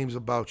play no games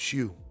about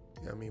you.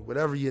 You know what I mean?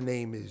 Whatever your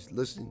name is,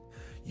 listening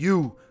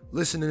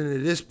to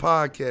this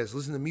podcast,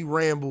 listen to me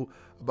ramble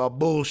about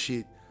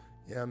bullshit.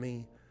 You know what I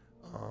mean?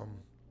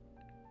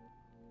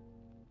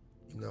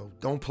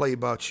 Don't play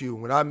about you.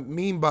 What I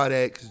mean by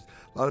that, because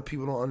a lot of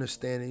people don't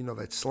understand it,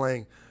 that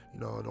slang,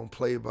 don't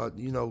play about,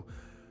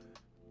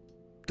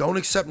 don't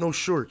accept no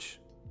shorts.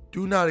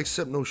 Do not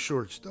accept no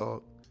shorts,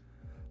 dog.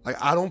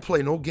 Like, I don't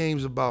play no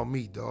games about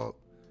me, dog.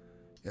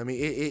 I mean,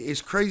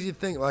 it's crazy to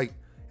think, like,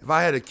 if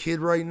I had a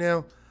kid right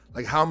now,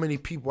 like how many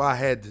people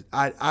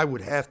I would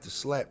have to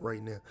slap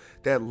right now.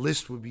 That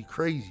list would be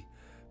crazy.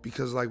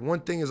 Because, like, one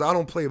thing is I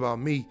don't play about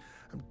me.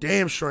 I'm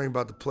damn sure ain't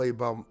about to play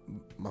about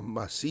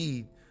my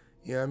seed.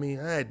 You know what I mean?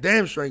 I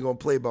damn sure ain't gonna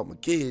play about my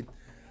kid.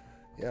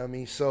 You know what I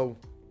mean? So,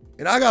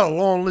 and I got a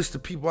long list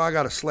of people I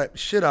gotta slap the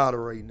shit out of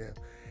right now.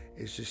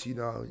 It's just,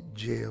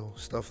 jail,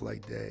 stuff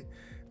like that.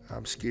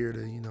 I'm scared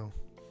of,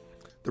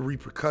 the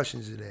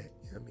repercussions of that.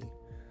 You know what I mean?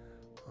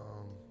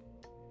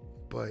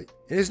 But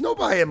and it's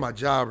nobody at my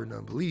job or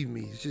nothing. Believe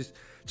me, it's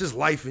just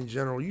life in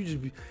general. You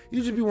just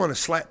be want to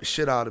slap the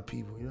shit out of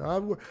people.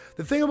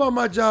 The thing about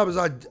my job is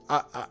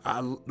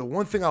the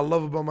one thing I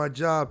love about my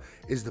job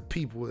is the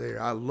people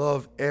there. I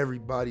love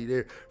everybody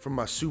there, from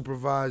my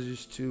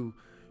supervisors to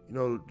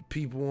the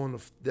people on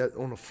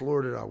the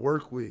floor that I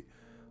work with.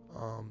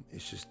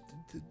 It's just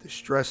the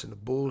stress and the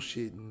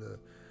bullshit and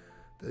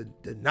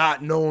the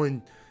not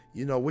knowing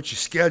what your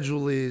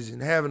schedule is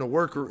and having a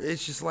worker.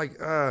 It's just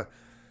like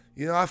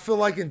I feel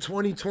like in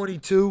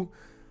 2022,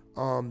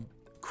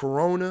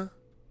 Corona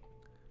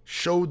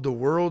showed the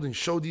world and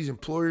showed these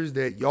employers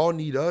that y'all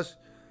need us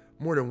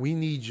more than we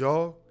need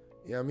y'all.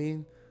 You know what I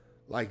mean?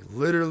 Like,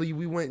 literally,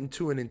 we went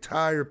into an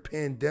entire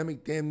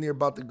pandemic, damn near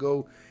about to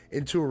go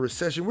into a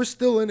recession. We're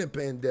still in a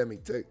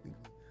pandemic, technically.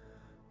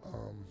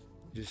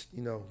 These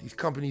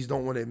companies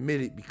don't want to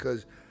admit it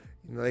because,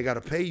 they got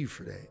to pay you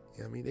for that.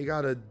 You know what I mean? They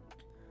got to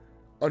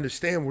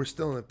understand we're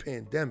still in a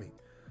pandemic.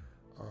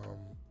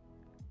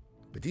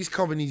 But these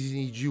companies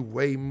need you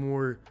way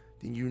more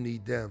than you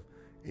need them.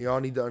 And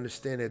y'all need to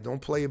understand that.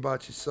 Don't play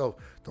about yourself.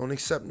 Don't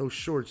accept no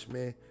shorts,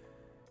 man.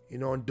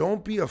 And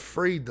don't be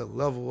afraid to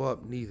level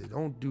up neither.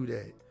 Don't do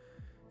that.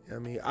 You know what I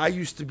mean? I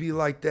used to be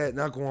like that,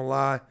 not gonna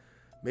lie,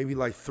 maybe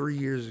like 3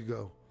 years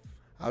ago.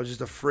 I was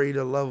just afraid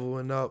of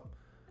leveling up.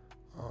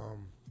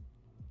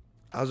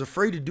 I was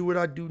afraid to do what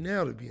I do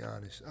now, to be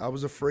honest. I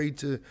was afraid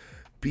to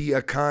be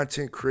a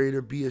content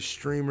creator, be a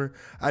streamer.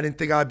 I didn't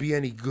think I'd be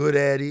any good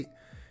at it.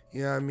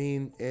 You know what I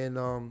mean? And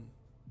I'm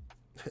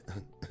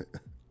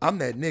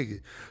that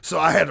nigga. So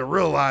I had to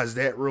realize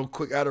that real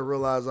quick. I had to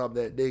realize I'm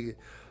that nigga.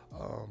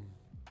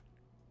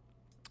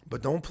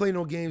 But don't play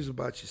no games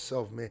about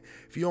yourself, man.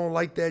 If you don't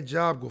like that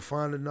job, go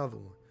find another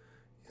one.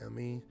 You know what I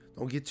mean?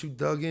 Don't get too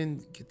dug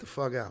in. Get the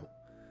fuck out.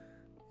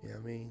 You know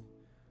what I mean?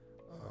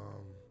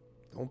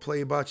 Don't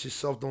play about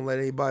yourself. Don't let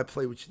anybody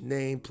play with your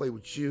name, play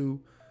with you.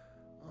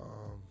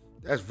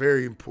 That's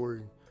very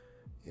important.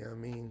 You know what I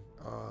mean?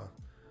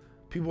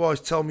 People always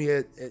tell me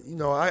I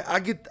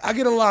get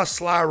a lot of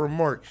sly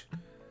remarks.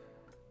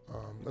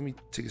 Let me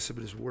take a sip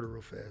of this water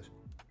real fast.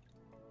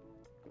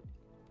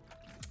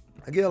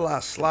 I get a lot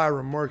of sly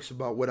remarks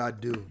about what I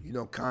do,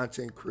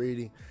 content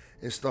creating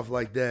and stuff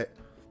like that.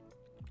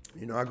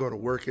 I go to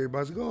work,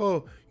 everybody's like,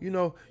 oh,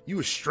 you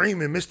were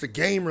streaming Mr.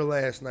 Gamer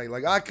last night.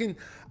 Like, I can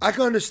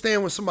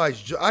understand when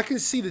somebody's, I can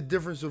see the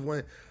difference of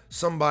when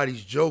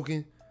somebody's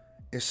joking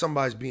and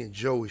somebody's being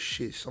Joe as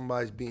shit.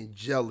 Somebody's being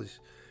jealous.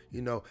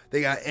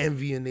 They got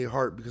envy in their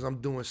heart because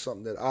I'm doing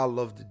something that I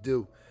love to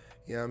do.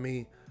 You know what I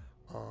mean?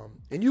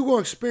 And you're going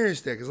to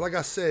experience that because, like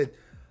I said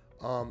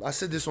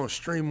this on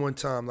stream one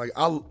time. Like,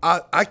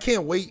 I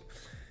can't wait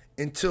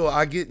until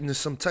I get into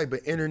some type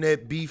of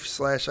internet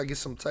beef / I get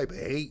some type of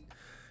hate.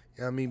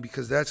 You know what I mean?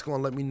 Because that's going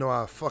to let me know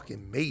I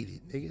fucking made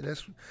it,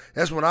 nigga.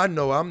 That's when I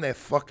know I'm that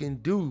fucking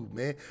dude,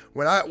 man.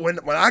 When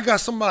I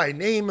got somebody's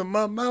name in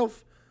my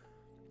mouth,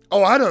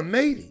 oh, I done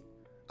made it.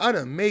 I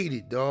done made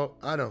it, dog.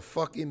 I done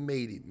fucking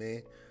made it,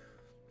 man.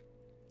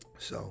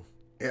 So,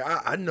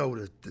 yeah, I know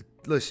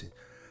listen,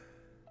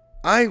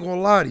 I ain't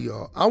gonna lie to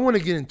y'all. I want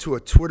to get into a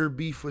Twitter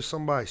beef with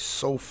somebody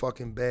so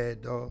fucking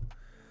bad, dog.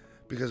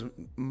 Because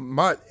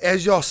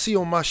as y'all see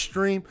on my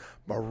stream,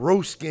 my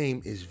roast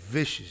game is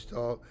vicious,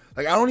 dog.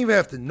 Like, I don't even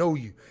have to know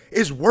you.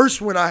 It's worse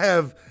when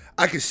I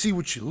can see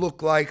what you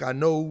look like. I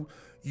know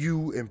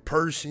you in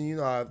person.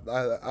 I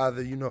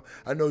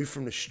know you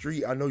from the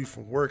street. I know you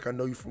from work. I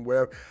know you from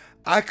wherever.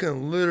 I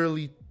can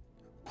literally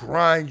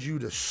grind you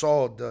to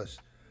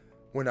sawdust.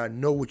 When I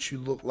know what you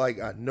look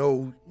like, I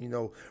know,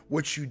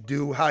 what you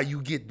do, how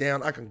you get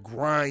down. I can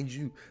grind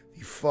you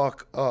the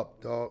fuck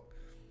up, dog.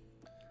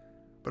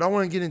 But I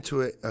want to get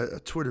into a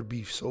Twitter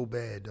beef so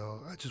bad,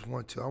 dog. I just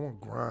want to. I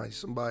want to grind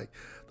somebody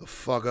the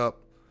fuck up.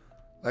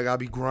 Like I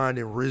be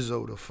grinding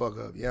Rizzo the fuck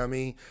up. You know what I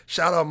mean?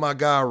 Shout out my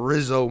guy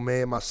Rizzo,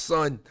 man. My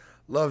son.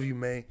 Love you,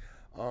 man.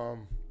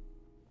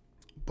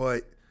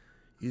 But,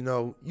 you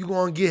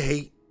going to get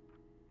hate.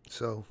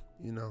 So,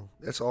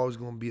 that's always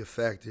going to be a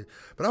factor.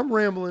 But I'm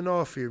rambling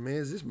off here, man.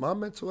 Is this my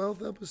mental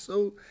health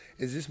episode?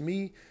 Is this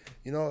me?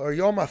 Are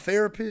y'all my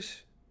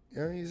therapist?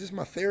 Is this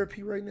my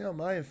therapy right now?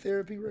 Am I in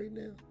therapy right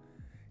now?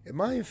 Am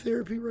I in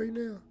therapy right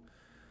now?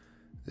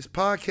 This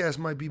podcast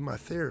might be my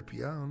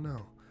therapy. I don't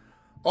know.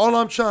 All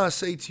I'm trying to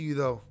say to you,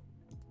 though,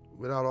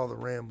 without all the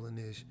rambling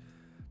is,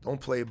 don't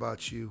play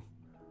about you.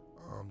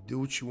 Do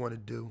what you want to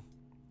do.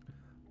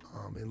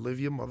 And live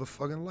your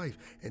motherfucking life.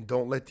 And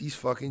don't let these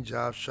fucking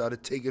jobs try to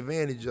take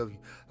advantage of you.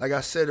 Like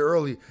I said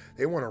earlier,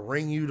 they want to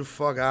wring you the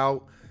fuck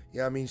out. You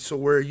know what I mean? So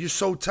where you're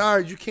so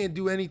tired you can't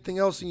do anything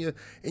else in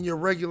your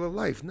regular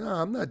life.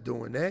 Nah, I'm not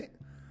doing that.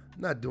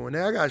 I'm not doing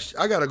that.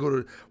 I gotta go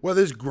to,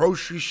 whether it's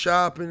grocery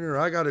shopping or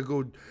I gotta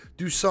go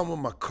do something with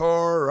my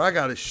car or I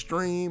gotta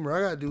stream or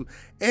I gotta do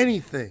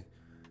anything.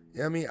 You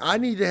know what I mean? I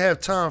need to have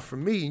time for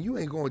me, and you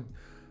ain't gonna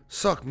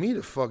suck me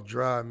the fuck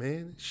dry,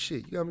 man.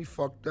 Shit, you got me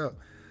fucked up.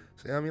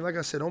 So, I mean, like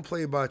I said, don't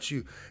play about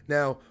you.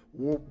 Now,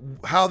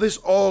 how this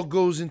all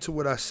goes into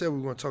what I said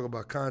we're going to talk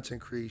about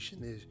content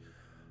creation is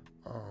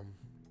I'm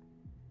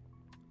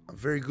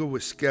very good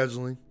with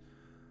scheduling.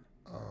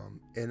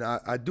 And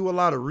I do a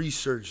lot of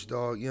research,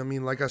 dog. You know what I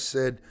mean? Like I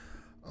said,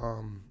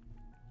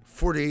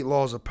 48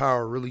 Laws of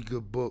Power, really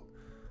good book.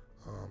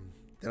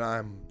 And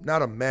I'm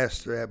not a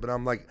master at, but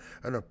I'm like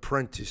an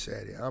apprentice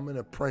at it. I'm an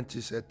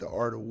apprentice at the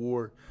Art of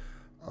War.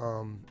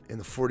 In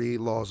the 48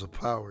 Laws of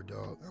Power,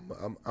 dog.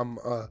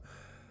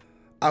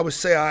 I would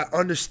say I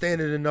understand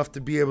it enough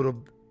to be able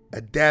to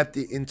adapt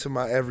it into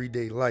my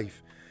everyday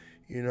life.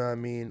 You know what I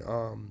mean?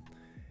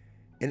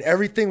 And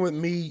everything with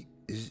me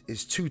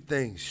is two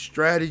things: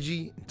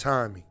 strategy and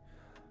timing.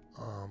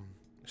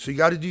 So you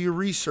got to do your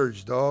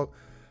research, dog.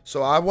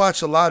 So I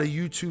watch a lot of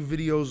YouTube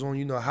videos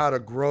on, how to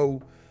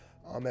grow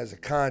as a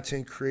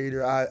content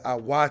creator. I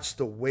watch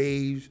the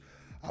waves.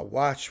 I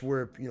watch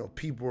where,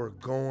 people are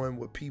going,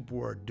 what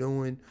people are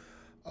doing.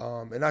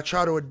 And I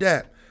try to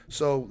adapt.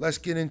 So let's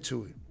get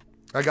into it.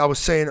 Like I was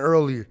saying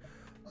earlier,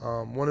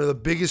 one of the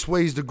biggest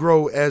ways to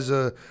grow as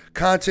a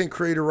content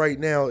creator right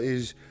now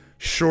is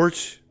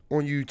shorts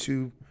on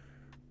YouTube,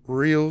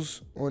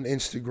 reels on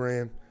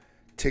Instagram,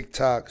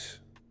 TikToks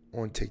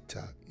on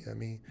TikTok. You know what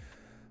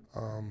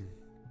I mean?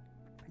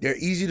 They're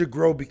easy to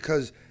grow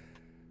because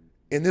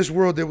in this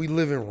world that we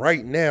live in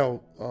right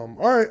now,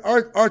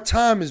 our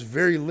time is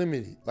very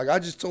limited. Like I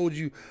just told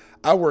you,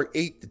 I work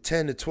 8 to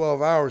 10 to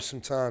 12 hours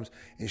sometimes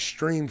and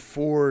stream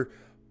 4,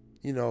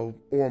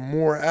 or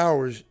more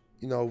hours,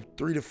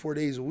 3 to 4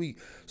 days a week.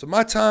 So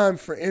my time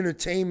for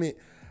entertainment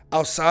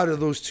outside of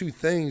those two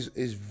things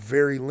is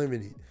very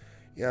limited.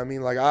 You know what I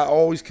mean? Like I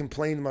always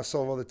complain to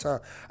myself all the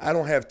time. I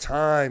don't have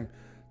time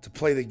to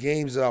play the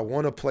games that I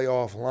want to play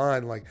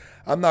offline. Like,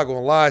 I'm not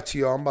gonna lie to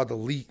y'all. I'm about to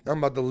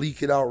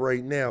leak it out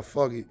right now.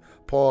 Fuck it.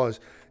 Pause.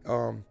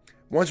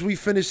 Once we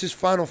finish this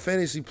Final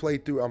Fantasy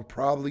playthrough, I'm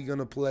probably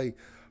gonna play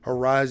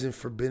Horizon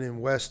Forbidden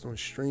West on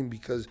stream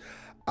because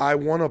I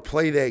want to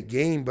play that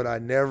game, but I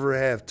never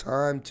have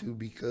time to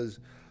because,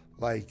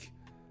 like,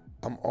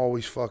 I'm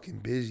always fucking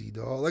busy,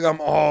 dog. Like, I'm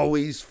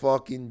always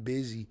fucking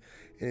busy.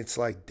 And it's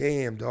like,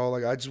 damn, dog.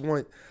 Like, I just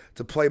want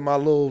to play my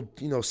little,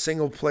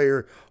 single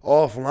player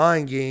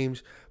offline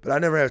games, but I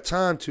never have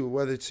time to,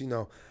 whether it's,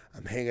 I'm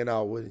hanging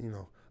out with,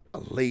 a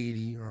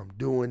lady, or I'm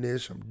doing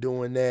this, or I'm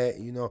doing that,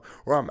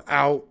 or I'm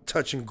out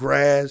touching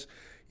grass.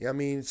 You know what I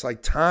mean? It's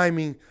like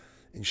timing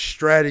and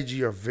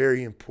strategy are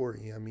very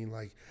important. You know what I mean?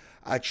 Like,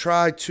 I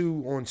try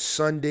to, on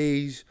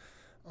Sundays,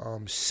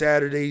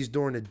 Saturdays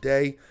during the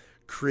day,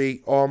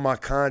 create all my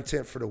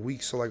content for the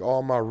week. So, like,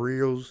 all my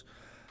reels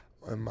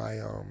and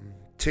my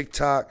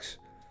TikToks.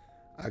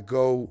 I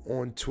go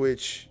on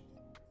Twitch,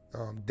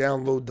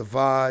 download the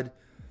VOD,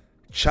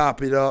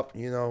 chop it up,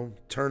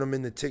 turn them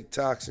into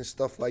TikToks and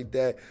stuff like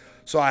that.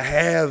 So I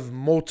have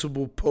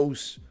multiple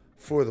posts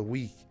for the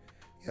week.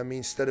 You know what I mean?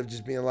 Instead of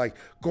just being like,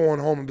 going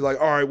home and be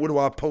like, all right, what do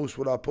I post?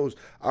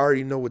 I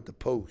already know what to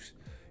post.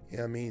 You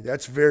know what I mean?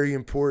 That's very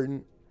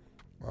important.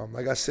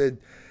 Like I said,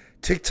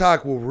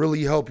 TikTok will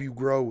really help you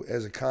grow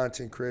as a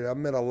content creator. I've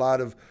met a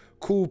lot of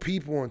cool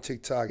people on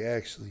TikTok,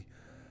 actually.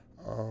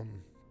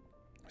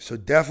 So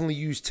definitely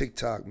use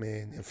TikTok,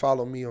 man, and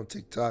follow me on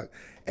TikTok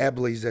at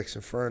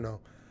BlazeXinferno.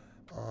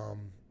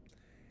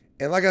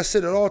 And like I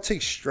said, it all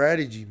takes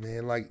strategy,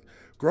 man. Like,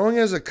 growing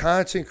as a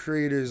content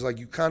creator is like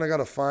you kind of got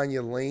to find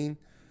your lane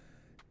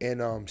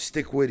and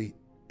stick with it.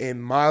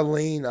 And my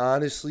lane,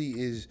 honestly,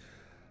 is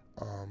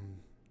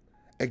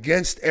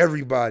against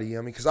everybody.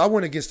 I mean, because I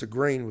went against the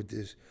grain with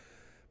this.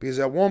 Because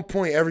at one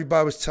point,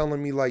 everybody was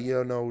telling me, like,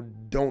 no,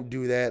 don't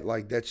do that.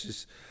 Like, that's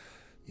just...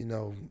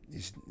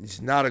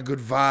 it's not a good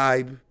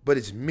vibe, but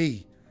it's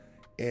me.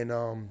 And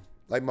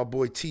like my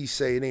boy T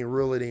say, it ain't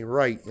real, it ain't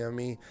right. You know what I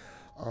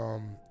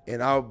mean?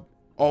 And I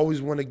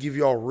always want to give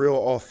y'all real,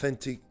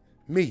 authentic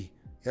me. You know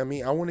what I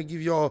mean? I want to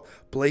give y'all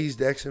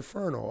Blazed X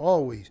Inferno,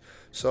 always.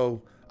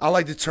 So I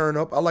like to turn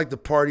up. I like to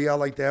party. I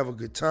like to have a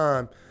good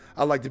time.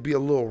 I like to be a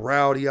little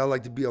rowdy. I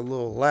like to be a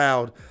little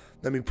loud.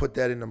 Let me put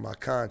that into my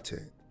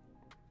content.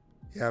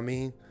 You know what I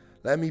mean?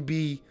 Let me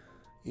be,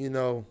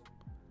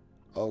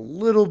 a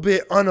little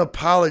bit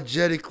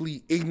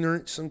unapologetically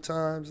ignorant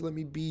sometimes. Let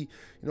me be,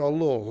 a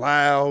little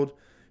loud,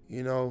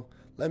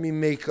 Let me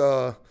make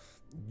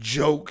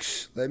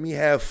jokes. Let me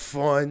have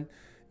fun.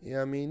 You know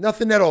what I mean?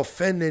 Nothing that'll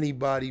offend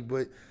anybody,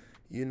 but,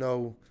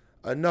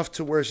 enough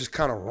to where it's just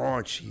kind of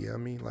raunchy. You know what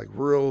I mean? Like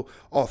real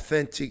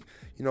authentic,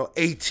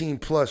 18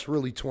 plus,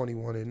 really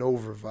 21 and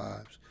over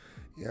vibes.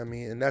 You know what I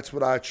mean? And that's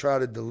what I try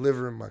to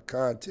deliver in my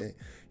content.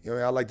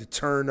 I like to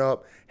turn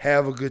up,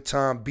 have a good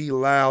time, be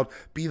loud,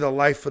 be the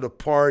life of the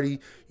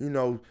party,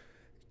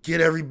 get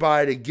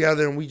everybody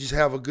together and we just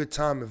have a good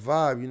time and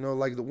vibe.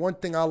 Like the one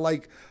thing I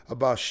like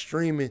about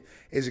streaming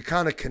is it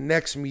kind of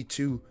connects me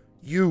to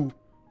you,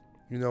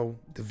 the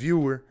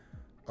viewer,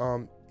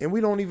 and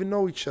we don't even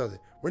know each other.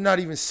 We're not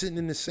even sitting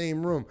in the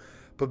same room.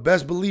 But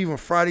best believe when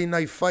Friday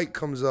Night Fight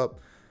comes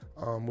up,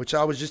 which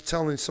I was just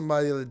telling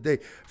somebody the other day,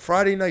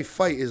 Friday Night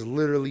Fight is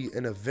literally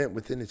an event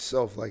within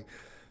itself. Like,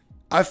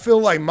 I feel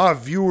like my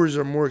viewers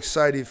are more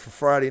excited for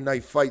Friday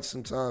Night Fight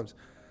sometimes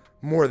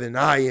more than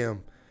I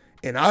am.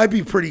 And I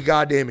be pretty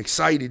goddamn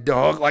excited,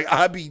 dog. Like,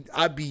 I'm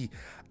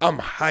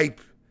hyped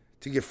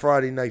to get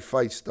Friday Night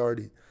Fight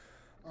started.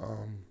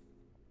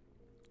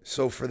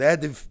 So for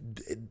that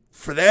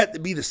to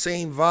be the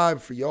same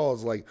vibe for y'all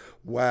is like,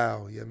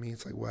 wow. You know what I mean?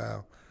 It's like,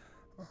 wow.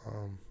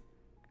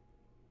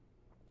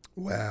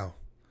 Wow.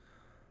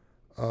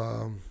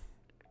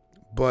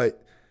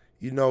 But,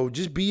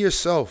 just be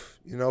yourself.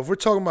 If we're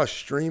talking about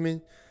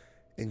streaming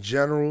in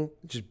general,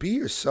 just be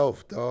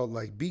yourself, dog.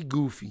 Like, be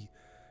goofy.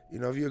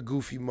 If you're a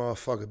goofy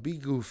motherfucker, be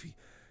goofy.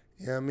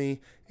 You know what I mean?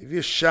 If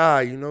you're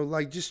shy,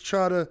 like, just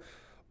try to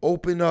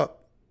open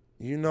up.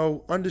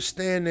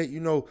 Understand that,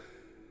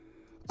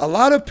 a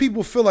lot of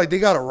people feel like they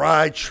gotta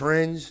ride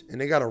trends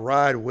and they gotta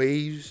ride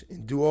waves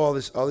and do all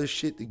this other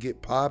shit to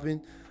get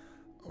popping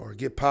or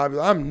get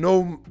popular. I'm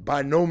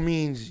by no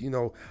means,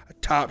 a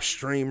top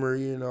streamer,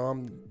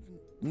 I'm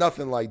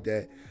nothing like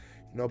that.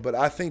 But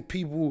I think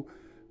people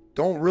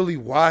don't really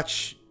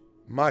watch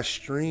my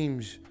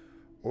streams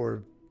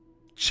or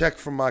check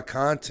for my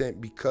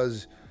content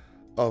because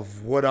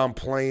of what I'm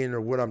playing or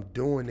what I'm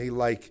doing. They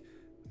like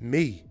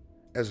me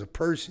as a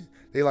person.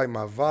 They like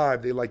my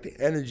vibe. They like the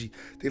energy.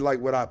 They like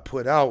what I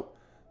put out.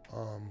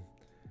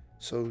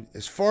 So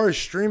as far as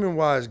streaming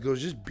wise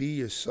goes, just be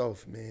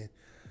yourself, man.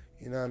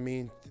 You know what I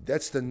mean?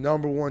 That's the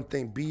number one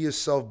thing. Be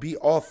yourself. Be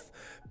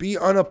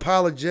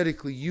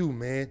unapologetically you,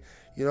 man.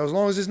 As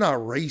long as it's not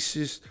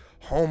racist,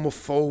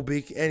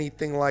 homophobic,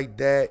 anything like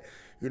that,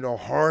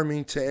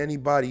 harming to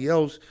anybody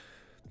else,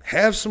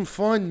 have some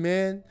fun,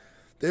 man.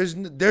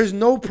 There's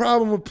no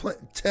problem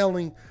with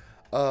telling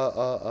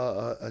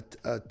a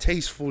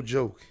tasteful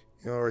joke,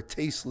 or a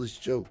tasteless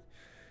joke.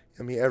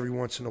 Every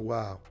once in a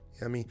while.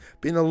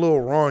 Being a little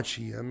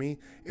raunchy.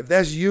 If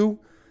that's you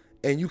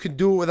and you can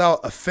do it without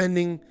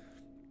offending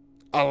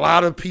a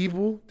lot of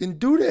people, then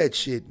do that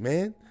shit,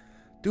 man.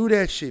 Do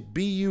that shit.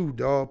 Be you,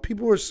 dog.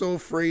 People are so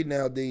afraid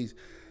nowadays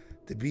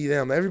to be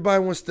them.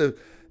 Everybody wants to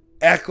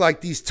act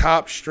like these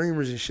top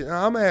streamers and shit.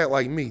 Nah, I'm gonna act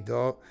like me,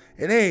 dog.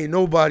 And there ain't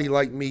nobody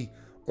like me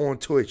on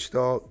Twitch,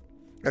 dog.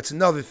 That's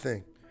another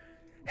thing.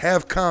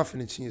 Have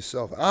confidence in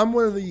yourself. I'm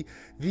one of the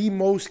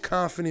most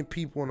confident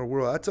people in the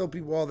world. I tell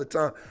people all the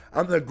time,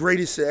 I'm the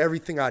greatest at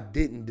everything I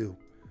didn't do.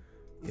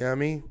 You know what I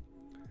mean?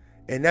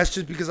 And that's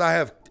just because I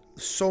have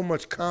so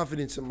much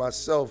confidence in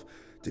myself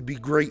to be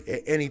great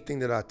at anything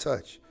that I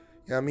touch.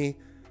 You know what I mean?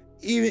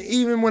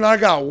 Even when I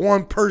got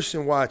one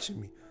person watching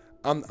me,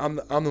 I'm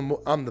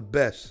the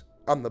best.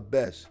 I'm the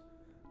best.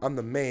 I'm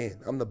the man.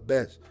 I'm the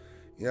best.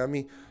 You know what I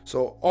mean?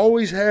 So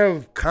always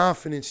have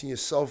confidence in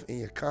yourself and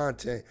your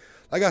content.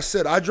 Like I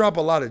said, I drop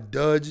a lot of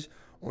duds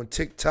on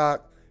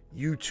TikTok,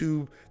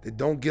 YouTube that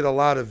don't get a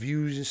lot of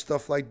views and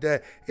stuff like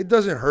that. It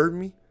doesn't hurt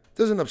me. It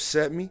doesn't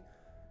upset me.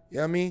 You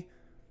know what I mean?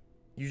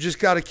 You just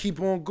got to keep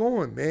on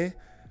going, man.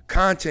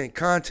 Content.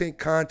 That's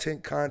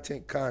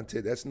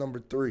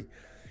number 3. You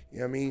know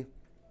what I mean?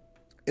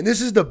 And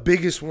this is the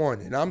biggest one.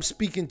 And I'm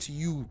speaking to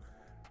you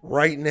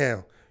right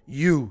now.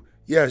 You.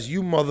 Yes,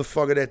 you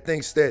motherfucker that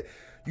thinks that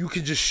you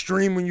can just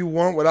stream when you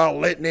want without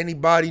letting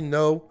anybody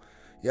know.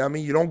 You know what I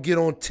mean? You don't get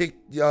on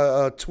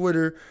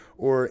Twitter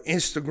or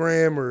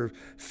Instagram or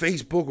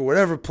Facebook or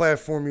whatever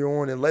platform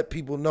you're on and let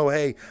people know,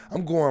 hey,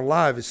 I'm going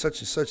live at such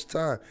and such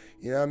time.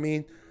 You know what I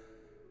mean?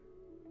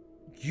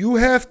 You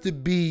have to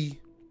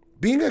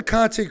being a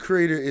content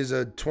creator is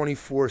a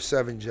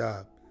 24/7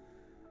 job.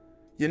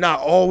 You're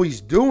not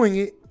always doing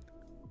it,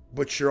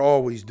 but you're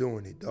always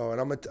doing it, dog.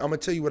 And I'm gonna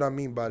tell you what I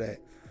mean by that.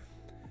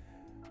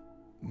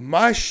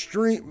 My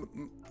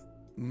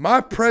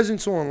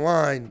presence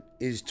online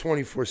is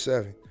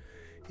 24/7.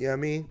 You know what I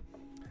mean?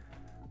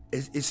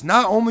 It's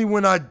not only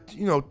when I,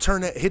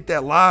 hit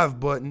that live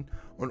button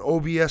on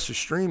OBS or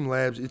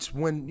Streamlabs. It's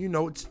when,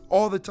 it's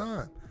all the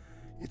time.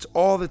 It's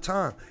all the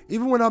time.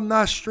 Even when I'm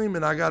not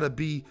streaming, I gotta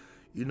be,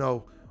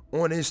 on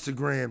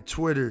Instagram,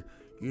 Twitter,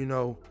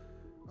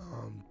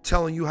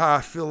 telling you how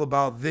I feel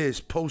about this,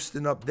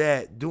 posting up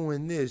that,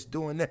 doing this,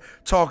 doing that,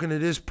 talking to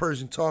this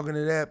person, talking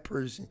to that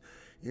person.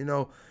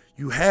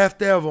 You have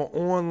to have an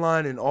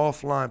online and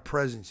offline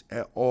presence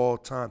at all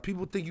times.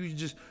 People think you can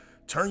just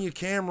turn your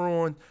camera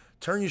on,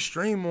 turn your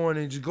stream on,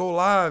 and just go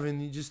live,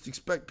 and you just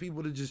expect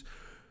people to just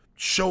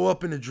show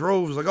up in the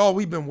droves. Like, oh,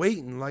 we've been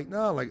waiting. Like,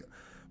 nah, like,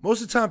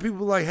 most of the time people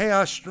are like, hey,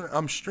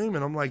 I'm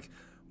streaming. I'm like,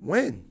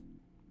 when?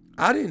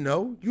 I didn't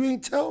know. You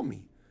ain't tell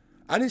me.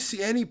 I didn't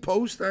see any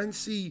post. I didn't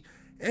see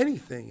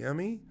anything. You know what I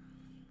mean?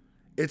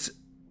 It's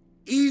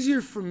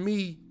easier for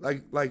me,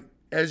 like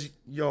as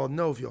y'all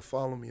know, if y'all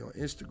follow me on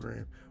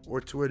Instagram or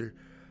Twitter,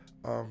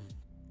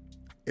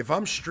 if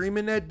I'm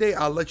streaming that day,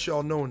 I'll let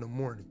y'all know in the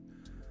morning.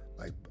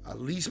 Like, at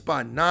least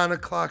by 9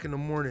 o'clock in the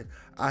morning,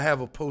 I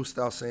have a post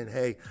out saying,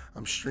 hey,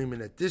 I'm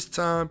streaming at this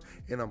time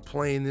and I'm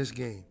playing this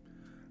game.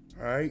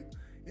 All right?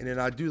 And then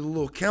I do the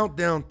little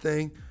countdown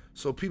thing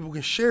so people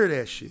can share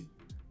that shit. You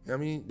know what I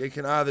mean? They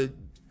can either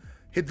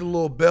hit the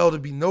little bell to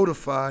be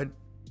notified,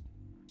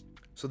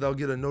 so they'll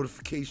get a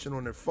notification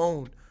on their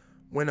phone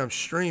when I'm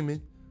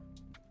streaming,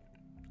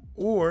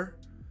 or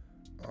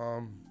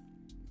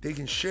they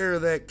can share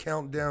that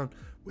countdown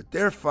with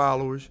their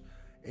followers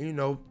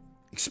and,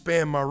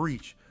 expand my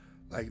reach.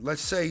 Like,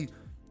 let's say,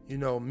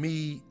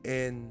 me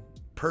and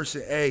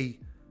person A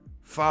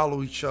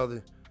follow each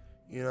other,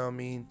 you know what I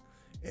mean?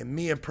 And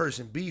me and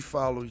person B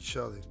follow each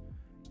other.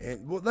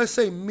 And well, let's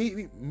say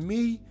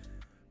me,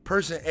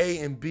 person A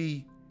and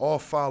B all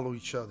follow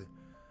each other.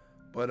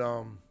 But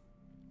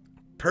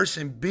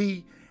person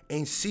B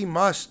ain't see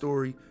my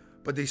story,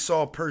 but they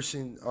saw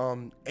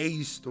person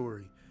A's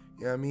story.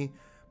 You know what I mean?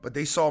 But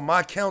they saw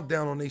my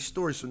countdown on their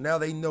story, so now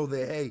they know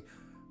that, hey,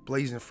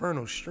 Blaze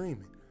Inferno's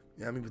streaming. You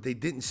know what I mean? But they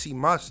didn't see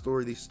my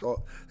story,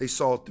 they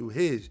saw it through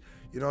his.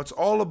 It's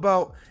all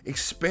about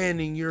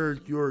expanding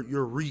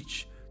your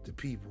reach to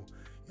to people.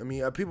 I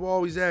mean, people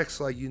always ask,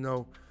 like,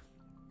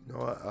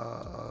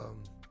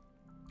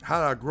 how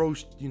did I grow,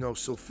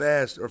 so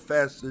fast or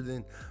faster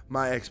than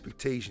my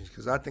expectations?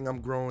 Because I think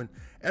I'm growing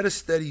at a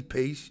steady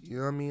pace. You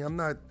know what I mean? I'm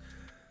not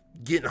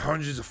getting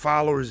hundreds of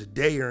followers a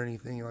day or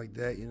anything like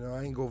that.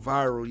 I ain't go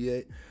viral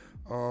yet.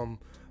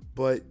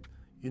 But,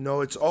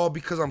 it's all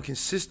because I'm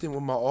consistent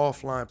with my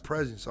offline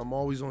presence. I'm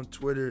always on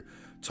Twitter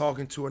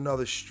talking to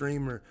another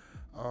streamer.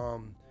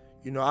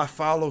 I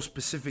follow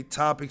specific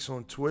topics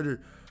on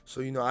Twitter.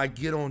 So, I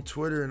get on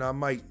Twitter and I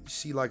might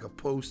see like a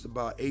post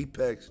about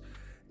Apex.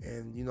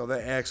 And,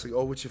 that asks like,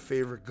 oh, what's your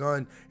favorite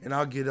gun? And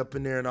I'll get up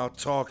in there and I'll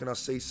talk and I'll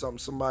say something.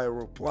 Somebody will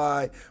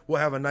reply. We'll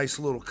have a nice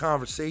little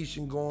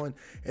conversation going.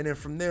 And then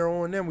from there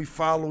on, then we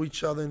follow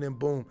each other. And then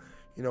boom,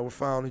 we're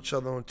following each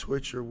other on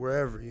Twitch or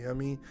wherever. You know what I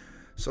mean?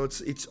 So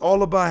it's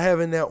all about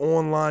having that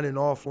online and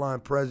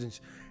offline presence.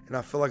 And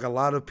I feel like a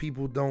lot of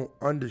people don't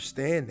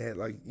understand that.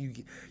 Like, you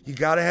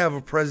got to have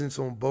a presence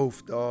on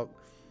both, dog.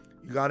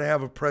 You got to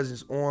have a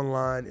presence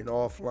online and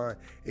offline.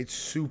 It's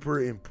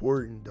super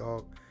important,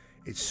 dog.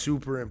 It's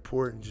super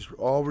important. Just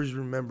always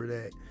remember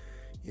that.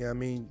 You know what I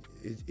mean?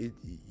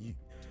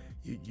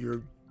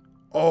 You're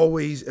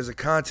always, as a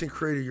content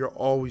creator, you're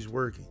always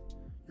working.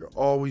 You're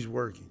always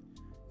working.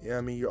 You know what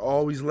I mean? You're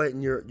always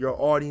letting your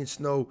audience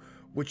know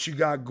what you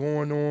got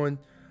going on.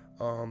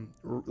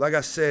 Like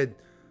I said,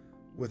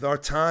 with our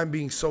time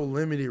being so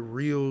limited,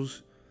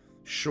 Reels,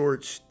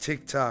 Shorts,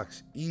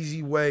 TikToks,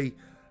 easy way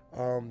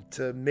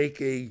to make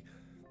a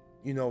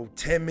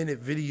 10-minute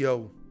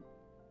video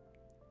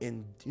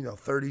in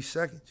 30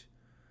 seconds.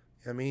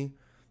 You know what I mean?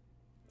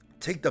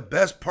 Take the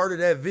best part of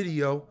that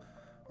video,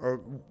 or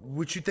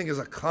what you think is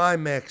a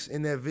climax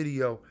in that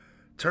video,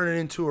 turn it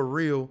into a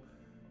reel.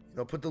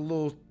 Put the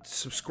little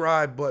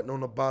subscribe button on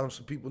the bottom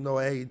so people know,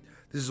 hey,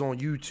 this is on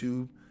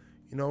YouTube.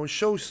 And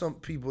show some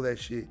people that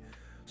shit.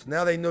 So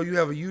now they know you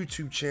have a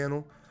YouTube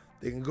channel.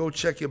 They can go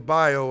check your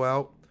bio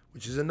out,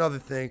 which is another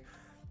thing.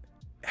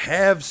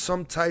 Have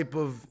some type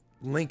of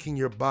link in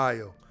your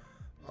bio.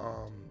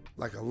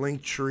 Like a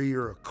link tree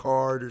or a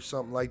card or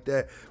something like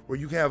that, where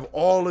you can have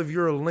all of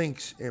your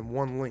links in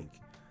one link.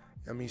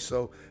 I mean,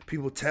 so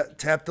people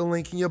tap the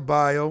link in your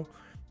bio,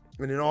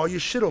 and then all your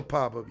shit will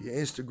pop up. Your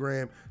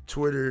Instagram,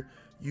 Twitter,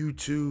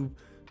 YouTube,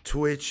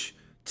 Twitch,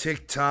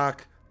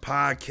 TikTok,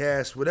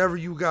 podcast, whatever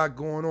you got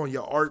going on,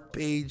 your art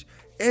page,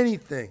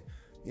 anything.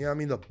 You know what I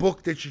mean? The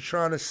book that you're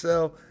trying to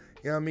sell.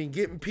 You know what I mean?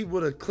 Getting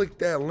people to click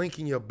that link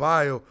in your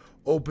bio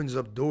opens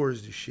up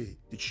doors to shit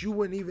that you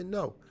wouldn't even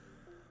know.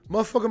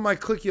 Motherfucker might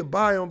click your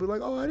bio and be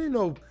like, oh, I didn't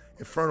know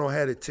Inferno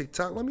had a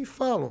TikTok. Let me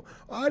follow him.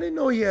 Oh, I didn't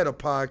know he had a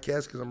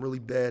podcast, because I'm really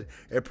bad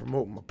at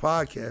promoting my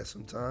podcast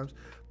sometimes.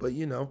 But,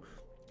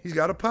 he's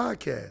got a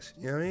podcast.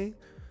 You know what I mean?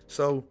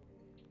 So,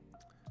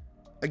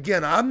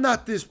 again, I'm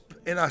not this,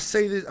 and I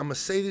say this, I'm going to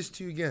say this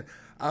to you again.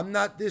 I'm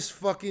not this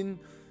fucking,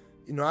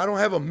 I don't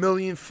have 1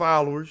 million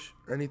followers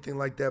or anything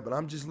like that, but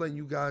I'm just letting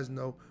you guys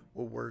know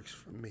what works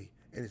for me.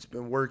 And it's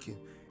been working,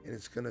 and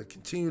it's going to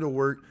continue to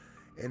work.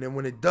 And then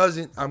when it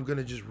doesn't, I'm going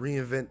to just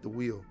reinvent the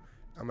wheel.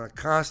 I'm going to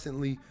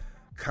constantly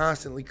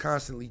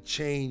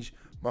change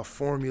my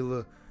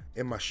formula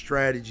and my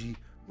strategy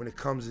when it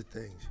comes to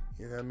things.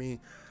 You know what I mean?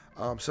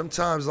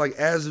 Sometimes, like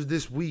as of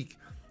this week,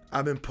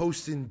 I've been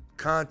posting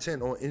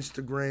content on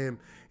Instagram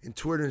and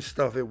Twitter and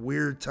stuff at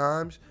weird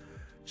times,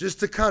 just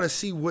to kind of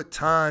see what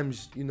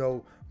times,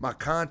 my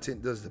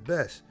content does the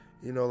best.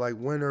 Like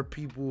when are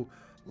people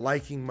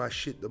liking my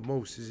shit the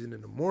most? Is it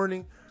in the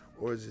morning?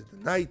 Or is it the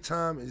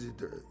nighttime? Is it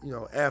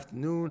the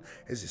afternoon?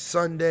 Is it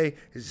Sunday?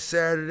 Is it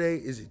Saturday?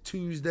 Is it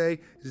Tuesday?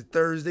 Is it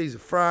Thursday? Is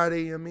it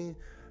Friday? I mean,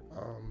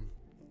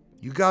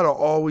 you gotta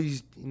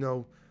always,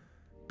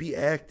 be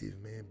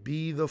active, man.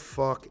 Be the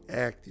fuck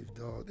active,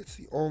 dog. That's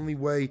the only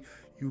way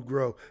you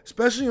grow.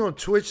 Especially on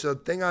Twitch. The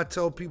thing I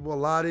tell people a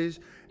lot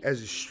is,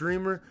 as a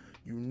streamer,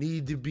 you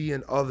need to be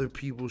in other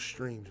people's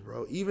streams,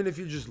 bro. Even if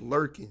you're just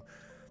lurking.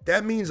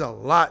 That means a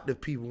lot to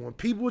people. When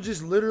people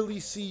just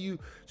literally see you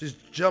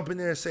just jump in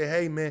there and say,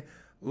 hey, man,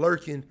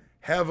 lurking,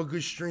 have a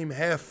good stream,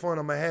 have fun.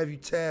 I'm going to have you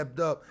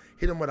tabbed up.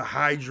 Hit them with a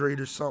hydrate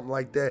or something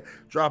like that.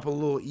 Drop a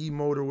little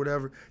emote or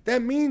whatever.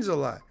 That means a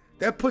lot.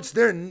 That puts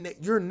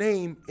your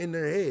name in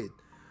their head.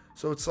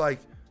 So it's like,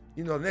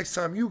 next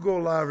time you go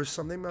live or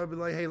something, they might be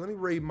like, hey, let me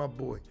raid my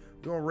boy.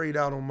 We're going to raid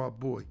out on my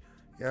boy. You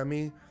know what I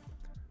mean?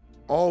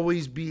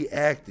 Always be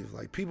active.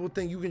 Like, people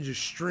think you can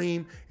just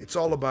stream. It's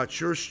all about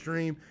your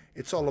stream.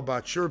 It's all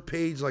about your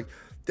page. Like,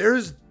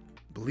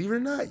 believe it or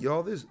not,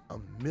 y'all, there's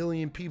 1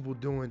 million people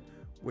doing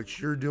what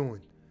you're doing.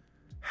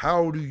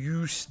 How do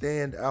you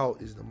stand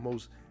out is the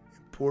most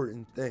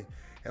important thing.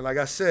 And like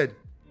I said,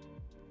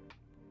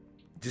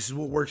 this is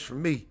what works for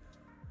me.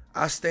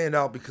 I stand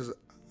out because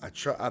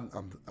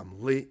I'm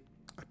lit.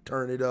 I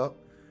turn it up.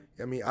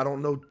 I mean, I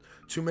don't know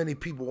too many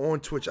people on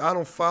Twitch. I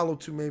don't follow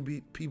too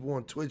many people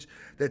on Twitch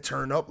that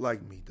turn up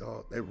like me,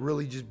 dog. That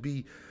really just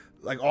be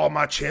like, all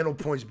my channel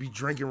points be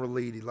drinking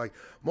related. Like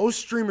most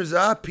streamers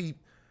I peep,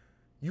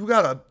 you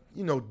gotta,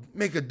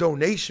 make a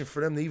donation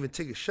for them to even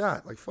take a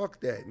shot. Like,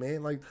 fuck that,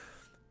 man. Like,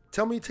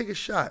 tell me to take a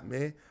shot,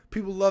 man.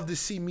 People love to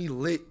see me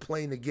lit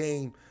playing the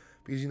game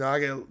because, I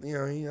get,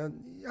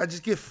 I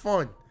just get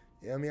fun.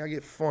 I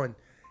get fun.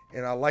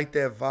 And I like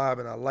that vibe,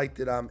 and I like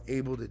that I'm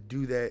able to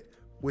do that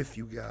with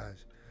you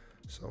guys.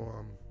 So,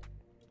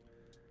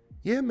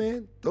 yeah,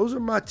 man, those are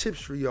my tips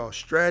for y'all.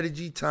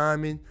 Strategy,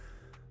 timing,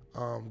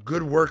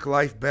 good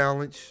work-life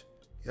balance.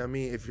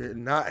 If you're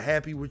not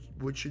happy with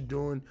what you're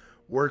doing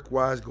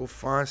work-wise, go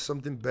find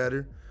something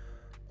better.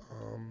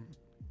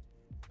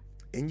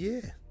 And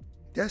yeah,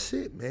 that's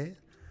it, man.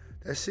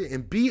 That's it.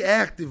 And be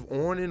active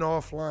on and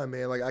offline,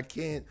 man. Like, I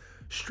can't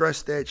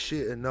stress that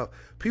shit enough.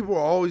 People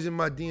are always in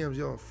my DMs,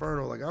 yo,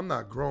 Inferno, like, I'm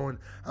not growing.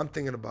 I'm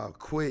thinking about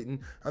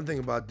quitting. I'm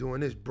thinking about doing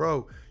this.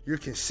 Bro, your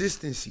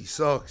consistency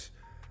sucks.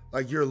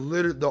 Like, you're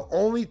literally, the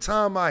only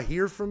time I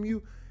hear from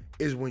you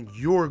is when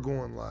you're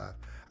going live.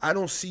 I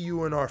don't see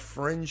you in our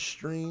friends'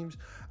 streams.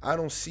 I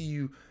don't see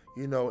you,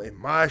 in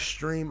my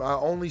stream. I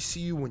only see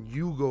you when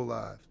you go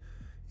live.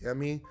 You know what I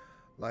mean?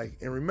 Like,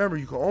 and remember,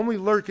 you can only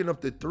lurk in up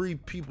to 3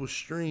 people's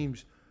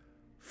streams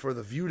for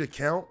the view to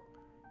count.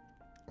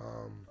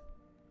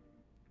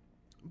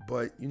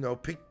 But,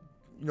 pick,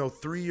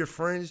 3 of your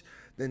friends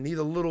that need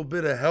a little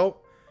bit of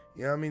help.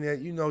 You know what I mean? That,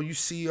 you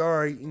see, all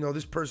right,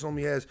 this person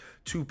only has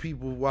 2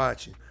 people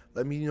watching.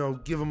 Let me,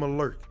 give them a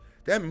lurk.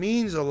 That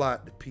means a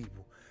lot to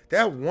people.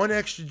 That one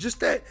extra,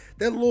 just that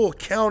little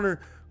counter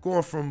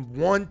going from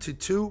 1 to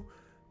 2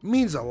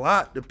 means a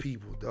lot to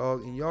people,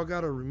 dog. And y'all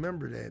got to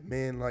remember that,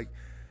 man. Like,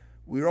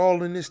 we're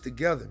all in this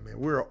together, man.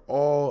 We're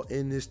all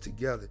in this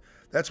together.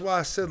 That's why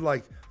I said,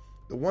 like,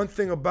 the one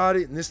thing about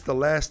it, and this is the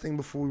last thing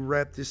before we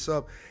wrap this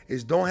up,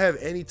 is don't have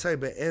any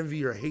type of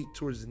envy or hate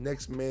towards the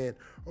next man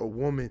or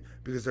woman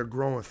because they're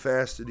growing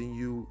faster than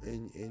you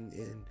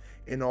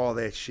and all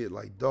that shit.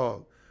 Like,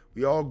 dog,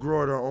 we all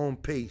grow at our own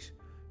pace.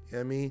 You know what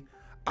I mean?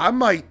 I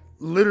might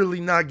literally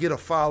not get a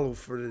follower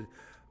for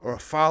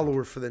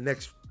the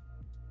next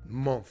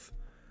month.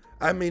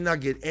 I may not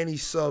get any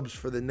subs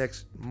for the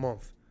next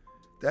month.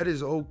 That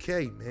is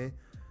okay, man.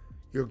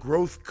 Your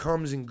growth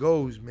comes and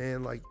goes,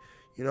 man. Like,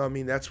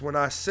 that's when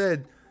I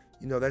said,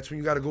 that's when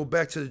you got to go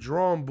back to the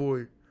drawing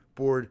board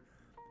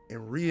and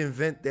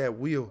reinvent that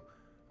wheel.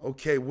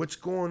 Okay, what's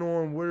going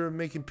on? What are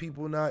making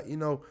people not,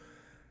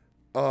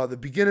 the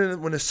beginning,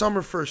 when the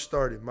summer first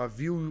started, my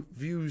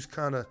views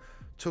kind of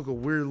took a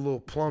weird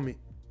little plummet.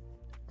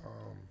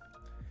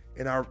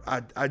 And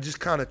I just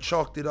kind of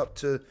chalked it up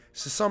to,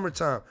 it's the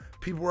summertime.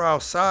 People are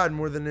outside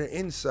more than they're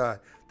inside.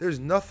 There's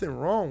nothing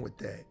wrong with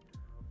that.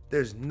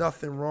 There's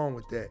nothing wrong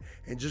with that.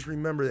 And just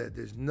remember that.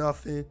 There's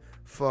nothing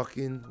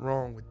fucking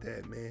wrong with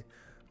that, man.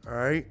 All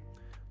right?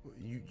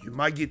 You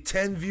might get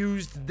 10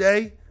 views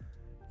today.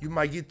 You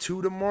might get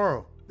 2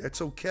 tomorrow.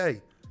 That's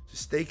okay.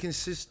 Just stay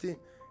consistent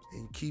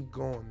and keep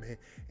going, man.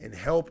 And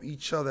help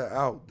each other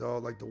out,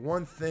 dog. Like, the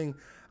one thing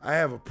I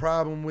have a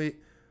problem with,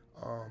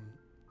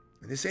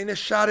 and this ain't a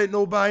shot at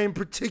nobody in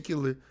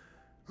particular,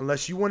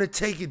 unless you want to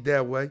take it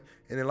that way.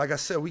 And then, like I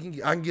said,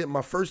 I can get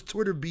my first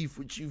Twitter beef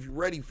with you if you're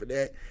ready for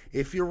that.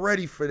 If you're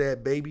ready for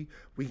that, baby,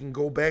 we can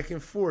go back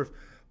and forth.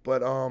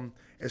 But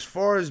as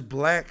far as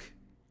black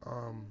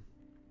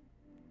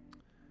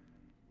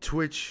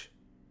Twitch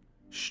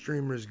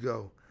streamers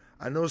go,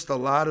 I noticed a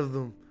lot of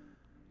them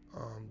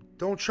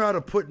don't try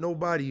to put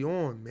nobody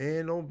on,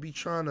 man. Don't be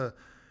trying to,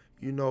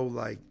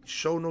 like,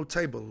 show no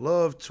type of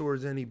love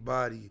towards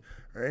anybody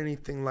or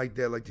anything like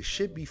that. Like, the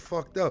shit be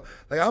fucked up.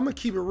 Like, I'm going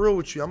to keep it real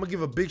with you. I'm going to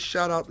give a big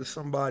shout out to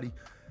somebody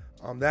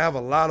that I have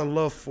a lot of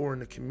love for in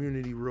the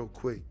community real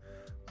quick.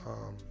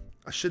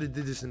 I should have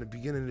did this in the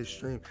beginning of the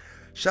stream.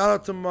 Shout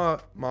out to my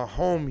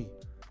homie,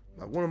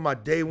 one of my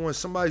day ones,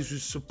 somebody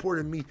who's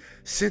supported me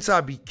since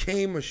I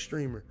became a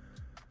streamer.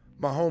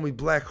 My homie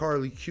Black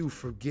Harley Q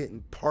for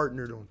getting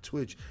partnered on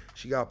Twitch.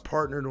 She got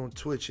partnered on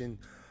Twitch, and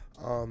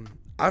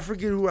I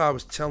forget who I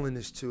was telling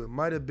this to. It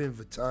might have been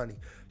Vitani.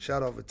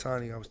 Shout out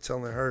Vitani. I was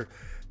telling her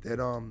that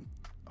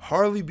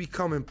Harley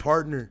becoming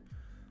partner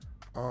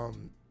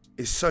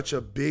is such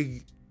a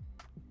big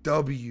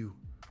W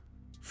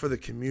for the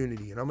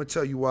community. And I'm going to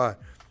tell you why.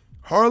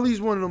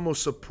 Harley's one of the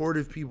most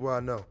supportive people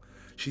I know.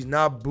 She's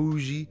not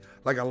bougie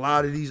like a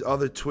lot of these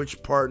other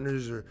Twitch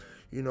partners or,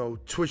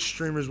 Twitch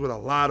streamers with a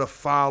lot of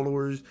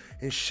followers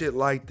and shit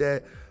like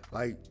that.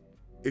 Like,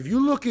 if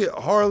you look at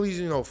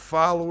Harley's,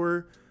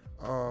 follower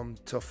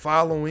to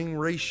following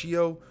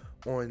ratio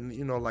on,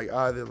 like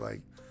either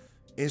like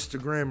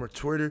Instagram or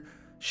Twitter,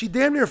 she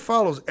damn near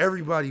follows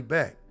everybody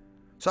back.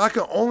 So I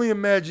can only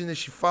imagine that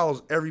she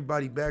follows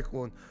everybody back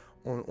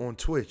on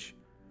Twitch.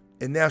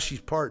 And now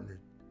she's partnered.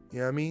 You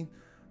know what I mean?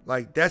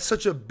 Like, that's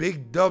such a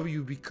big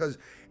W because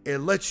it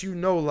lets you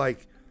know,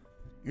 like,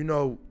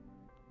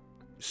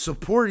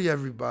 support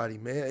everybody,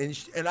 man.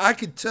 And I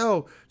could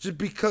tell just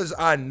because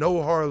I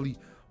know Harley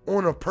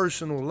on a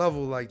personal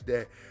level like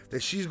that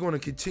she's going to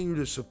continue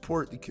to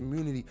support the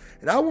community.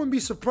 And I wouldn't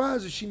be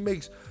surprised if she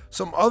makes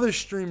some other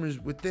streamers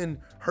within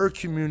her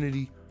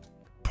community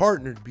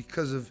partnered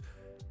because of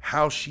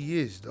how she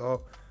is,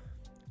 dog.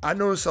 I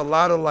notice a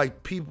lot of,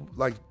 like, people,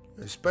 like,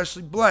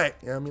 especially black,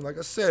 like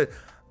I said,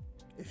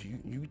 If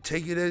you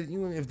take it as,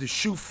 if the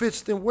shoe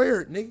fits, then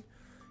wear it, nigga. You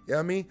know what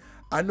I mean?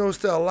 I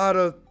noticed that a lot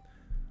of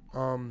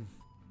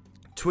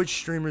Twitch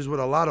streamers with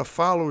a lot of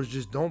followers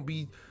just don't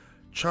be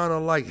trying to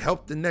like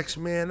help the next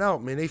man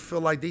out, man. They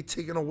feel like they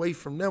taking away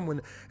from them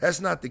when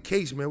that's not the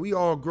case, man. We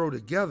all grow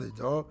together,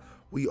 dog.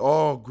 We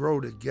all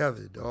grow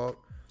together, dog.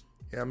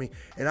 You know what I mean?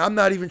 And I'm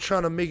not even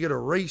trying to make it a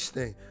race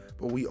thing,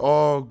 but we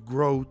all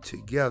grow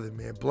together,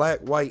 man. Black,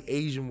 white,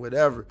 Asian,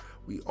 whatever.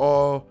 We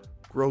all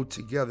grow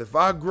together. If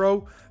I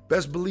grow,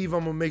 best believe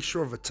I'm going to make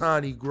sure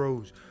Vatani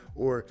grows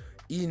or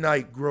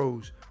E-Night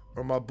grows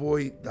or my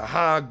boy, the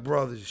Hog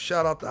brothers.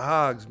 Shout out the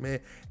Hogs, man.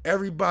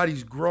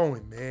 Everybody's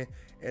growing, man.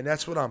 And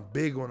that's what I'm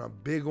big on. I'm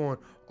big on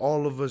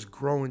all of us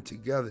growing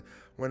together.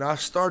 When I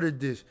started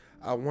this,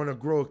 I want to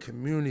grow a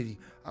community.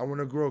 I want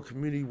to grow a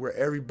community where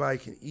everybody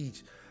can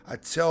eat. I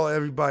tell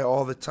everybody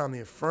all the time, the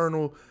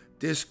Infernal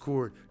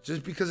Discord,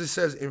 just because it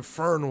says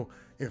Inferno,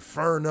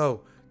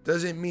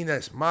 doesn't mean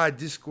that's my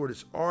Discord.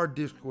 It's our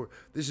Discord.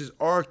 This is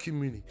our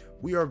community.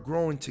 We are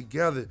growing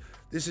together.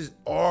 This is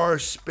our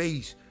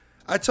space.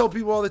 I tell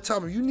people all the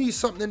time, if you need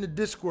something in the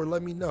Discord,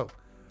 let me know.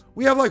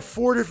 We have like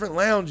 4 different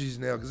lounges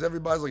now because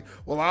everybody's like,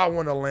 well, I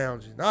want a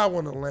lounge and I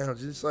want a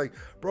lounge. It's like,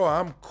 bro,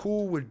 I'm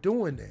cool with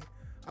doing that.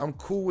 I'm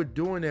cool with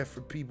doing that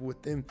for people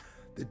within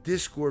the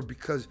Discord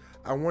because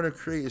I want to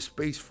create a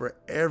space for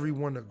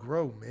everyone to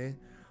grow, man.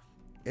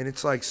 And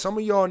it's like some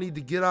of y'all need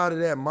to get out of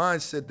that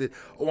mindset that,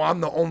 oh, I'm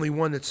the only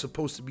one that's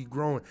supposed to be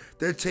growing.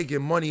 They're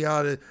taking money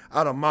out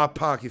of my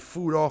pocket,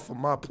 food off of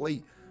my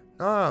plate.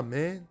 Nah,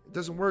 man, it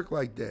doesn't work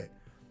like that.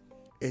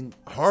 And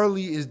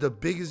Harley is the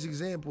biggest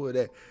example of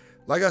that.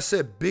 Like I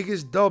said,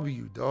 biggest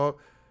W, dog.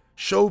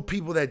 Showed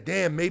people that,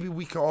 damn, maybe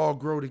we can all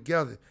grow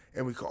together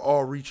and we can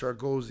all reach our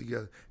goals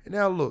together. And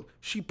now look,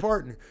 she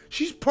partnered.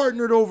 She's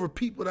partnered over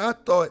people that I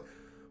thought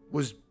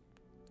was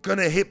going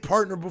to hit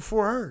partner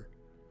before her.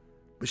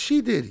 But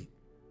she did it.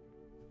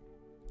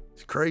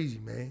 It's crazy,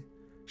 man.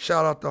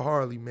 Shout out to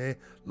Harley, man.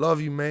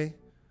 Love you, man.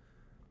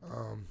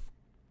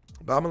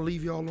 But I'm going to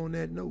leave y'all on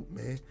that note,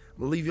 man. I'm going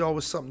to leave y'all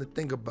with something to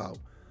think about.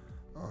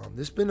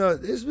 This been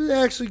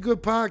actually a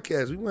good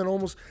podcast. We went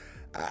almost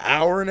an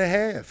hour and a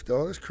half,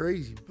 dog. That's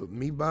crazy. But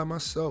me by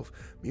myself.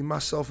 Me,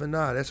 myself, and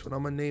I. That's what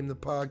I'm going to name the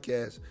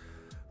podcast.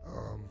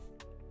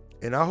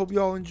 And I hope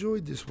y'all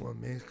enjoyed this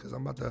one, man, because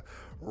I'm about to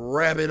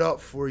wrap it up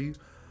for you.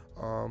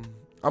 I'm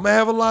going to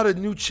have a lot of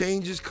new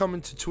changes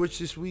coming to Twitch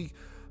this week.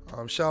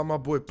 Shout out my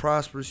boy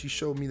Prosperous. He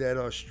showed me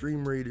that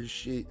Stream Raiders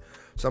shit.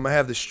 So I'm going to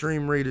have the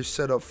Stream Raiders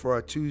set up for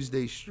our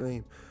Tuesday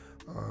stream.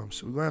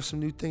 So we're going to have some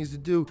new things to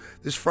do.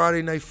 This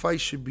Friday night fight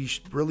should be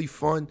really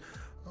fun.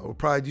 We'll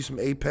probably do some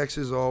Apex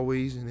as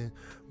always and then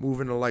move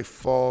into like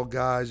Fall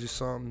Guys or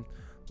something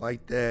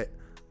like that.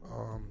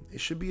 It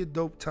should be a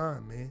dope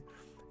time, man.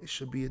 It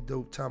should be a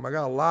dope time. I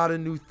got a lot of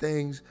new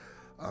things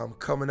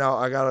coming out.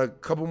 I got a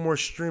couple more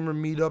streamer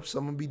meetups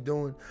I'm going to be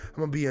doing. I'm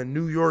going to be in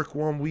New York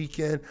one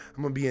weekend.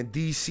 I'm going to be in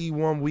D.C.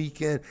 one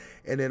weekend.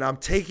 And then I'm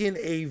taking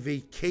a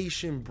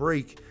vacation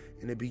break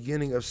in the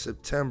beginning of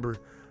September.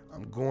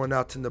 I'm going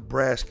out to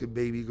Nebraska,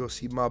 baby, go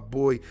see my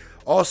boy.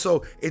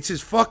 Also, it's his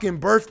fucking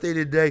birthday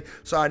today,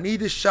 so I need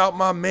to shout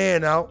my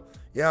man out.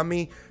 You know what I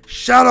mean?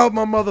 Shout out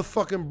my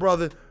motherfucking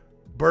brother,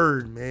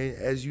 Bird, man.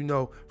 As you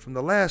know from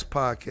the last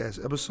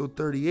podcast, episode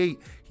 38,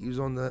 he was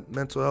on the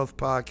mental health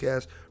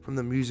podcast from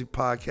the music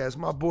podcast.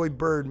 My boy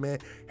Bird, man,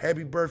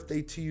 happy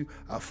birthday to you.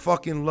 I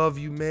fucking love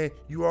you, man.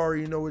 You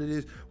already know what it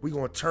is. We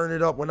gonna turn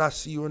it up when I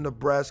see you in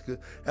Nebraska.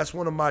 That's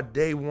one of my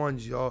day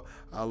ones, y'all.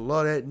 I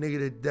love that nigga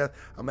to death.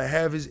 I'm gonna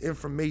have his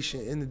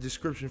information in the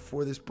description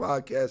for this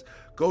podcast.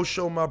 Go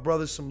show my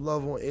brother some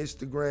love on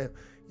Instagram.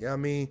 You know what I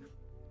mean?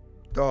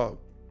 Dog.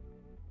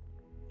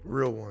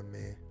 Real one,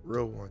 man.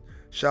 Real one.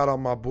 Shout out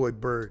my boy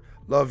Bird.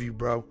 Love you,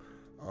 bro.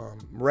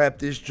 Wrap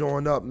this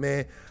joint up,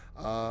 man.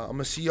 I'm going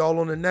to see y'all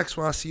on the next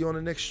one. I'll see you on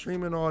the next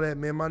stream and all that,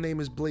 man. My name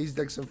is Blaze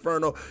Dex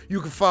Inferno.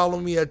 You can follow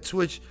me at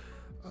Twitch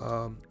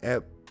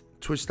at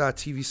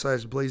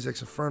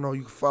twitch.tv/BlazeDexInferno.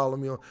 You can follow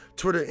me on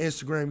Twitter,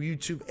 Instagram,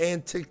 YouTube,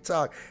 and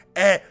TikTok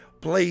at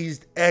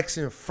Blazed X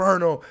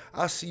Inferno.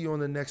 I'll see you on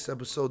the next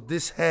episode.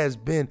 This has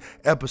been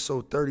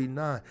episode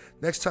 39.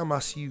 Next time I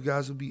see you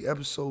guys will be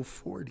episode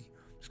 40.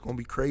 It's going to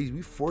be crazy.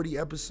 We 40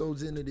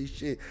 episodes into this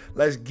shit.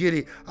 Let's get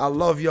it. I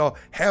love y'all.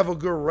 Have a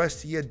good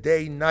rest of your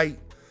day, night,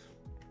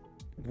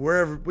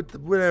 whatever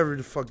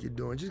the fuck you're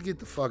doing. Just get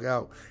the fuck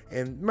out.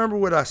 And remember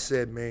what I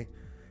said, man.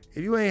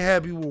 If you ain't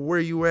happy with where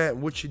you at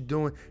and what you're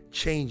doing,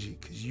 change it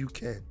because you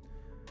can.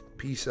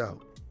 Peace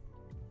out.